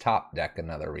can just top deck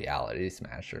another Reality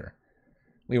Smasher.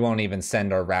 We won't even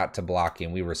send our rat to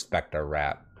blocking. We respect our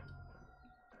rat.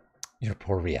 Your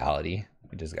poor Reality.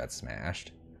 We just got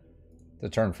smashed. The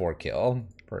turn 4 kill.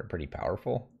 Pretty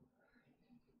powerful.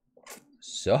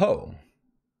 So,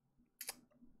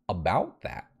 about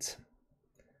that.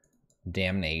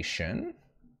 Damnation.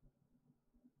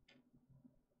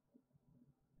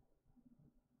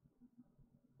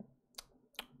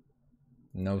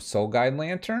 No Soul Guide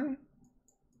Lantern.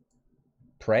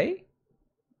 Pray.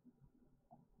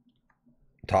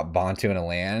 Top Bantu in a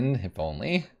land. If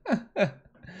only.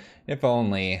 If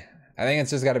only. I think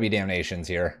it's just got to be Damnations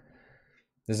here.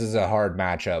 This is a hard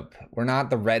matchup. We're not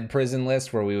the red Prison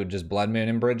list where we would just Blood Moon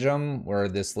and bridge them. We're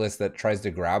this list that tries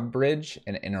to grab bridge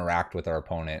and interact with our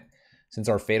opponent. Since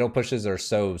our Fatal Pushes are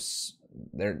so...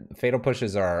 Their Fatal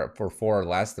Pushes are for 4 or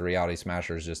less. The Reality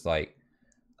Smasher is just like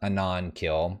a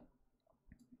non-kill.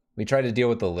 We try to deal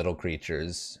with the little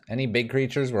creatures. Any big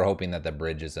creatures, we're hoping that the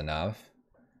bridge is enough.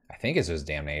 I think it's just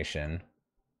Damnation.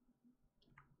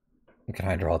 Can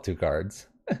I draw 2 cards?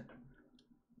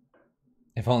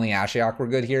 If only Ashiok were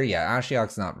good here. Yeah,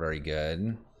 Ashiok's not very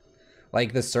good.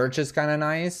 Like, the search is kind of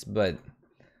nice, but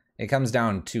it comes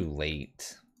down too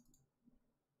late.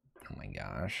 Oh my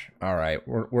gosh. All right,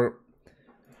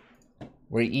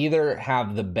 we either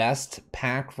have the best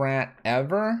pack rat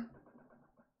ever,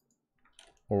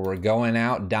 or we're going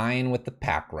out dying with the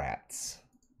pack rats.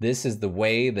 This is the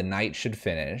way the night should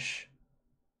finish.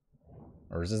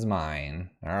 Hers is mine.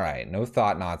 All right, no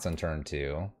thought knots on turn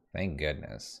 2. Thank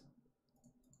goodness.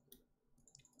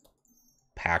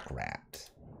 Pack rat.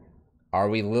 Are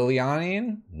we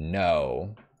Lilianian?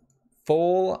 No.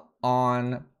 Full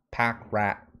on pack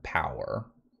rat power.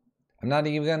 I'm not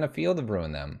even gonna field of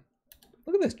ruin them.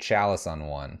 Look at this chalice on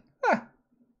 1. Ah.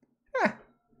 Ah.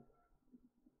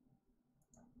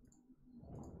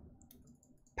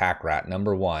 Pack rat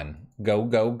number 1. Go,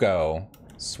 go, go.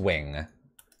 Swing.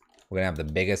 We're gonna have the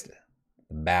biggest,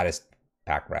 the baddest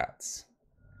pack rats.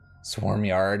 Swarm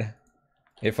yard.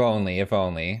 If only, if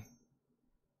only.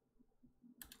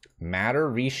 Matter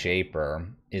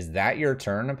Reshaper. Is that your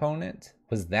turn, opponent?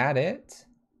 Was that it?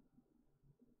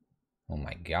 Oh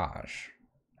my gosh.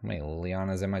 How many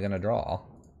Lilianas am I gonna draw?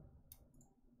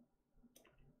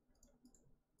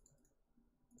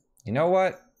 You know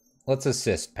what? Let's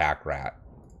assist Pack Rat.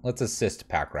 Let's assist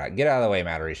Pack Rat. Get out of the way,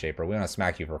 Matter Reshaper. We want to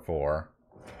smack you for 4.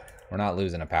 We're not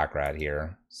losing a Pack Rat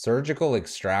here. Surgical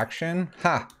Extraction?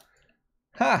 Ha!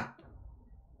 Ha!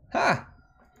 Ha!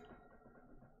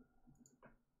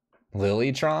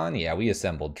 Lilytron? Yeah, we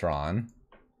assembled Tron.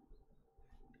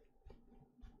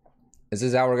 This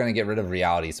is how we're going to get rid of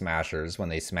Reality Smashers when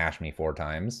they smash me 4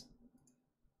 times.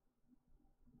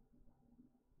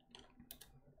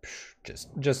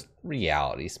 Just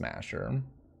Reality Smasher.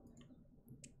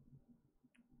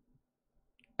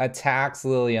 Attacks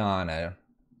Liliana.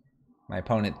 My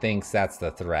opponent thinks that's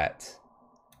the threat.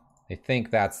 They think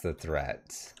that's the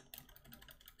threat.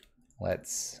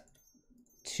 Let's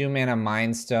 2-mana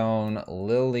Mind Stone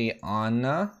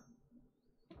Liliana.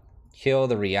 Kill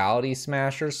the Reality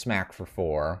Smasher. Smack for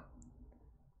 4.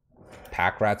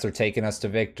 Pack Rats are taking us to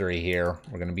victory here.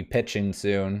 We're going to be pitching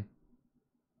soon.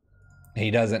 He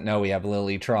doesn't know we have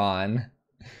Lilytron.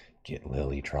 Get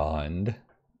Lilytroned.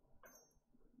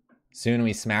 Soon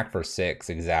we smack for 6,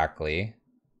 exactly.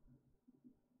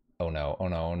 Oh no, oh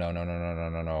no, no, no, no, no, no,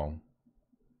 no, no.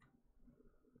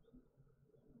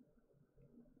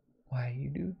 Why you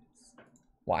do this?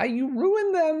 Why you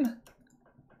ruin them?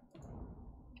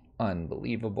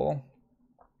 Unbelievable.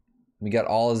 We got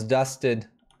all is dusted.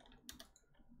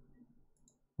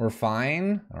 We're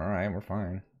fine? Alright, we're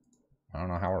fine. I don't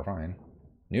know how we're fine.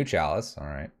 New chalice.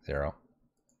 Alright, 0.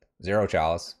 0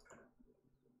 chalice.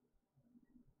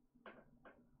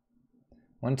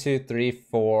 1, 2, 3,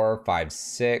 4, 5,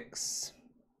 6.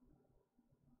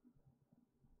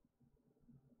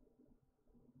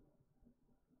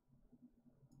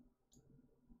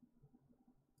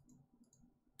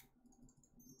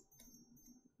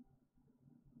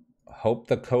 Hope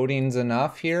the coding's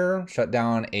enough here. Shut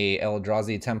down a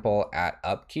Eldrazi temple at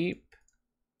upkeep.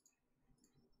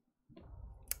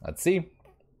 Let's see.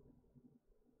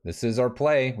 This is our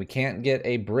play. We can't get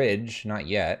a bridge, not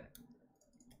yet.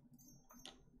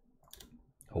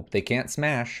 Hope they can't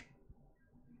smash.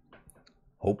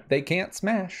 Hope they can't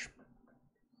smash.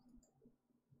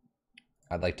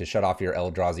 I'd like to shut off your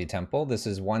Eldrazi temple. This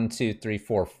is 1, 2, 3,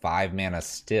 4, 5 mana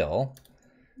still.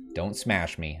 Don't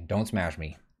smash me. Don't smash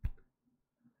me.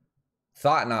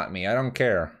 Thought knot me. I don't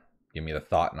care. Give me the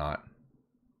thought knot.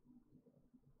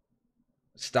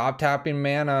 Stop tapping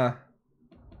mana.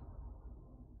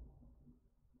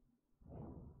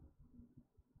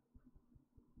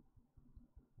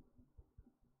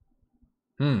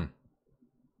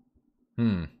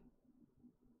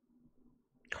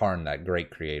 Karn, that great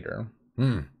creator.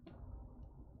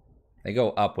 They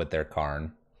go up with their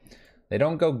Karn. They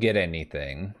don't go get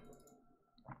anything.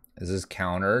 Is this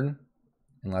countered?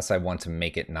 Unless I want to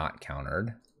make it not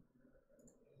countered.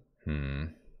 I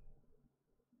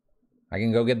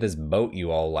can go get this boat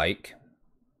you all like.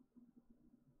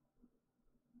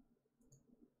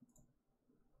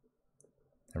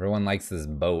 Everyone likes this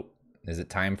boat. Is it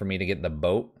time for me to get the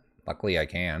boat? Luckily I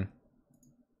can.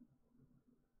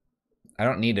 I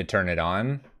don't need to turn it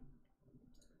on.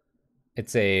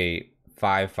 It's a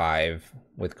 5/5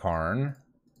 with Karn.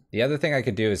 The other thing I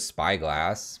could do is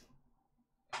Spyglass.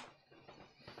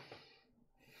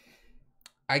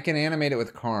 I can animate it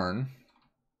with Karn.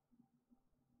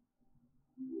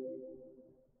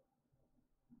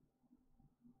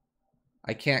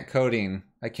 I can't coding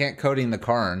the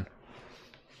Karn.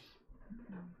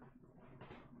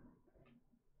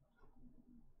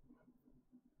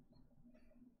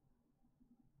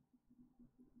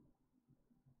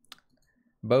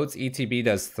 Boats ETB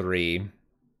does 3.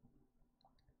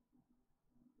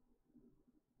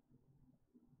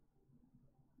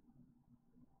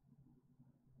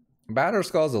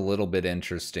 Batterskull is a little bit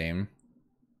interesting.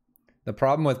 The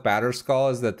problem with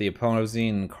Batterskull is that the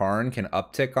opposing Karn can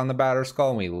uptick on the Batterskull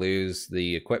and we lose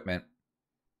the equipment.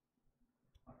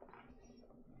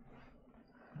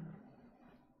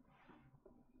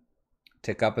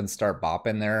 Tick up and start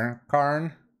bopping there,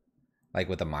 Karn. Like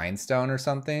with a Mind Stone or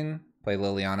something. Play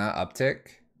Liliana, uptick.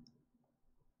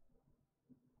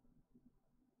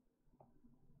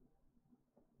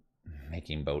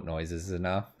 Making boat noises is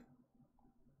enough.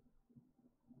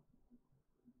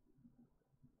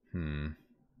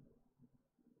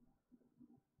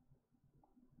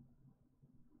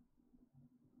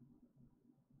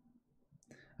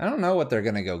 I don't know what they're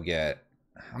gonna go get.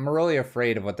 I'm really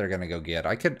afraid of what they're gonna go get.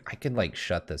 I could like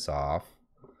shut this off.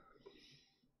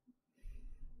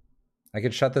 I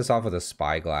could shut this off with a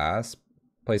Spyglass.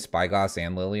 Play Spyglass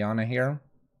and Liliana here.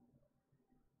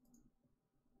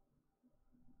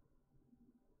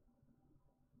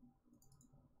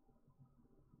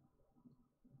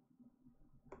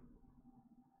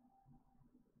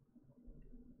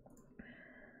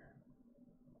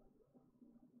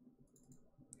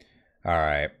 All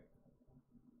right.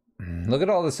 Look at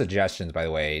all the suggestions, by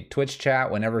the way. Twitch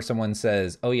chat, whenever someone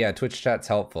says, oh yeah, Twitch chat's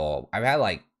helpful, I've had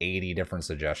like 80 different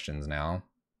suggestions now.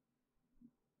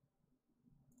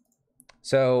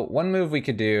 So one move we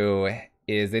could do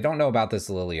is, they don't know about this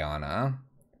Liliana.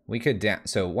 We could,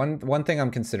 so one thing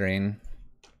I'm considering,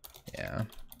 yeah,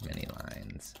 many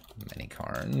lines, many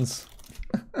Karns.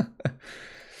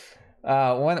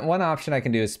 One option I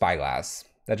can do is Spyglass.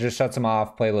 That just shuts him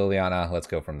off, play Liliana, let's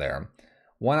go from there.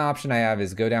 One option I have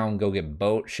is go down, go get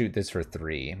boat, shoot this for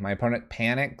 3. My opponent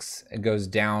panics, it goes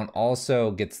down,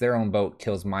 also gets their own boat,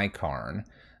 kills my Karn.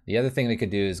 The other thing they could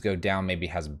do is go down, maybe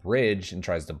has bridge and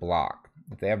tries to block.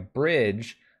 If they have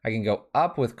bridge, I can go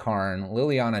up with Karn,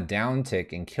 Liliana down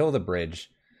tick and kill the bridge,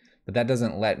 but that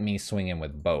doesn't let me swing in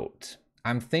with boat.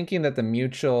 I'm thinking that the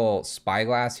mutual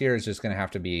Spyglass here is just gonna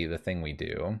have to be the thing we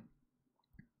do.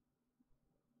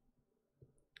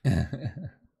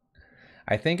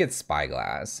 I think it's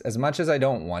Spyglass. As much as I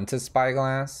don't want to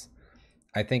Spyglass,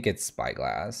 I think it's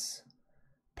Spyglass.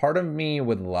 Part of me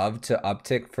would love to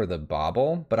uptick for the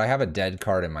bobble, but I have a dead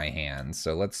card in my hand.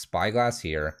 So let's Spyglass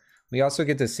here. We also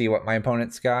get to see what my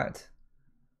opponent's got,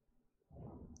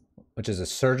 which is a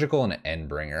Surgical and an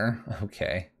Endbringer.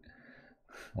 Okay.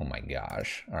 Oh my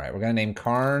gosh. All right, we're gonna name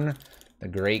Karn the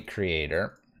Great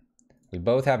Creator. We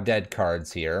both have dead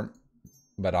cards here,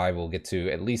 but I will get to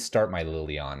at least start my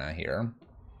Liliana here.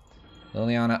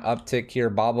 Liliana uptick here,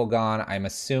 bobble gone. I'm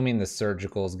assuming the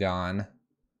Surgical's gone.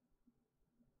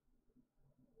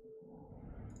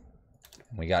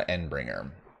 We got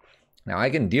Endbringer. Now I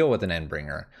can deal with an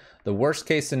Endbringer. The worst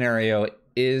case scenario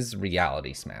is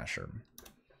Reality Smasher.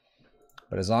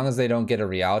 But as long as they don't get a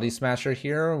Reality Smasher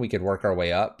here, we could work our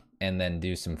way up and then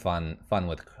do some fun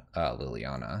with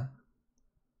Liliana.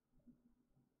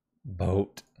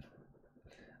 Boat.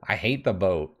 I hate the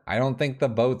boat. I don't think the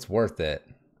boat's worth it.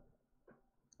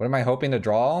 What am I hoping to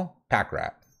draw? Pack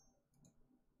Rat.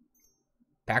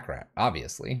 Pack Rat,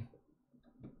 obviously.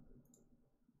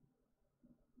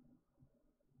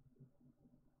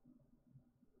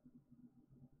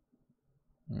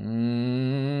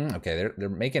 Okay, they're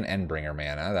making Endbringer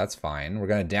mana. That's fine. We're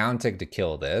gonna down tick to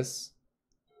kill this.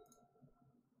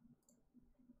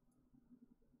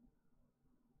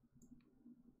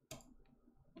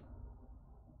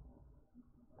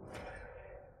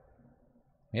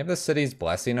 We have the city's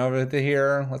blessing over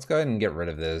here. Let's go ahead and get rid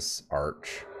of this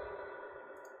arch.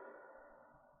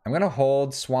 I'm gonna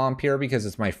hold Swamp here because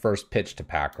it's my first pitch to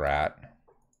Pack Rat.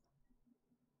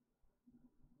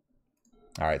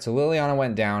 All right, so Liliana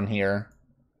went down here.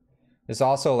 This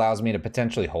also allows me to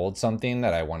potentially hold something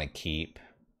that I want to keep.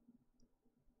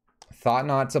 Thought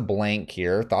Knot's a blank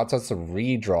here. Thought Knot's a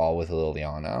redraw with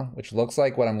Liliana, which looks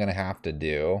like what I'm gonna have to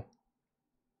do.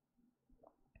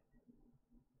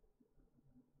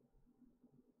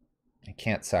 I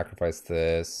can't sacrifice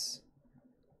this.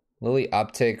 Lily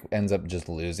uptick ends up just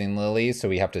losing Lily, so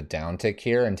we have to downtick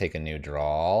here and take a new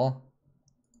draw.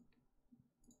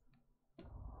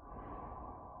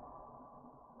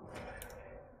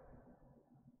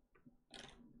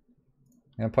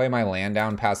 I'm gonna play my land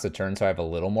down past the turn so I have a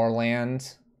little more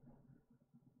land.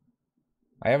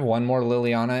 I have one more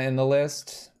Liliana in the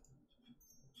list,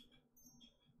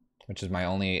 which is my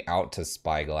only out to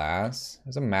Spyglass.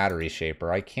 There's a Matter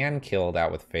Shaper. I can kill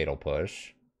that with Fatal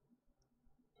Push.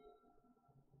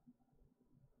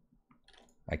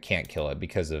 I can't kill it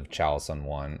because of Chalice on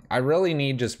 1. I really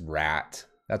need just Rat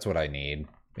That's what I need.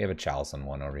 We have a Chalice on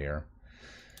one over here.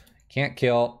 Can't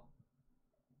kill.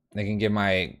 They can give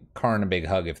my Karn a big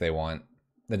hug if they want.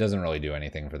 That doesn't really do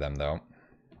anything for them, though.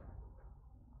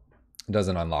 It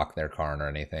doesn't unlock their Karn or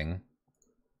anything.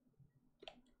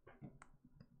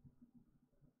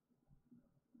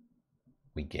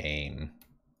 We game.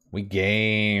 We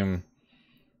game.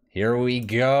 Here we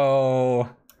go.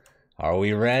 Are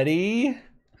we ready?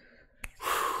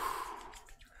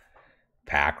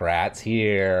 Pack rats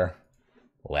here.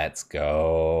 Let's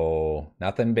go.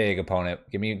 Nothing big, opponent.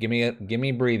 Give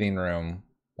me breathing room.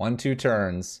 1-2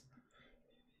 turns.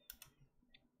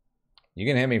 You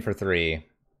can hit me for 3.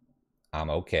 I'm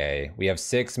okay. We have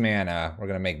 6 mana. We're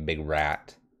gonna make big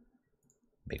rat.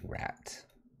 Big rat.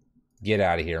 Get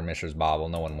out of here, Mishra's Bobble.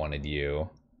 No one wanted you.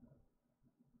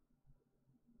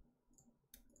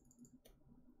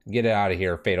 Get out of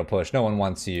here, Fatal Push. No one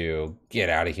wants you. Get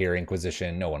out of here,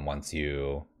 Inquisition. No one wants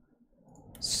you.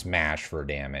 Smash for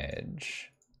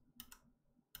damage.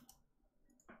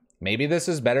 Maybe this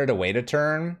is better to wait a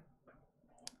turn,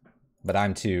 but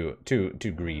I'm too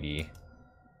greedy.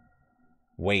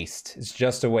 Waste. It's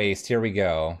just a waste. Here we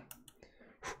go.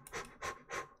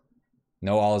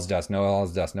 No all is dust. No all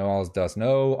is dust. No all is dust.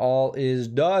 No all is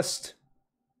dust.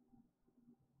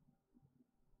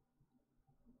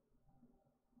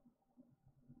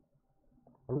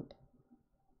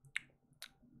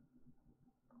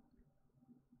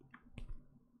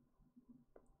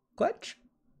 Clutch.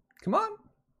 Come on.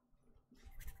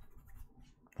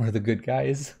 We're the good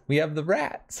guys. We have the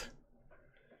rats.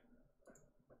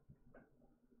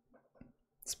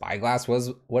 Spyglass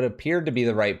was what appeared to be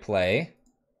the right play.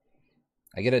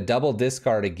 I get a double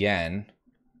discard again.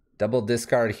 Double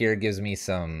discard here gives me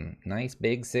some nice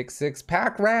big 6/6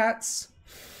 pack rats.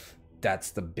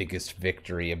 That's the biggest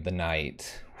victory of the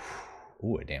night.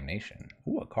 Ooh, a damnation.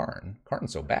 Ooh, a Karn.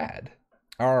 Karn's so bad.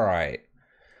 All right.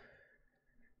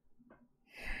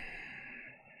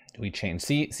 Do we change?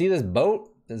 See this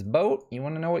boat? This boat? You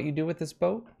want to know what you do with this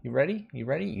boat? You ready? You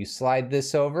ready? You slide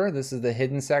this over. This is the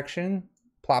hidden section.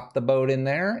 Plop the boat in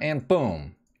there, and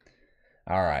boom.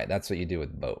 All right, that's what you do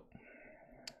with the boat.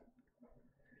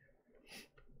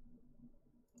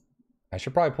 I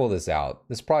should probably pull this out.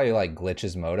 This probably like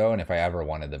glitches Moto, and if I ever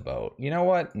wanted the boat. You know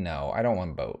what? No, I don't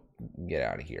want boat. Get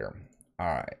out of here.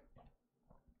 All right.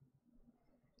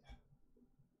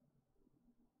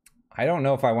 I don't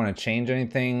know if I want to change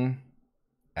anything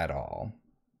at all.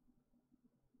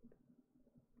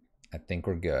 I think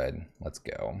we're good. Let's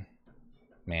go.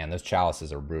 Man, those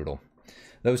chalices are brutal.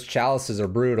 Those chalices are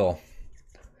brutal.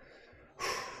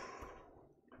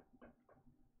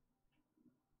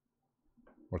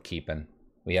 We're keeping.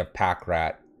 We have Pack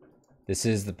Rat. This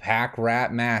is the Pack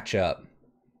Rat matchup.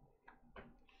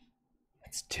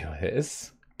 Let's do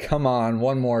this. Come on,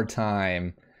 one more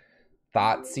time.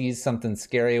 Thought sees something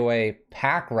scary away.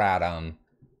 Pack Rat them.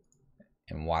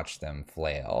 And watch them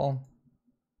flail.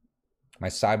 My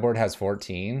sideboard has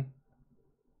 14.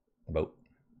 The boat.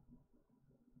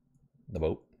 The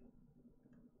boat.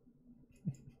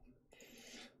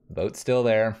 The boat's still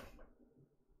there.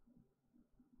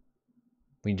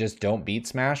 We just don't beat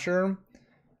Smasher.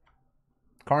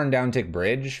 Karn downtick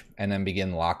bridge, and then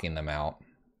begin locking them out.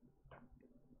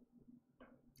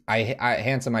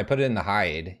 Handsome, I put it in the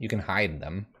hide. You can hide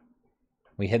them.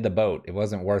 We hid the boat. It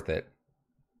wasn't worth it.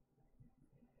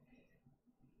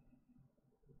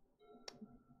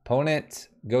 Opponent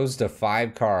goes to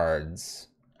 5 cards.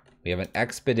 We have an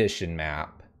expedition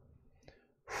map.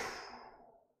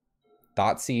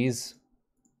 Thoughtseize,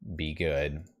 be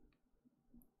good.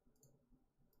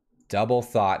 Double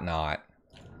Thought Knot.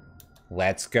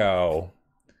 Let's go.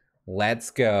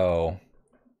 Let's go.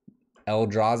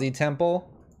 Eldrazi Temple.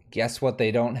 Guess what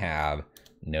they don't have?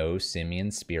 No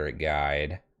Simian Spirit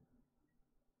Guide.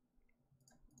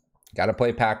 Gotta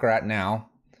play Pack Rat now.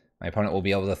 My opponent will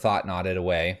be able to Thought Knot it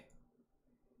away.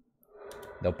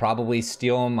 They'll probably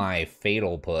steal my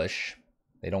Fatal Push.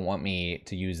 They don't want me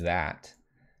to use that.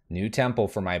 New Temple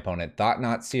for my opponent. Thought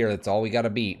Knot Seer, that's all we gotta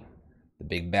beat. The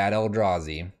big bad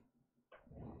Eldrazi.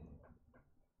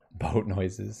 Boat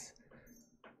noises.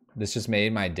 This just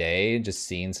made my day, just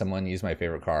seeing someone use my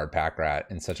favorite card, Pack Rat,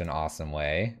 in such an awesome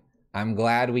way. I'm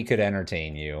glad we could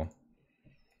entertain you.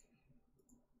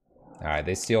 Alright,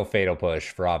 they steal Fatal Push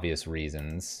for obvious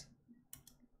reasons.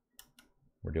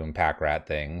 We're doing Pack Rat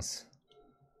things.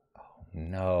 Oh,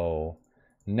 no.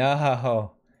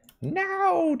 No.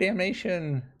 No!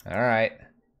 Damnation! Alright.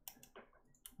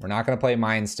 We're not going to play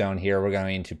Mind Stone here. We're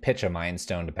going to pitch a Mind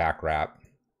Stone to Pack Rat.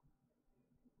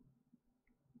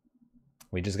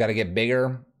 We just got to get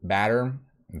bigger, badder,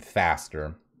 and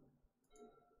faster.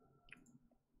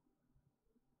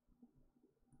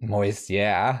 Moist,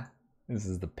 yeah. This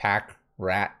is the pack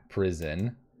rat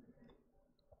prison.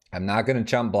 I'm not gonna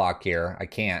chump block here. I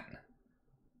can't.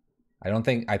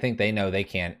 I think they know they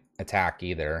can't attack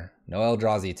either. No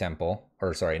Eldrazi Temple.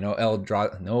 Or sorry,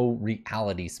 no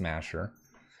Reality Smasher.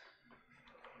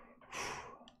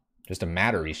 Just a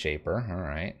Matter Reshaper.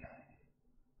 Alright.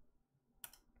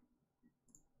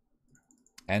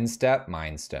 End step,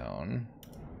 Mind Stone.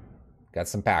 Got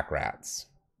some pack rats.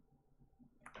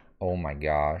 Oh my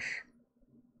gosh.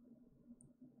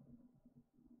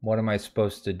 What am I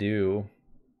supposed to do?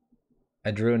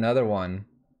 I drew another one.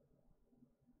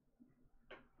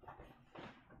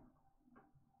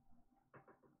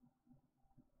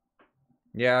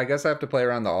 Yeah, I guess I have to play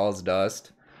around the All's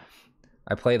Dust.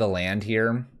 I play the land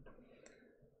here.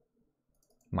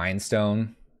 Mind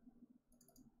Stone.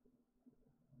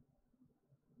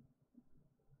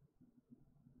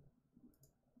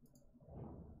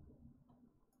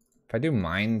 If I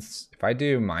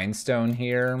do Mind Stone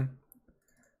here,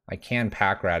 I can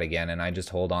pack rat again, and I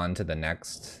just hold on to the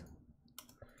next.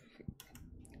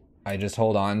 I just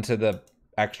hold on to the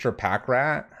extra pack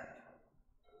rat.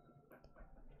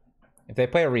 If they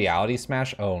play a Reality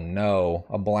Smash, oh no,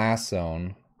 a Blast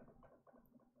Zone.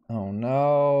 Oh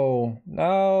no,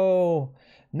 no,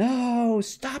 no,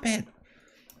 stop it.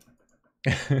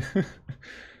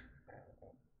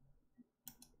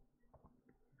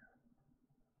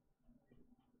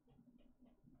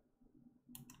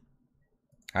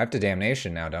 I have to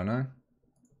Damnation now, don't I?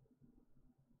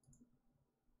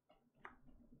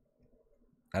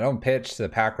 I don't pitch the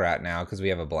pack rat now because we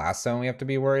have a Blast Zone we have to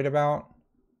be worried about.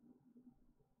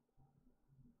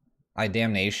 I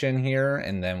Damnation here,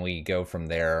 and then we go from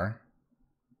there.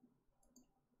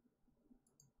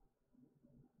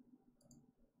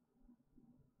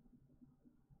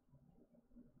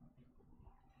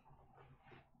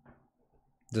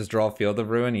 Does draw Field of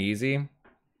Ruin easy?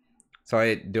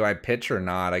 So do I pitch or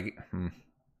not?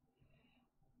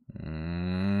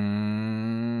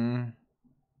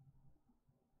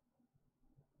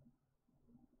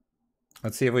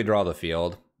 Let's see if we draw the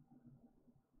field.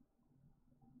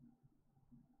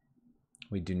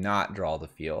 We do not draw the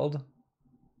field.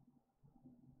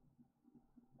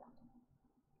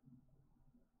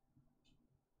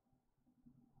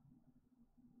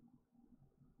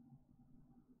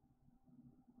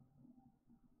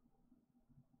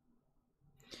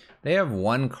 They have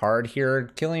one card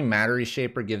here. Killing Matter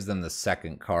Reshaper gives them the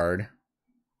second card.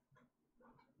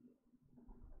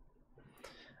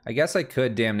 I guess I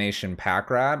could Damnation Pack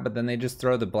Rat, but then they just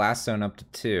throw the Blast Zone up to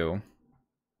 2.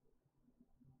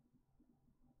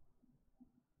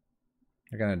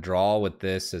 They're going to draw with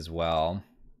this as well.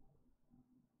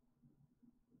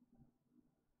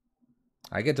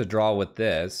 I get to draw with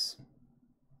this.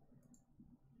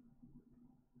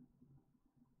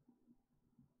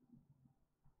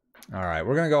 All right,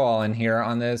 we're going to go all in here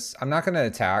on this. I'm not going to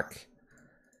attack.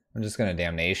 I'm just going to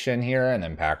Damnation here and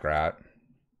then Pack Rat.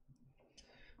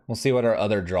 We'll see what our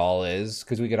other draw is,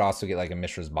 because we could also get like a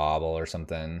Mishra's Bauble or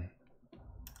something.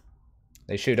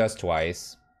 They shoot us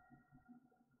twice.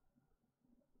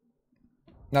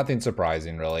 Nothing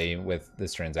surprising, really, with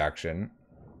this transaction.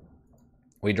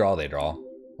 We draw, they draw.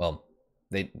 Well,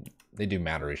 they do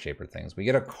Matter Reshaper things. We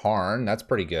get a Karn, that's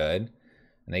pretty good.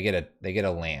 And they get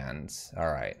a land.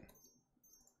 Alright.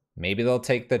 Maybe they'll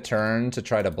take the turn to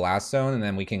try to Blast Zone, and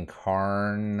then we can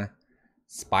Karn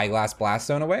Spyglass Blast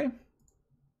Zone away.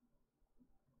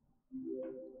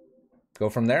 Go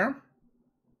from there.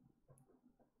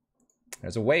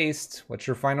 There's a waste. What's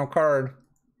your final card?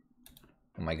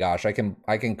 Oh my gosh, I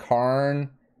can Karn.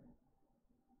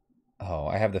 Oh,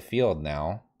 I have the field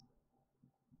now.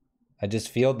 I just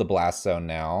field the Blast Zone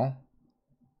now.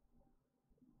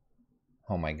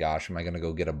 Oh my gosh, am I gonna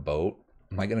go get a boat?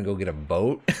 Am I gonna go get a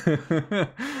boat?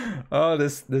 Oh,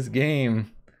 this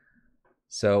game.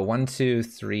 So 1, 2,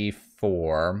 3,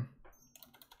 4.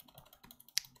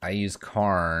 I use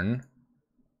Karn.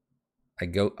 I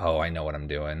go. Oh, I know what I'm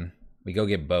doing. We go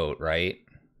get boat, right?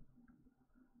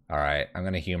 All right, I'm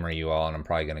gonna humor you all, and I'm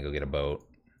probably gonna go get a boat.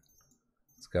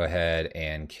 Let's go ahead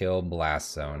and kill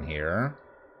Blast Zone here.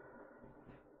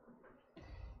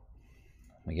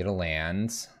 We get a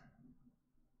land.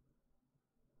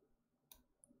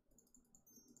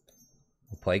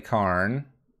 We'll play Karn.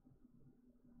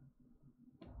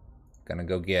 Gonna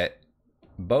go get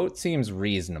boat. Seems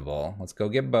reasonable. Let's go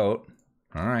get boat.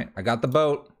 All right, I got the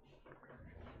boat.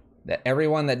 That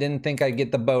everyone that didn't think I'd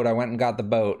get the boat, I went and got the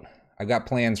boat. I've got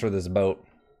plans for this boat.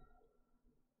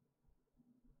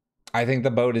 I think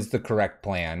the boat is the correct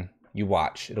plan. You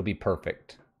watch, it'll be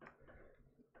perfect.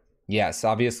 Yes,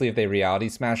 obviously if they Reality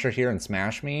Smasher here and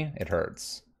smash me, it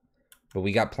hurts. But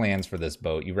we got plans for this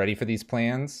boat. You ready for these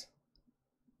plans?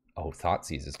 Oh,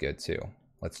 Thoughtseize is good too.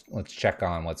 Let's check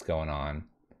on what's going on.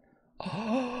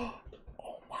 Oh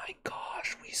my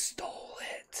gosh, we stole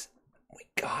it. We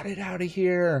got it out of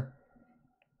here.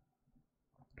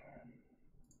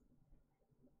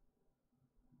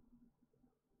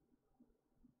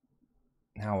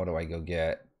 Now what do I go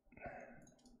get?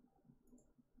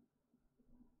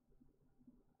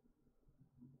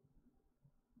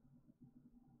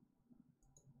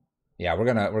 Yeah, we're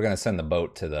gonna send the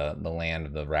boat to the land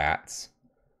of the rats.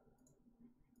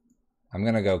 I'm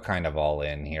gonna go kind of all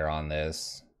in here on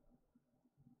this.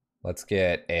 Let's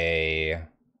get a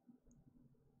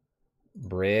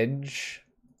bridge.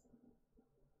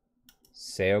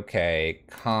 Say okay.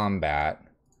 Combat.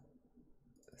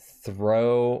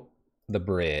 Throw the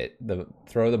bridge.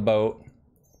 Throw the boat.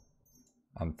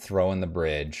 I'm throwing the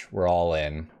bridge. We're all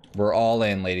in. We're all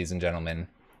in, ladies and gentlemen.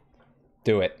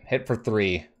 Do it. Hit for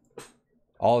 3.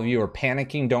 All of you are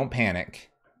panicking. Don't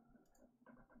panic.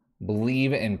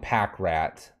 Believe in Pack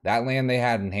Rat. That land they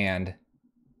had in hand.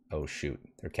 Oh, shoot.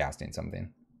 They're casting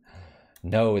something.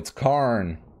 No, it's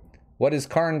Karn. What is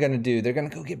Karn going to do? They're going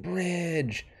to go get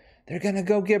bridge. They're going to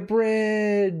go get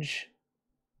bridge.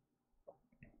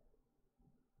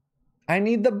 I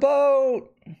need the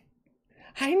boat.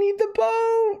 I need the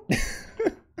boat.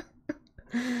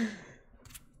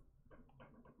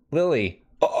 Lily.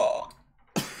 Oh.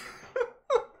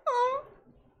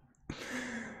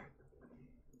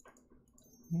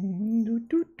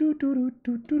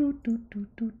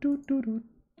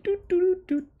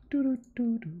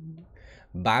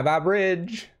 Bye bye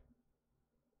bridge.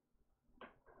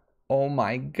 Oh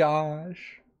my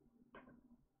gosh.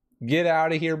 Get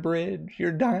out of here, bridge.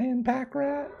 You're dying, Pack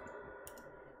Rat.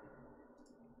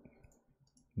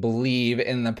 Believe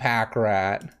in the Pack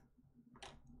Rat.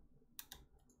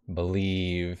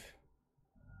 Believe.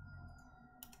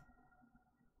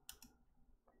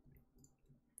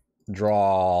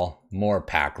 Draw more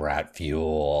Pack Rat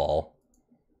fuel.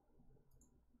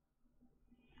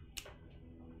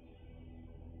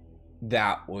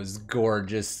 That was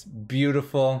gorgeous.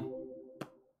 Beautiful.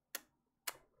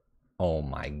 Oh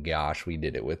my gosh, we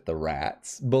did it with the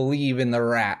rats. Believe in the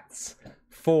rats.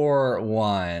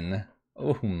 4-1.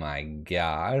 Oh my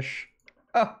gosh.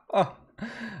 Oh,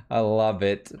 I love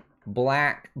it.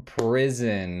 Black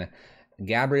Prison.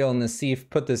 Gabriel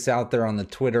Nassif put this out there on the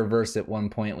Twitterverse at one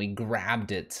point. We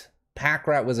grabbed it. Pack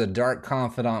Rat was a dark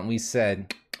confidant. We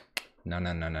said,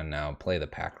 no. Play the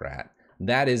Pack Rat.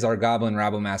 That is our Goblin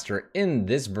Rabblemaster in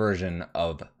this version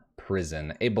of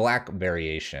Prison. A black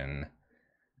variation.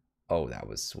 Oh, that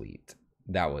was sweet.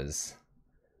 That was...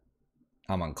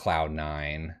 I'm on cloud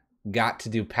 9. Got to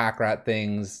do Pack Rat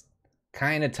things.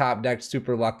 Kind of top decked,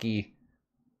 super lucky.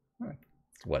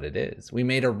 That's what it is. We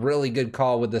made a really good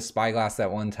call with the Spyglass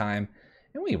that one time.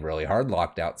 And we really hard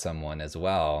locked out someone as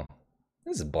well.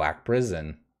 This is Black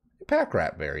Prison. Pack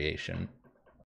Rat variation.